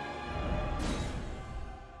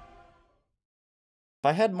 If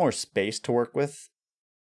I had more space to work with,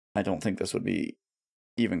 I don't think this would be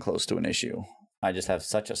even close to an issue. I just have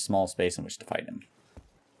such a small space in which to fight him.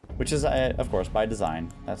 Which is, of course, by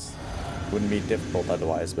design. That's wouldn't be difficult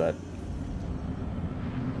otherwise, but...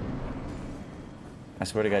 I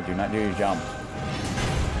swear to God, do not do your jump.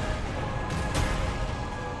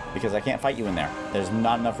 Because I can't fight you in there. There's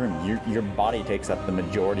not enough room. Your body takes up the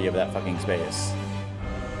majority of that fucking space.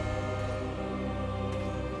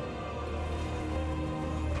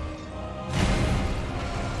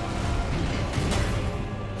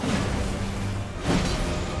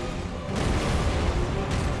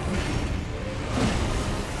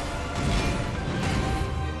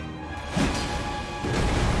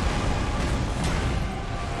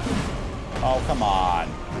 Oh, come on.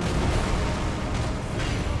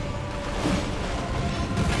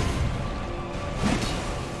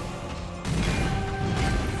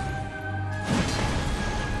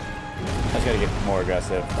 I just gotta get more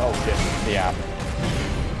aggressive. Oh, shit. Yeah.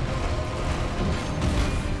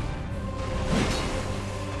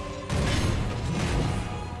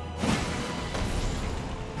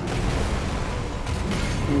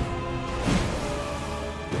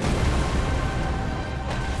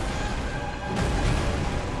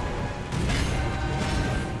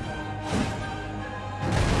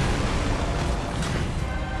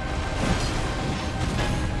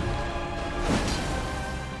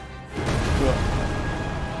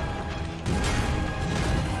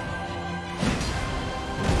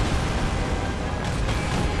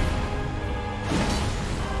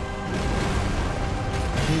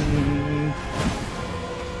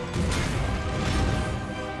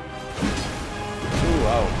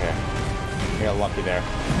 I got lucky there.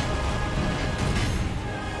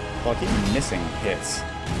 Well, I keep missing hits.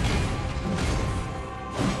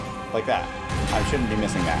 Like that. I shouldn't be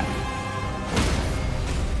missing that.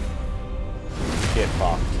 Get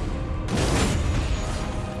fucked.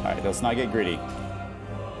 Alright, let's not get greedy.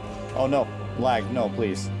 Oh no, lag, no,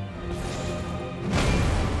 please.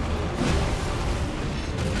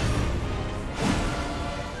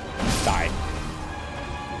 Die.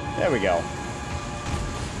 There we go.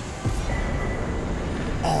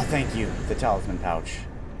 Oh, thank you, the talisman pouch.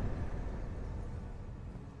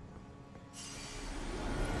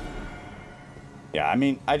 Yeah, I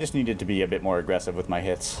mean, I just needed to be a bit more aggressive with my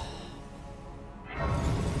hits.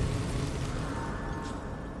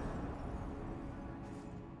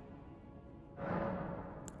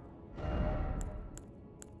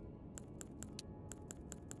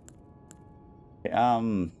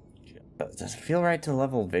 Does it feel right to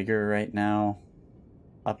level Vigor right now?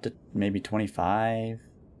 Up to maybe 25?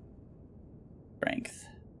 Strength.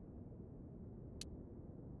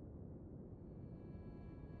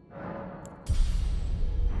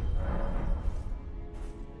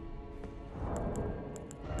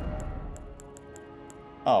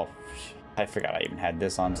 Oh, I forgot I even had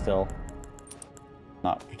this on still.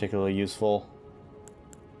 Not particularly useful.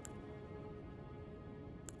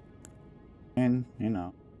 And, you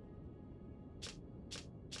know.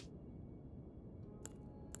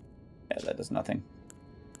 Yeah, that does nothing.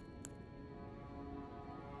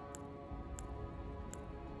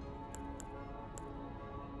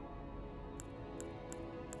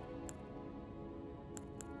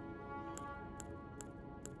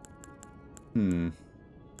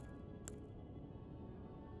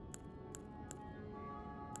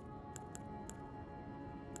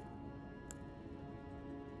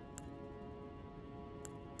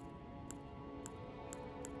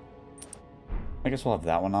 I guess we'll have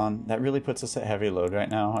that one on. That really puts us at heavy load right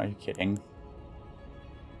now. Are you kidding?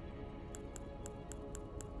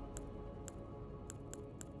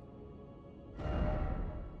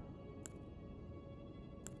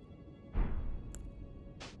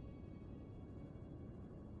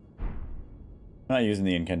 I'm not using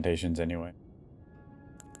the incantations anyway.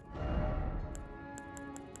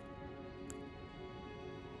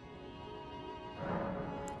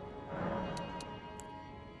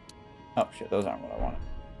 Oh shit, those aren't what I wanted.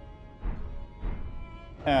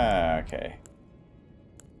 Okay.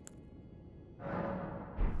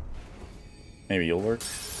 Maybe you'll work.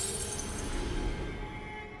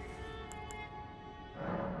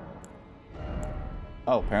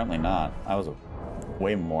 Oh, apparently not. I was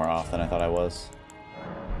way more off than I thought I was.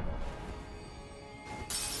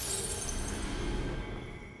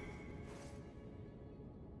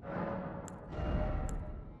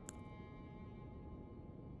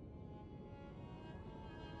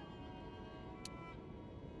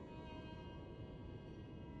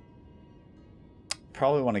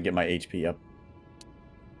 Probably want to get my HP up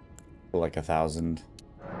to like 1,000.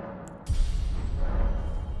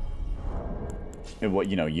 And what,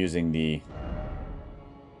 you know, using the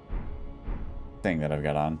thing that I've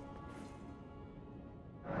got on.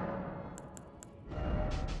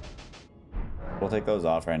 We'll take those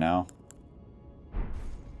off right now.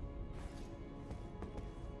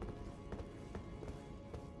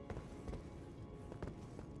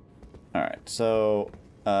 Alright, so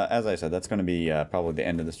as I said, that's going to be probably the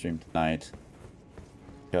end of the stream tonight,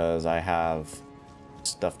 because I have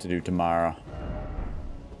stuff to do tomorrow.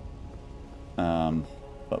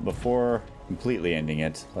 But before completely ending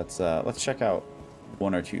it, let's check out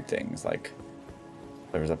one or two things. Like,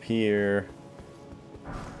 there's up here.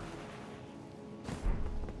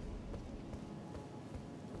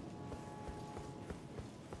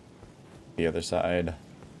 The other side.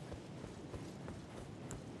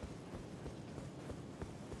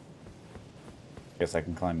 Guess I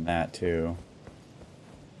can climb that too.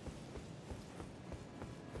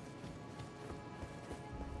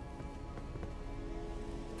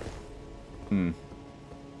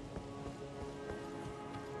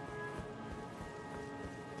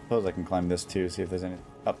 Suppose I can climb this too, see if there's any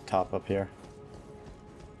up top up here.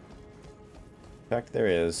 In fact, there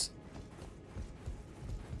is.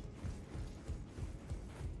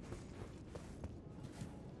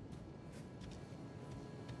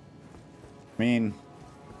 I mean,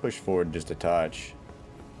 push forward just a touch.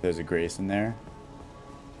 There's a grace in there.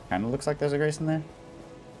 Kind of looks like there's a grace in there.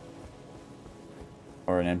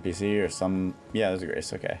 Or an NPC or some... Yeah, there's a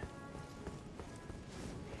grace, okay.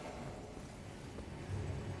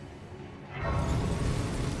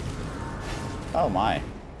 Oh my.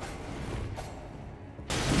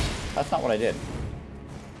 That's not what I did.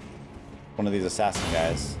 One of these assassin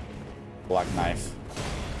guys. Black knife.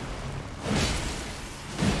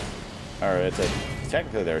 Or it's a...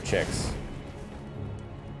 Technically they're chicks.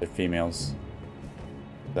 They're females.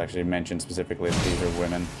 It's actually mentioned specifically that these are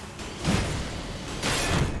women.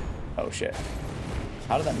 Oh shit.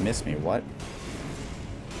 How did that miss me? What?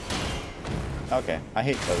 Okay, I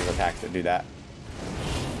hate those attacks that do that.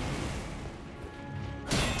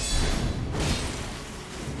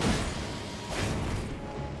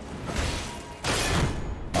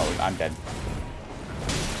 Oh, I'm dead.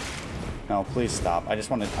 No, please stop. I just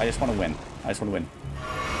want to win. I just want to win.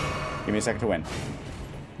 Give me a second to win.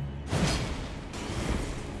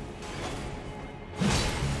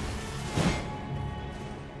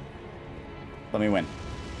 Let me win.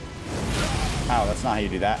 Oh, that's not how you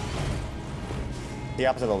do that. The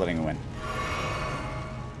opposite of letting me win.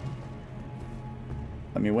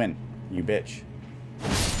 Let me win, you bitch.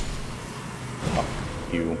 Fuck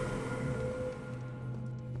you.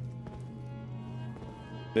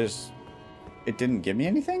 It didn't give me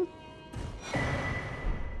anything?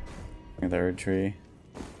 The third tree.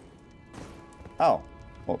 Oh.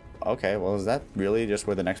 Well, okay. Well, is that really just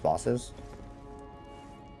where the next boss is?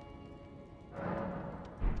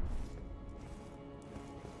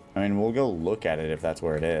 I mean, we'll go look at it if that's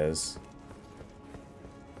where it is.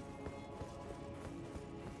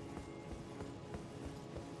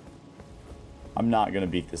 I'm not gonna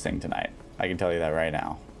beat this thing tonight. I can tell you that right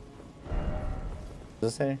now. What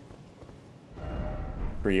does it say?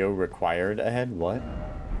 Trio required ahead? What?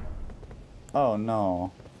 Oh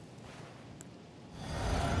no.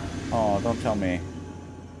 Oh, don't tell me.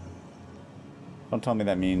 Don't tell me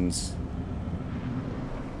that means...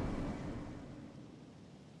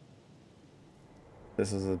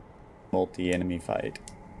 this is a multi-enemy fight.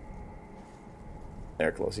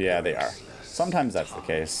 They're close. Yeah, they are. Sometimes that's the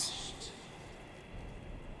case.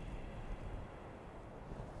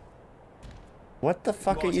 What the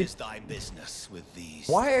fuck are you... thy business with these?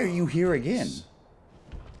 Why are you here again?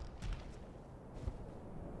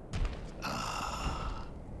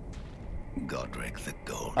 Godric the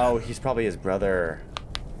Golden. Oh, he's probably his brother.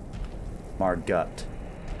 Margut.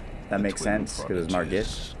 That makes sense, because it's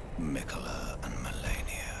Margit. Mikola and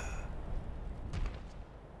Melania.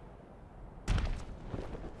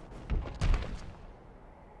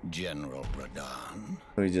 General Radahn.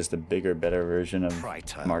 So he's just a bigger, better version of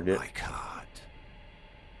Praetor Margit. Rykard.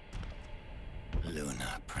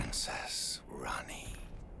 Luna Princess Rani.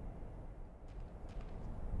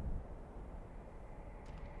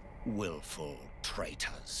 Willful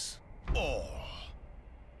traitors. All.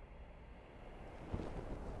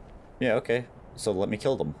 Yeah, okay. So let me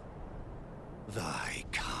kill them. Thy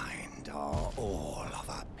kind are all of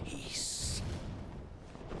a piece.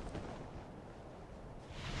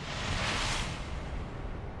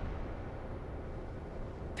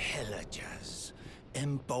 Pillagers,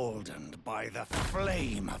 emboldened by the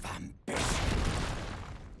flame of ambition.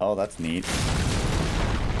 Oh, that's neat.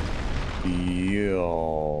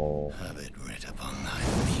 Yo. Have it writ upon thy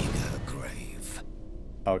meager grave.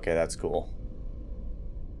 Okay, that's cool.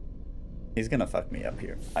 He's gonna fuck me up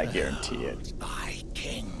here. I guarantee it. By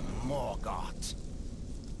King Morgoth,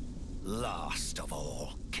 last of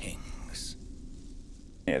all kings.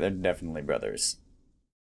 Yeah, they're definitely brothers.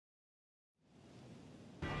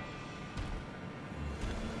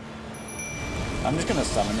 I'm just gonna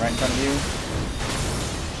summon right in front of you.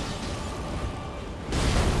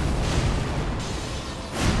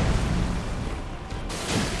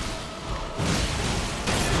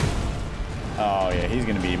 Oh yeah, he's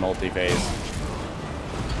gonna be multi-phase.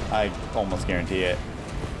 I almost guarantee it.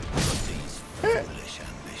 These foolish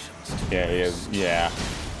ambitions. Yeah, he is. Yeah.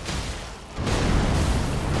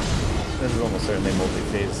 This is almost certainly a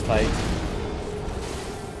multi-phase fight.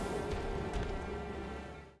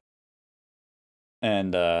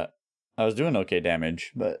 And I was doing okay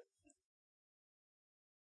damage, but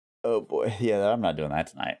oh boy, yeah, I'm not doing that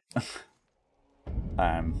tonight.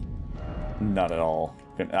 I'm not at all.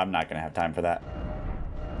 I'm not gonna have time for that.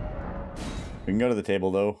 We can go to the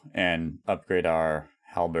table though and upgrade our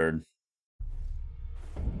halberd.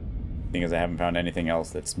 Thing is, I haven't found anything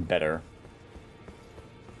else that's better.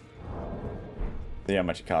 See how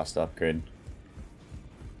much it costs to upgrade.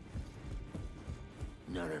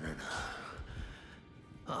 No.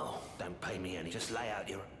 Oh, don't pay me any. Just lay out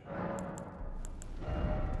your...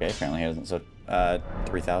 Okay, apparently he doesn't. So,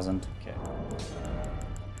 3,000. Okay.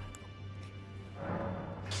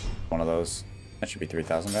 One of those. That should be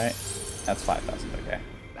 3,000, right? That's 5,000. Okay.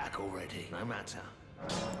 Back already. No matter.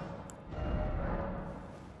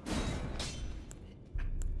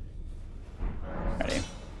 Ready.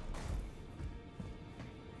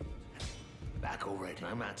 Back already.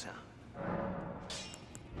 No matter.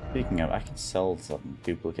 Speaking of, I can sell some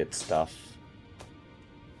duplicate stuff.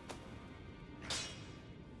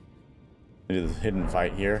 We do the hidden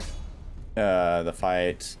fight here. The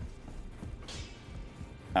fight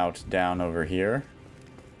out down over here.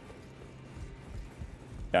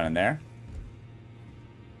 Down in there?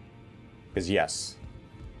 Because yes.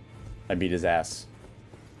 I beat his ass.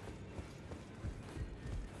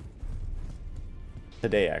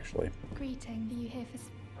 Today, actually. Greeting. Are you here for...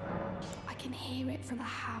 I can hear it from the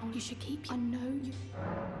hound. You should keep... I know you...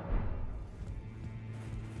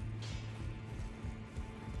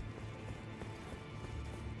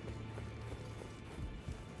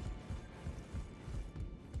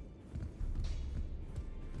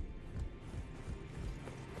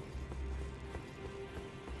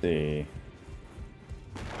 The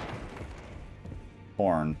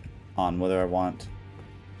horn on whether I want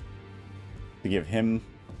to give him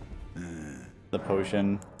the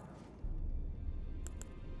potion.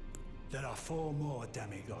 There are 4 more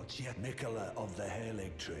demigods yet. Nicola of the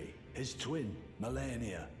Halig Tree, his twin,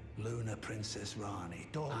 Melania, Lunar Princess Rani,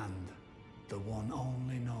 and the one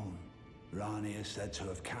only known. Rani is said to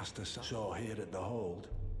have cast a so here at the Hold.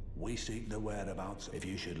 We seek the whereabouts. If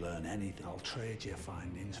you should learn anything, I'll trade your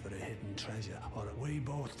findings for a hidden treasure, or we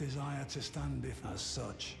both desire to stand before as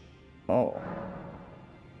such. Oh.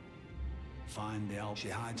 Find the she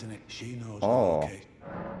hides in it. She knows Oh. the location.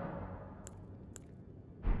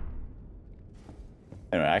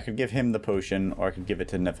 Anyway, I could give him the potion, or I could give it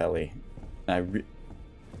to Nefeli.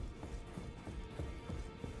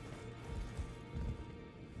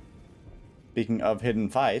 Speaking of hidden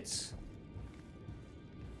fights...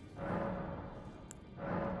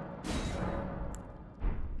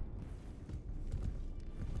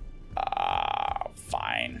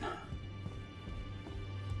 fine.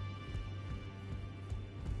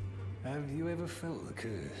 Have you ever felt the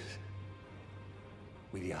curse?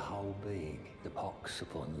 With your whole being, the pox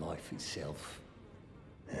upon life itself.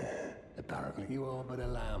 Apparently you are but a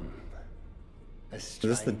lamb. Is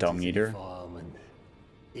this the dung eater? Farmland,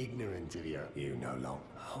 ignorant of your... You no long.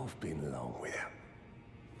 I've been long without.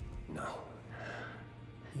 No.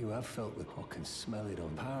 You have felt the... I can smell it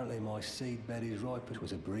on. Apparently my seedbed is ripe. It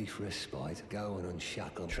was a brief respite. Go and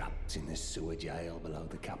unshackle trapped in the sewer jail below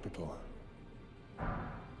the capital.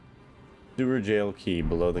 Sewer jail key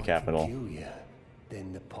below the capital. Kill you.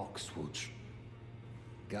 Then the pox will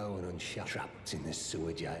go and unshackle trapped in the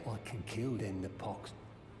sewer jail. I can kill. Then the pox.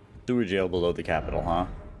 Sewer jail below the capital, huh?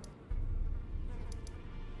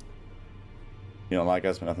 You don't like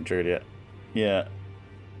us, but nothing triggered yet. Yeah.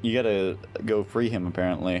 You gotta go free him,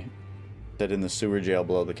 apparently. Said in the sewer jail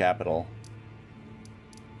below the capital.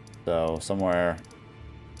 So, somewhere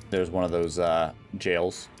there's one of those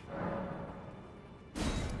jails.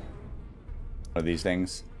 One of these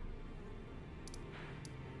things.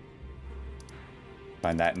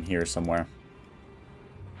 Find that in here somewhere.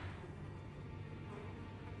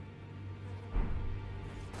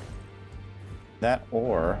 That,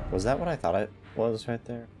 or was that what I thought it was right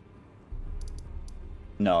there?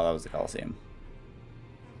 No, that was the Coliseum.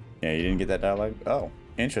 Yeah, you didn't get that dialogue? Oh,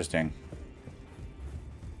 interesting.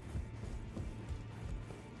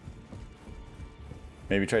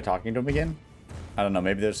 Maybe try talking to him again? I don't know,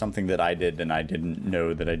 maybe there's something that I did and I didn't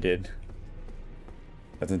know that I did.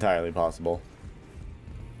 That's entirely possible.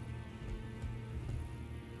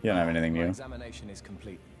 You don't have anything My new. examination is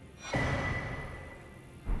complete.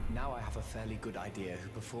 Now I have a fairly good idea who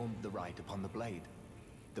performed the rite upon the blade.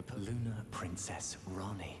 The Lunar Princess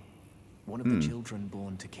Rani. One of the children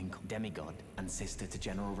born to King Demigod and sister to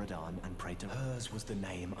General Radahn and Praetor. Hers was the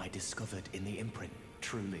name I discovered in the imprint,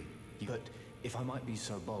 truly. But if I might be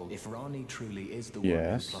so bold, if Rani truly is the one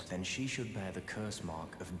who plot, then she should bear the curse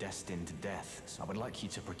mark of destined death. So I would like you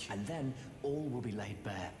to procure, and then all will be laid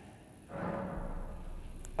bare.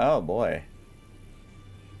 Oh boy.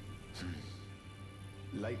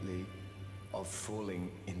 Lately, of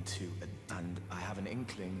falling into a... And I have an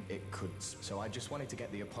inkling it could... So I just wanted to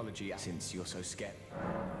get the apology since you're so scared.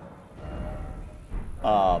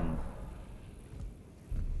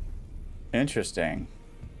 Interesting.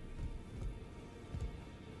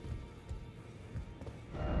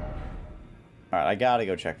 Alright, I gotta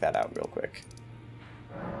go check that out real quick.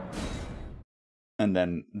 And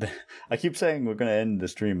then, I keep saying we're gonna end the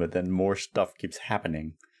stream, but then more stuff keeps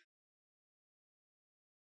happening.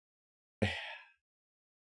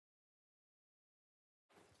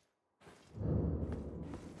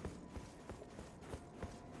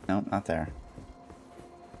 Nope, not there.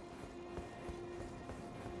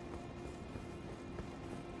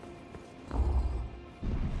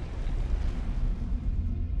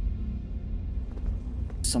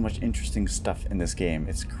 So much interesting stuff in this game.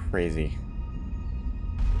 It's crazy.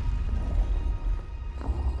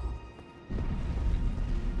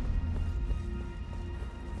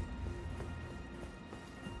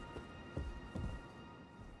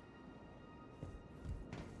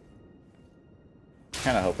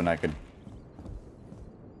 kind of hoping I could...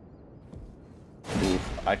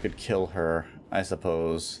 Oof, I could kill her, I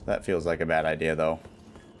suppose. That feels like a bad idea, though.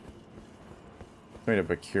 I'm going to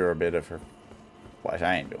procure a bit of her flesh.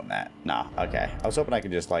 I ain't doing that. Nah, okay. I was hoping I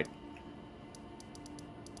could just, like,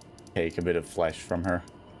 take a bit of flesh from her.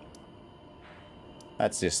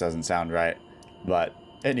 That just doesn't sound right. But,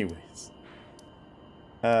 anyways.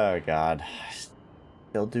 Oh, God.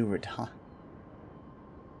 Still do Radahn.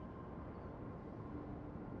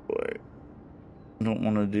 Boy. I don't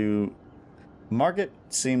want to do... Market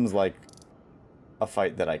seems like a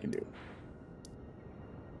fight that I can do.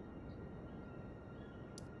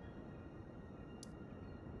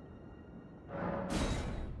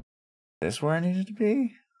 Is this where I needed to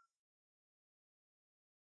be?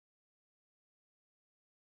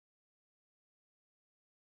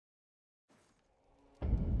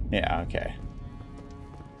 Yeah, okay.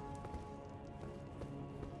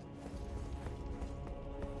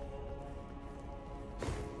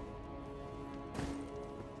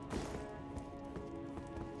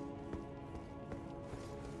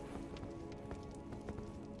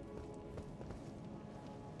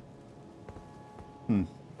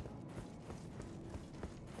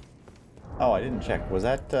 Oh, I didn't check. Was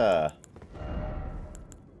that, that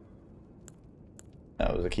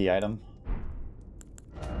was a key item?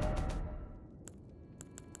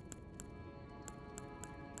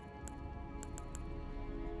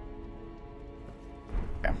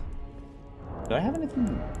 Okay. Did I have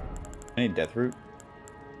anything? Any death root?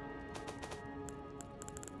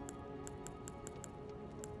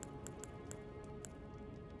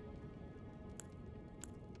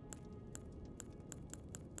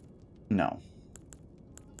 No.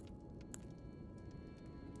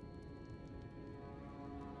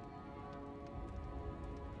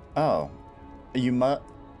 Oh. You must...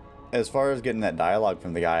 As far as getting that dialogue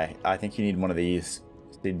from the guy, I think you need one of these.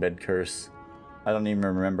 Seedbed Curse. I don't even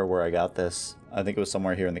remember where I got this. I think it was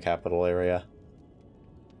somewhere here in the capital area.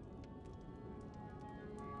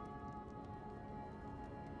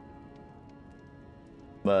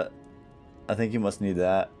 But I think you must need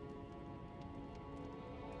that.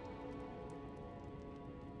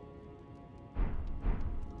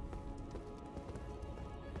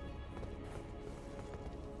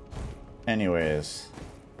 Anyways,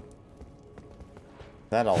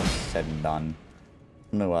 that all said and done,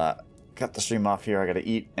 I'm gonna cut the stream off here. I gotta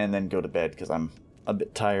eat and then go to bed because I'm a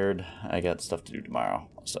bit tired. I got stuff to do tomorrow,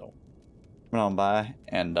 so run on by,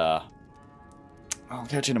 and I'll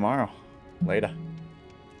catch you tomorrow. Later.